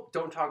 People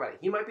don't talk about it.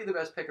 He might be the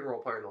best pick and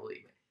roll player in the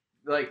league.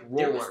 Like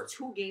roller. There was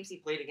 2 games he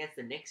played against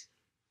the Knicks.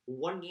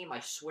 One game,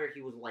 I swear,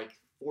 he was like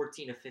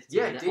 14 of 15.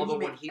 Yeah, the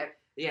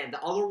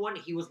other one,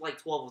 he was like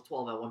 12 of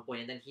 12 at one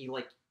point, and then he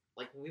like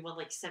we went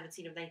like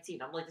 17 of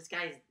 19. I'm like, this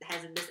guy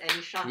hasn't missed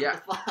any shots. Yeah.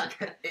 The fuck?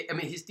 I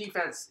mean, his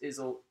defense it's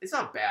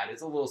not bad.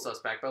 It's a little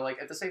suspect, but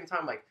like at the same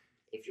time, like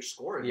if you're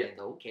scoring,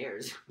 though, who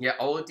cares? Yeah,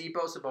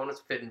 Oladipo,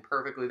 Sabonis fitting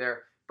perfectly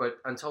there, but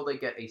until they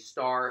get a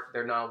star,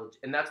 they're not.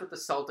 And that's what the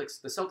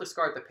Celtics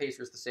guard the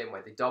Pacers the same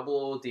way. They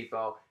double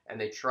Oladipo and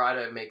they try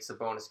to make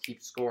Sabonis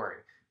keep scoring,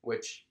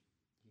 which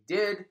he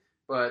did.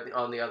 But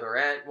on the other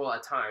end, well,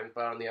 at times,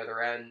 but on the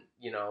other end,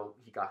 he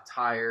got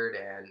tired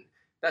and.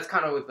 That's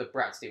kind of with the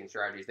Brad Stevens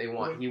strategies. They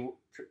want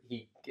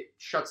he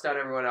shuts down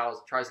everyone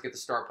else, tries to get the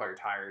star player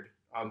tired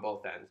on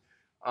both ends.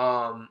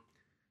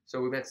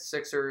 So we met the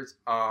Sixers.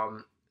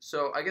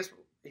 So I guess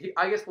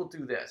we'll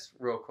do this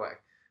real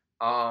quick.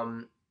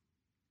 Since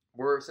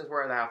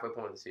we're at the halfway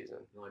point of the season.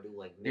 You want to do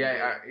like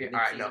all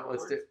right. No,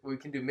 we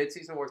can do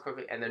mid-season awards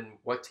quickly, and then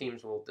what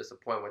teams will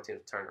disappoint, what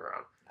teams turn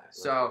around. Right,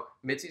 so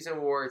mid-season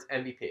awards,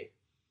 MVP.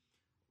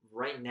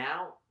 Right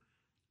now.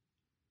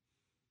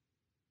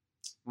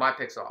 My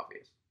pick's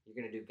obvious. You're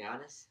going to do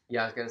Giannis?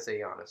 Yeah, I was going to say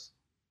Giannis.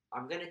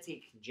 I'm going to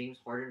take James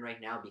Harden right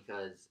now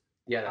because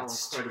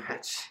that's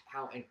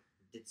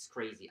it's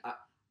crazy. I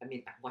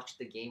mean, I watched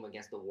the game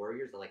against the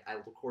Warriors. Like, I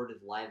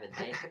recorded live at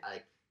night.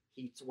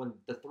 When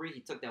the 3 he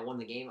took that won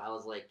the game, I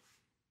was like,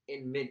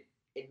 in mid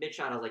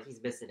shot, I was like,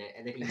 he's missing it.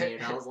 And then he made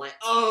it, and I was like,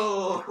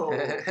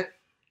 oh!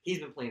 He's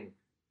been playing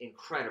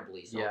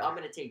incredibly. So I'm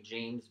going to take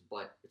James,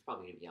 but it's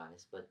probably going to be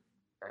Giannis. But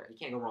you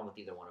can't go wrong with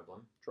either one of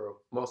them. True.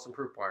 Most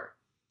improved player.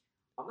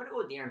 I'm gonna go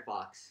with De'Aaron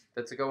Fox.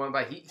 That's a good one,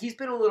 but he's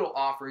been a little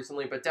off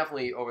recently, but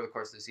definitely over the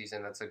course of the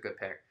season, that's a good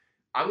pick.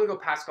 I'm going to go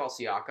Pascal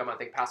Siakam. I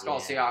think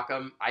Pascal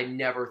Siakam, I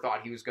never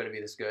thought he was going to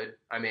be this good.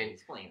 I mean,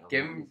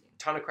 give him a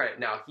ton of credit.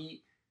 Now,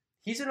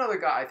 he's another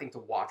guy I think to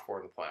watch for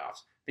in the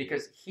playoffs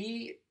because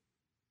he's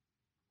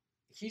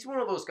one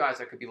of those guys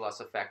that could be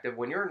less effective.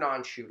 When you're a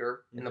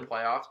non-shooter in the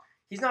playoffs,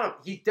 he's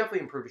definitely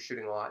improved his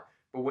shooting a lot,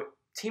 but what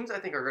teams I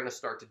think are going to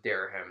start to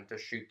dare him to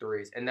shoot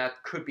threes, and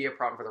that could be a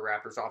problem for the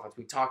Raptors offense.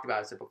 We talked about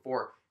it, I said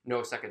before,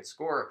 no second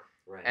scorer.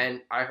 Right.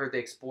 And I heard they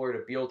explored a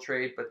Beal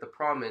trade, but the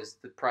problem is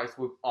the price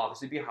would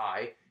obviously be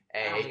high.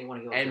 A,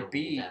 and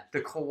B,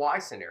 the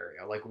Kawhi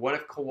scenario. Like, what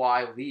if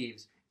Kawhi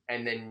leaves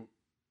and then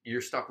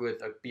you're stuck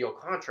with a Beal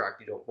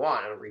contract you don't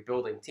want on a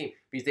rebuilding team?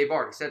 Because they've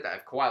already said that.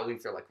 If Kawhi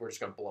leaves, they're like, we're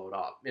just going to blow it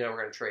up. We're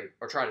going to trade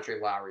or try to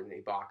trade Lowry and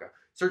Ibaka.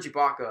 Serge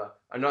Ibaka,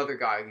 another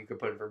guy you could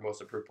put in for most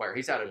improved player.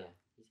 He's had a good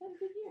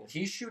year.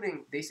 He's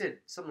shooting, they said,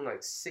 something like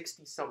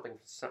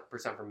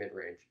 60-something% from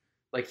mid-range.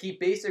 Like, he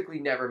basically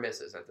never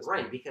misses at this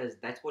point. Right, because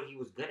that's what he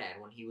was good at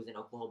when he was in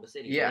Oklahoma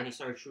City. Yeah. And then he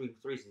started shooting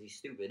threes because he's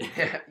stupid.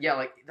 Yeah,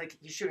 like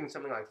he's shooting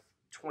something like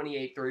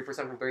 30%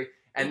 from three.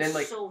 And it's then,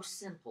 like... so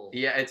simple.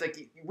 Yeah, it's like,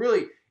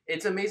 really,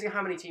 it's amazing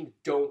how many teams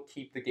don't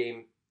keep the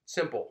game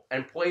simple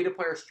and play to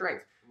player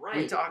strength. Right.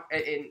 We talk,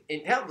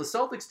 in hell, the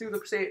Celtics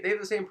they have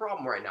the same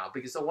problem right now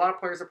because a lot of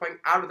players are playing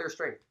out of their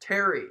strength.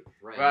 Terry,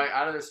 right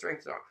out of their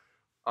strength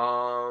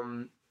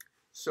zone.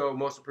 So,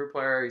 most improved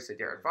player, you said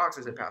De'Aaron Fox,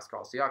 I said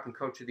Pascal Siakam,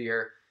 coach of the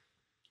year.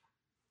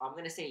 I'm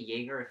going to say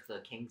Jaeger if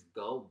the Kings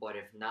go, but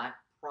if not,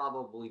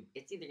 probably,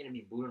 it's either going to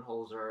be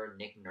Budenholzer,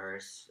 Nick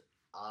Nurse.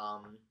 I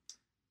was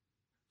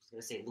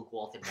going to say Luke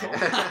Walton.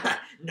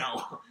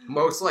 No.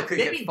 Most likely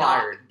get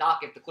fired. Doc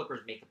if the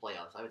Clippers make the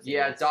playoffs. I would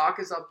say Doc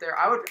is up there.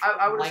 I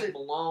would Mike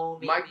Malone.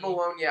 Maybe. Mike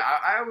Malone, yeah.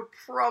 I would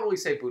probably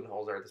say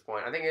Budenholzer at this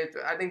point. I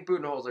think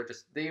Budenholzer,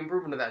 just the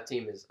improvement of that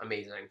team is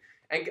amazing.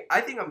 And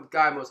I think a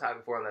guy I'm most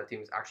happy for on that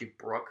team is actually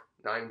Brook,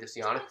 not even just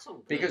Giannis.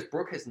 So because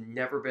Brook has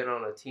never been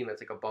on a team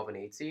that's like above an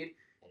 8 seed.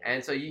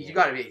 And so you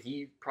got to be,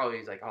 he probably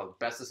is like, the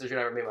best decision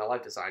I ever made in my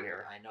life to sign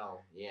here. I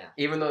know, yeah.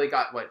 Even though he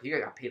got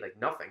paid like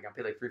nothing. Got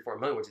paid like $3-4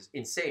 million, which is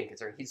insane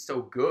considering he's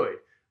so good.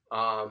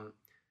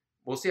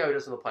 We'll see how he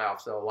does in the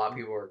playoffs, though. A lot of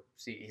people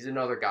he's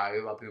another guy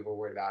who a lot of people are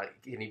worried about.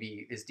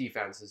 His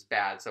defense is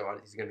bad, so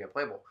he's going to be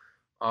unplayable.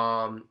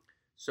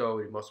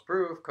 So most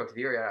improved, coach of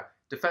the year, yeah.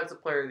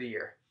 Defensive player of the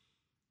year.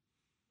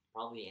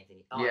 Probably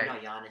Anthony. Oh, yeah. No,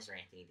 Giannis or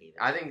Anthony Davis.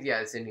 I think,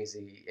 it's an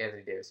easy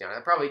Anthony Davis.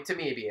 Giannis. Probably, to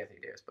me, it'd be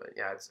Anthony Davis, but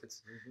yeah, it's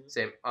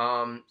same.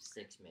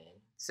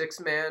 Six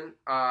man.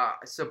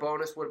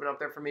 Sabonis would have been up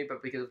there for me,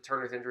 but because of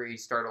Turner's injury, he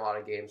started a lot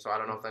of games, so I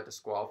don't know if that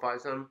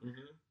disqualifies him.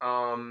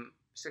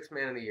 Sixth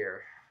man of the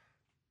year.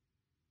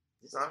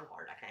 This is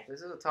hard. Okay.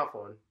 This is a tough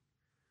one.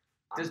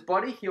 Does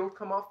Buddy Hield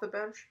come off the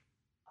bench?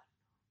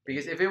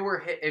 Because if it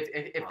were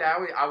if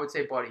that way, I would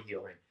say Buddy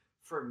Hield.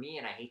 For me,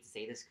 and I hate to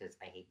say this because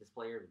I hate this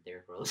player,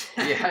 Derrick Rose.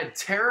 Yeah,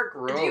 Derrick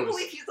Rose. Do you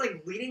believe he's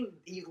like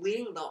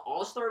leading the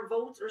All-Star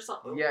votes or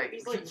something? Yeah,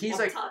 he's like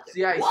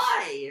yeah.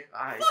 Why?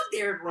 Fuck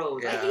Derrick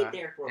Rose. Yeah, I hate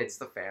Derrick Rose. It's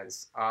the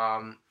fans.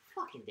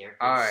 Fucking Derrick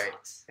Rose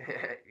sucks.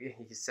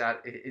 He's sad.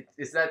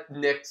 Is that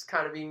Knicks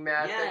kind of being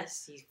mad?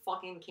 Yes, he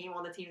fucking came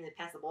on the team and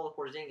passed the ball to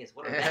Porzingis.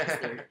 What a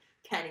bastard.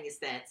 Padding his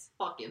stats.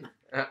 Fuck him.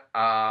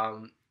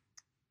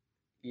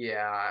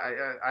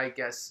 Yeah, I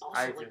guess.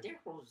 Also, Derrick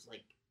Rose,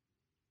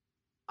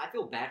 I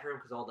feel bad for him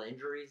because all the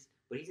injuries,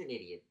 but he's an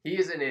idiot. He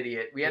is an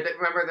idiot. We had to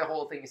remember the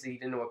whole thing is he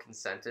didn't know what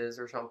consent is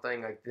or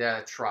something. Like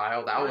that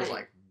trial, that was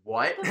like,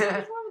 what? What's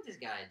wrong with this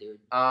guy, dude?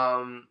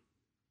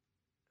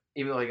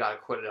 Even though he got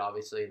acquitted,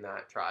 obviously in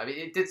that trial. I mean,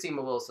 it did seem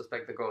a little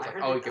suspect. The goal was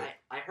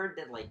I heard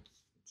that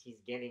he's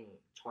getting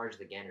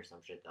charged again or some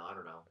shit though. I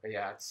don't know.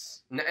 Yeah,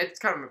 it's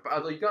kind of.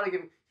 Although you gotta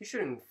give him, he's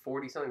shooting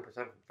 40-something%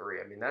 from three.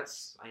 I mean,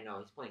 that's. I know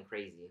he's playing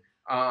crazy.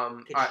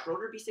 Could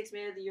Schroeder be sixth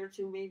man of the year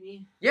too?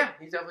 Maybe. Yeah,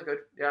 he's definitely good.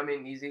 Yeah, I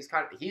mean, he's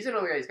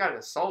another guy. He's got an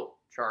assault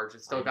charge.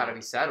 It's still got to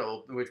be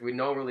settled, which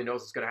no one really knows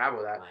what's going to happen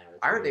with that.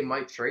 I heard they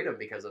might trade him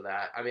because of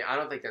that. I mean, I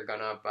don't think they're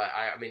gonna, but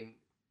I mean,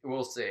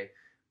 we'll see.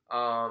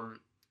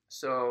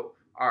 So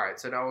all right,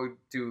 so now we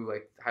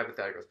do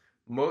hypotheticals.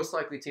 Most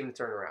likely team to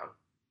turn around.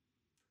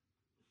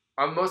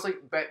 Most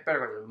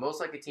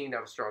likely team to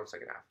have a strong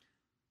second half.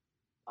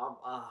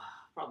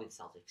 Probably the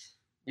Celtics.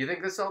 You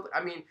think the Celtics?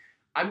 I mean.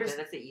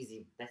 That's the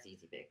easy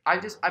pick.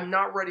 I'm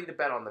not ready to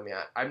bet on them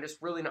yet. I'm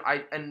just really not.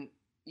 And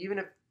even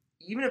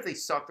if they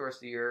suck the rest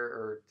of the year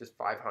or just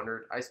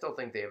 500, I still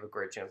think they have a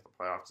great chance at the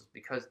playoffs. Just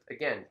because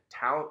again,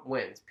 talent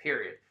wins.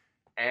 Period.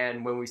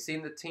 And when we've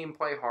seen the team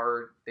play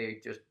hard, they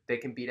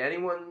can beat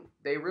anyone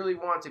they really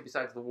want to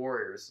besides the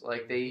Warriors.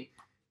 Like they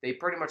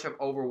pretty much have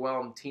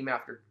overwhelmed team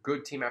after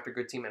good team after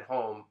good team at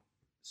home.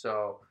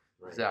 So.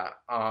 Right. That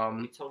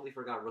we totally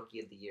forgot Rookie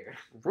of the Year.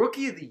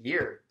 Rookie of the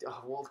Year.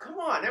 Oh, well, come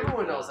on,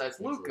 everyone knows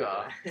that's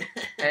Luka.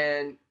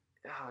 And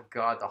oh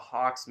god, the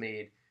Hawks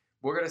made.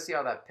 We're gonna see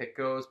how that pick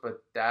goes,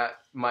 but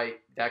that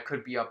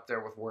could be up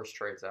there with worst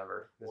trades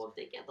ever. Well, if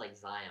they get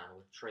Zion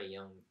with Trae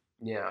Young.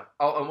 Yeah.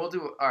 Oh, and we'll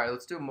do. All right,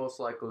 let's do a most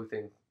likely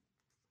thing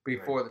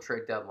before the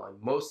trade deadline.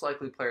 Most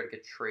likely player to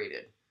get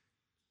traded.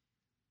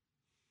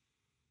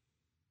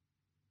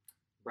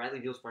 Bradley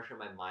Beal's fresh in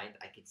my mind.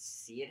 I could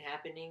see it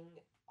happening.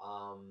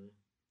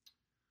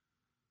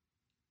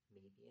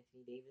 Maybe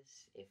Anthony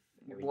Davis if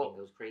everything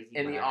goes crazy.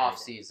 In the off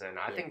season.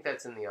 I think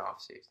that's in the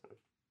off season.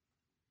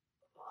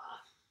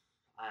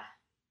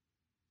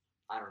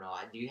 I don't know.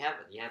 Do you have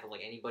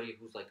like anybody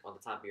who's like on the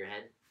top of your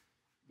head?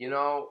 You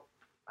know,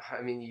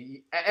 I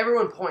mean,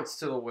 everyone points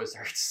to the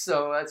Wizards,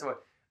 so that's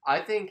what I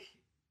think.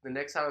 The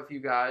Knicks have a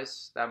few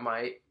guys that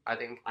might. I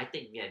think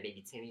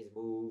maybe Timmy's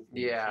move.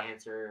 Yeah.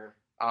 Cancer.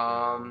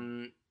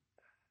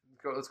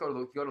 Let's go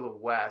to the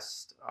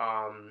West.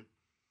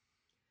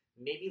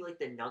 Maybe like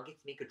the Nuggets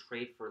make a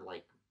trade for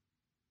like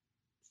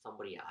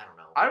somebody. I don't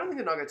know. I don't think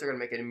the Nuggets are going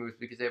to make any moves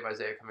because they have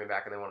Isaiah coming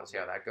back and they want to see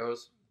how that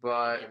goes.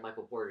 But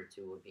Michael Porter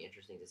too would be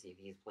interesting to see if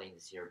he's playing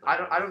this year.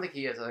 But I don't think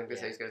he is. I think they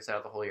say he's going to sit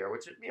out the whole year,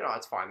 which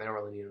it's fine. They don't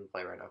really need him to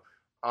play right now.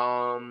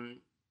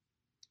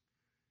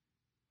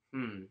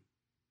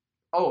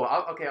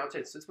 Okay. I'll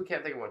change since we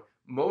can't think of one.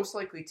 Most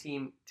likely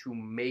team to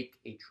make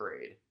a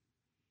trade.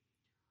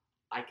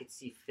 I could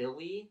see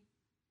Philly.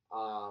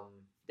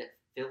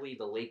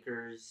 The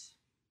Lakers.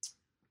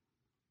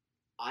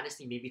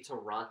 Honestly, maybe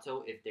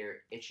Toronto if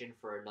they're itching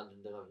for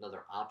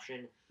another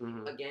option.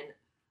 Mm-hmm. Again,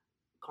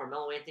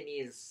 Carmelo Anthony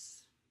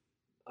is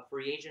a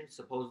free agent.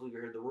 Supposedly, we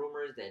heard the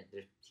rumors that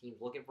there's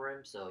teams looking for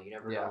him. So you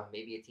never know.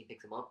 Maybe a team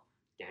picks him up.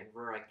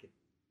 Denver,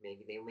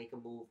 maybe they'll make a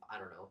move. I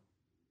don't know.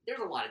 There's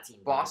a lot of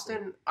teams.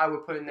 Boston, I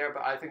would put in there,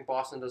 but I think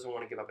Boston doesn't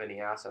want to give up any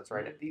assets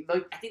right now.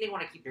 I think they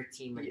want to keep their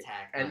team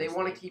intact. And honestly. They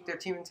want to keep their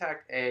team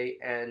intact,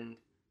 and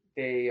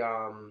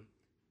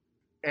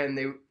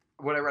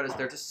what I read is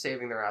they're just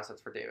saving their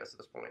assets for Davis at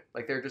this point.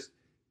 Like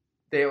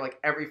they like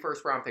every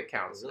first round pick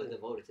counts. They're really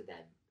devoted to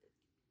that.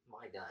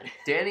 My God.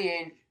 Danny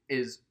Ainge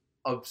is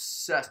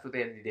obsessed with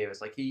Anthony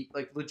Davis.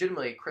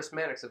 Legitimately, Chris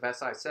Mannix of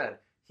SI said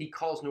he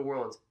calls New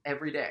Orleans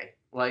every day.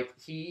 Like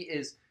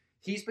he's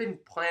been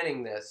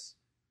planning this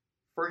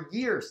for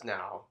years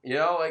now.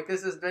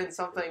 This has been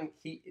something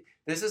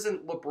this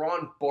isn't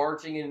LeBron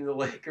barging into the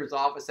Lakers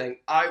office saying,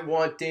 I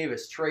want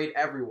Davis, trade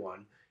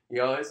everyone.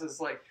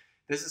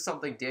 This is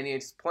something Danny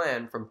Ainge's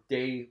planned from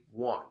day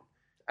one.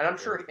 And I'm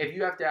sure if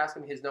you have to ask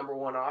him his number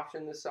one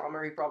option this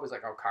summer, he probably is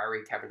like,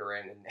 Kyrie, Kevin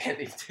Durant, and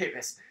Anthony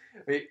Davis.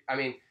 I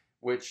mean,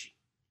 which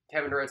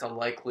Kevin Durant's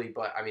unlikely,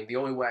 but I mean, the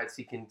only way I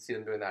can see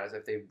them doing that is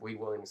if they be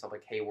willing to something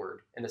like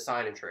Hayward in a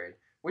sign and trade.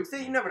 Which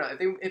you never know.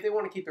 If they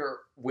want to keep their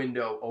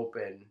window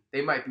open,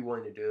 they might be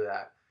willing to do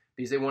that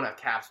because they won't have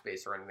cap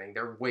space or anything.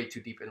 They're way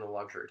too deep in the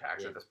luxury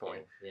tax at this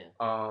point. Yeah.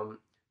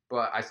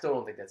 But I still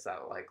don't think that's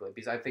that likely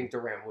because I think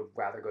Durant would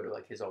rather go to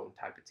like his own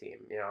type of team.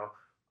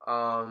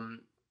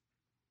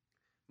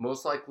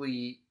 Most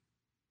likely,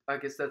 I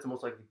guess that's the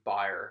most likely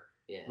buyer.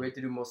 Yeah. We have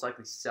to do most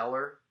likely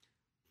seller.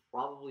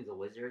 Probably the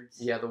Wizards.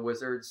 Yeah, the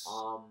Wizards.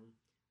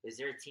 Is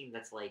there a team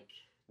that's like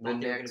they're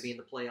going to be in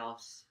the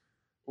playoffs?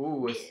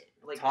 Ooh,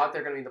 thought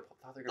they're going to be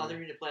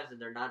in the playoffs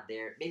and they're not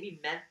there. Maybe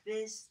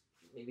Memphis.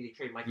 Maybe they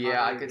trade Mike.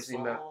 Yeah, I could see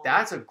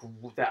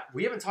that.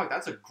 We haven't talked.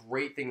 That's a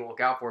great thing to look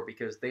out for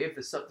because they have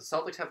the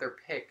Celtics have their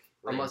pick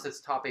unless it's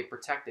top 8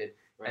 protected,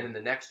 and then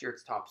the next year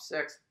it's top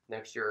 6.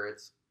 Next year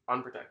it's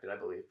unprotected, I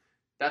believe.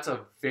 That's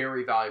a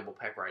very valuable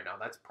pick right now.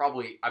 That's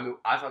probably. I mean,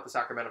 I thought the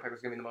Sacramento pick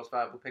was going to be the most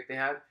valuable pick they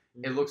had.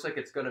 Mm-hmm. It looks like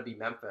it's going to be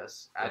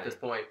Memphis at this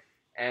point.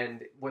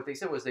 And what they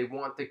said was they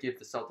want to give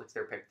the Celtics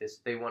their pick.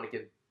 They want to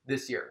give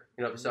this year.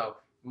 So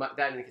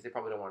that indicates they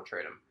probably don't want to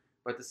trade him.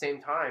 But at the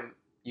same time,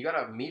 you got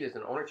to meet as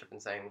an ownership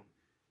and saying,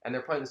 and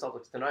they're playing the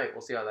Celtics tonight.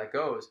 We'll see how that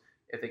goes.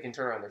 If they can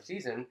turn around their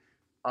season,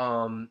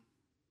 are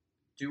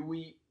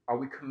we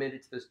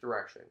committed to this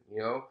direction?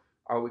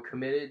 Are we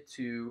committed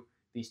to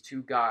these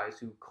two guys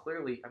who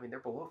clearly, I mean, they're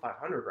below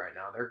 500 right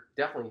now. They're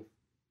definitely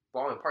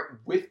falling apart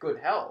with good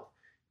health.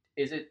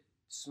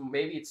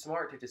 Maybe it's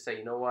smart to just say,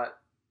 you know what?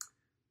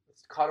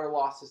 Let's cut our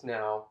losses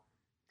now.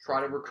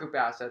 Try to recoup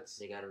assets.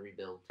 They got to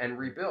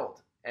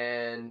rebuild.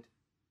 And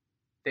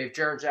they have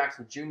Jaren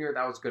Jackson Jr.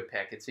 That was a good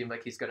pick. It seemed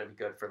like he's going to be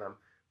good for them.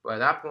 But at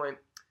that point,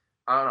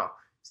 I don't know.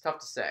 It's tough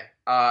to say.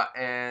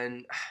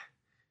 And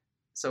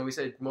so we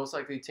said most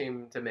likely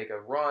team to make a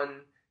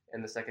run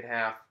in the second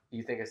half.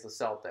 You think it's the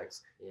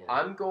Celtics. Yeah.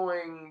 I'm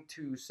going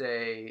to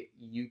say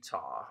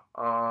Utah.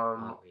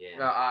 Yeah.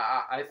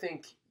 I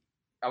think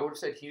I would have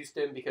said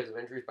Houston because of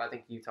injuries, but I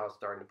think Utah's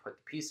starting to put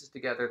the pieces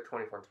together.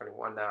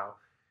 24-21 now.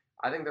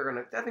 I think they're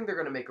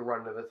gonna make a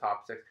run to the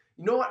top 6.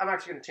 You know what? I'm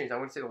actually gonna change. I'm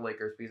gonna say the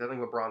Lakers because I think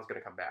LeBron's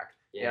gonna come back.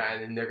 Yeah,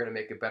 and then they're gonna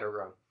make a better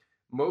run.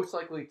 Most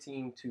likely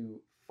team to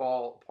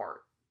fall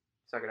apart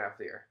second half of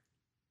the year.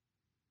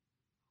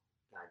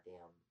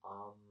 Goddamn.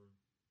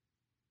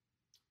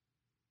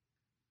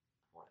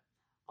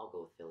 I'll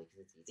go with Philly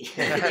because it's easy.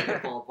 They can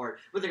fall apart,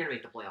 but they're gonna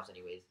make the playoffs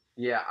anyways.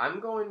 Yeah, I'm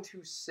going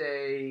to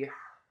say.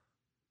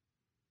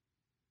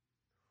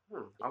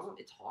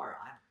 It's hard.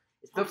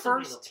 The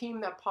first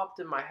team that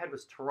popped in my head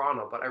was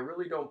Toronto, but I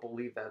really don't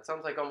believe that. It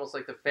sounds like almost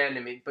like the fan to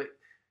me, but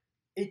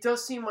it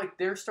does seem like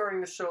they're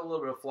starting to show a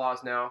little bit of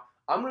flaws now.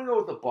 I'm going to go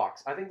with the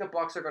Bucks. I think the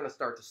Bucks are going to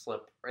start to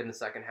slip in the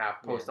second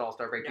half post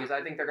All-Star break because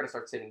I think they're going to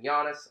start sitting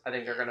Giannis. I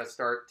think they're going to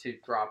start to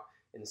drop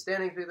in the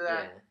standings because of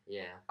that.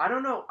 Yeah. I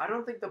don't know. I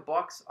don't think the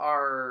Bucks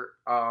are.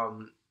 I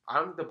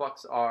don't think the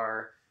Bucks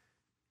are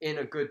in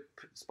a good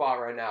spot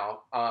right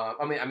now. I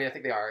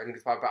think they are in a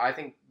good spot, but I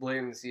think later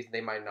in the season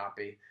they might not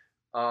be.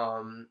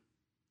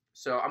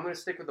 So I'm going to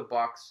stick with the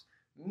Bucks.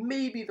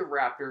 Maybe the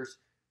Raptors.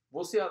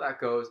 We'll see how that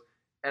goes.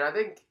 And I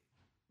think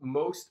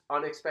most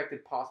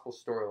unexpected possible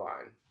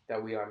storyline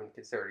that we haven't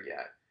considered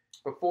yet.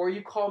 Before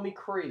you call me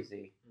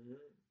crazy,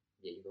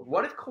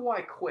 what if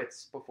Kawhi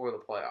quits before the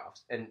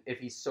playoffs and if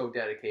he's so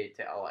dedicated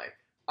to LA?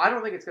 I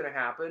don't think it's going to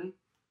happen,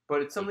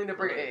 but it's something to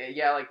bring.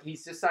 Yeah, like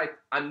he's decided,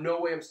 I'm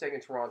no way I'm staying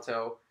in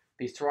Toronto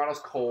because Toronto's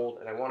cold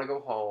and I want to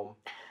go home.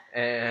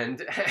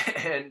 And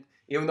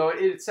even though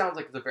it sounds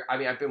like it's a very, I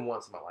mean, I've been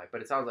once in my life,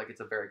 but it sounds like it's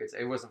a very good,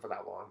 it wasn't for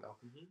that long though.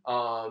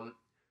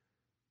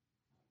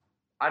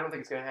 I don't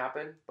think it's going to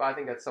happen, but I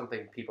think that's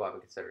something people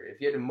haven't considered.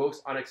 If you had the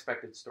most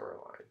unexpected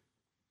storyline.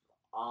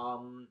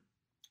 I'm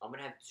going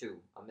to have two.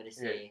 I'm going to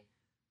say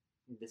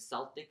the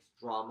Celtics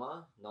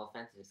drama, no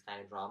offense, this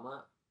kind of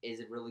drama,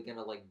 is it really going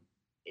to,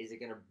 is it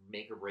going to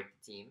make or break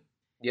the team?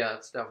 Yeah,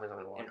 that's definitely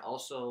something to watch. And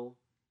also,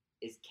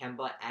 is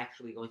Kemba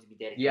actually going to be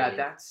dedicated? Yeah,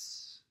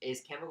 that's...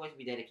 Is Kemba going to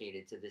be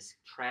dedicated to this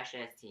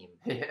trash-ass team?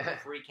 Yeah.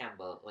 Free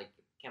Kemba.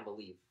 Kemba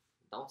leave.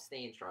 Don't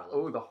stay in Charlotte.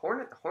 Oh, the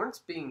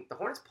Hornets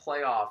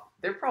playoff.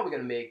 They're probably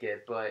gonna make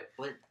it, but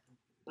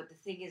the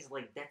thing is,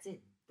 that's it.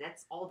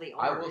 That's all they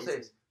are. I will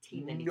say,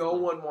 no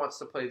one wants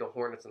to play the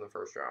Hornets in the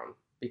first round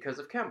because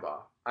of Kemba.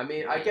 I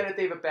mean, I get it;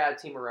 they have a bad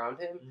team around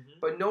him,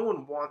 but no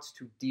one wants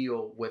to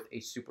deal with a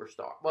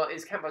superstar. Well,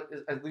 is Kemba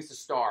at least a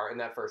star in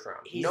that first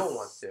round? No one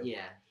wants to.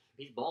 Yeah,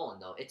 he's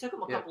balling though. It took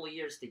him a couple of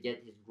years to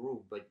get his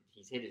groove, but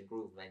he's hit his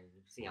groove, and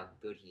see how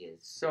good he is.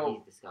 So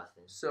he's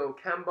disgusting. So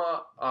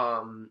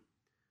Kemba,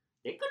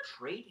 they could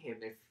trade him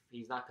if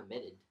he's not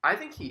committed. I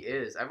think he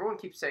is. Everyone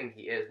keeps saying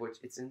he is, which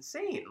it's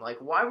insane. Like,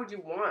 why would you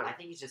want? I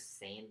think he's just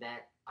saying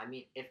that. I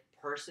mean, if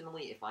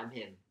I'm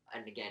him,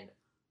 and again,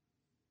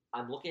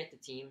 I'm looking at the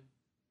team,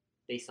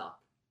 they suck.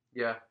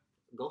 Yeah.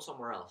 Go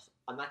somewhere else.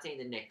 I'm not saying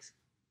the Knicks.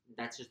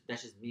 That's just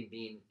me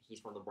being he's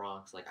from the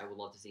Bronx. I would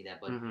love to see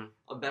that, but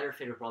a better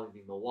fit would probably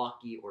be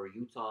Milwaukee or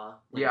Utah.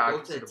 I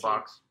can see the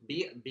Bucks.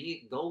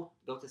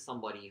 Go to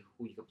somebody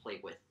who you could play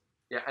with.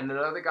 Yeah, and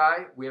another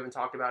guy we haven't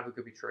talked about who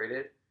could be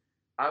traded.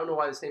 I don't know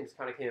why this name just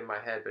kind of came in my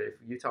head, but if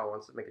Utah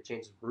wants to make a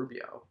change, is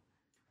Rubio.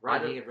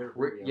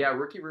 Rubio. Yeah,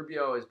 Ricky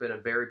Rubio has been a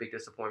very big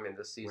disappointment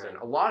this season.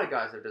 Right. A lot of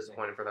guys are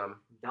disappointed for them.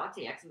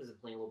 Dante Exum is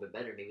playing a little bit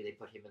better. Maybe they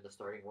put him in the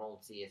starting role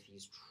and see if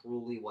he's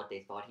truly what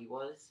they thought he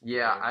was.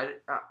 Yeah,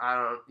 I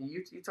don't.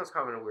 Utah's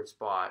kind of in a weird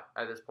spot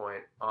at this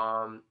point.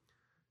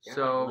 They're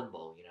in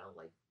limbo,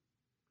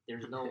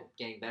 there's no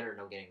getting better,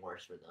 no getting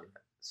worse for them.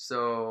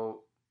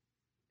 So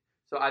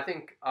I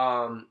think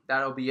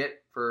that'll be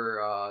it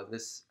for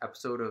this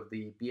episode of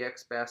the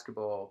BX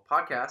Basketball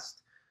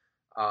Podcast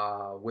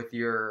with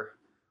your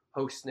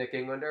host, Nick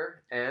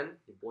Englander, and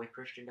your boy,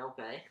 Kristian.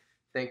 Okay.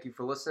 Thank you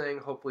for listening.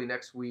 Hopefully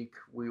next week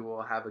we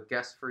will have a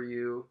guest for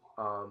you.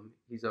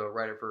 He's a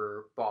writer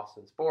for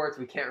Boston Sports.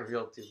 We can't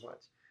reveal too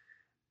much.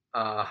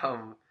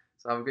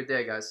 So have a good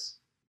day, guys.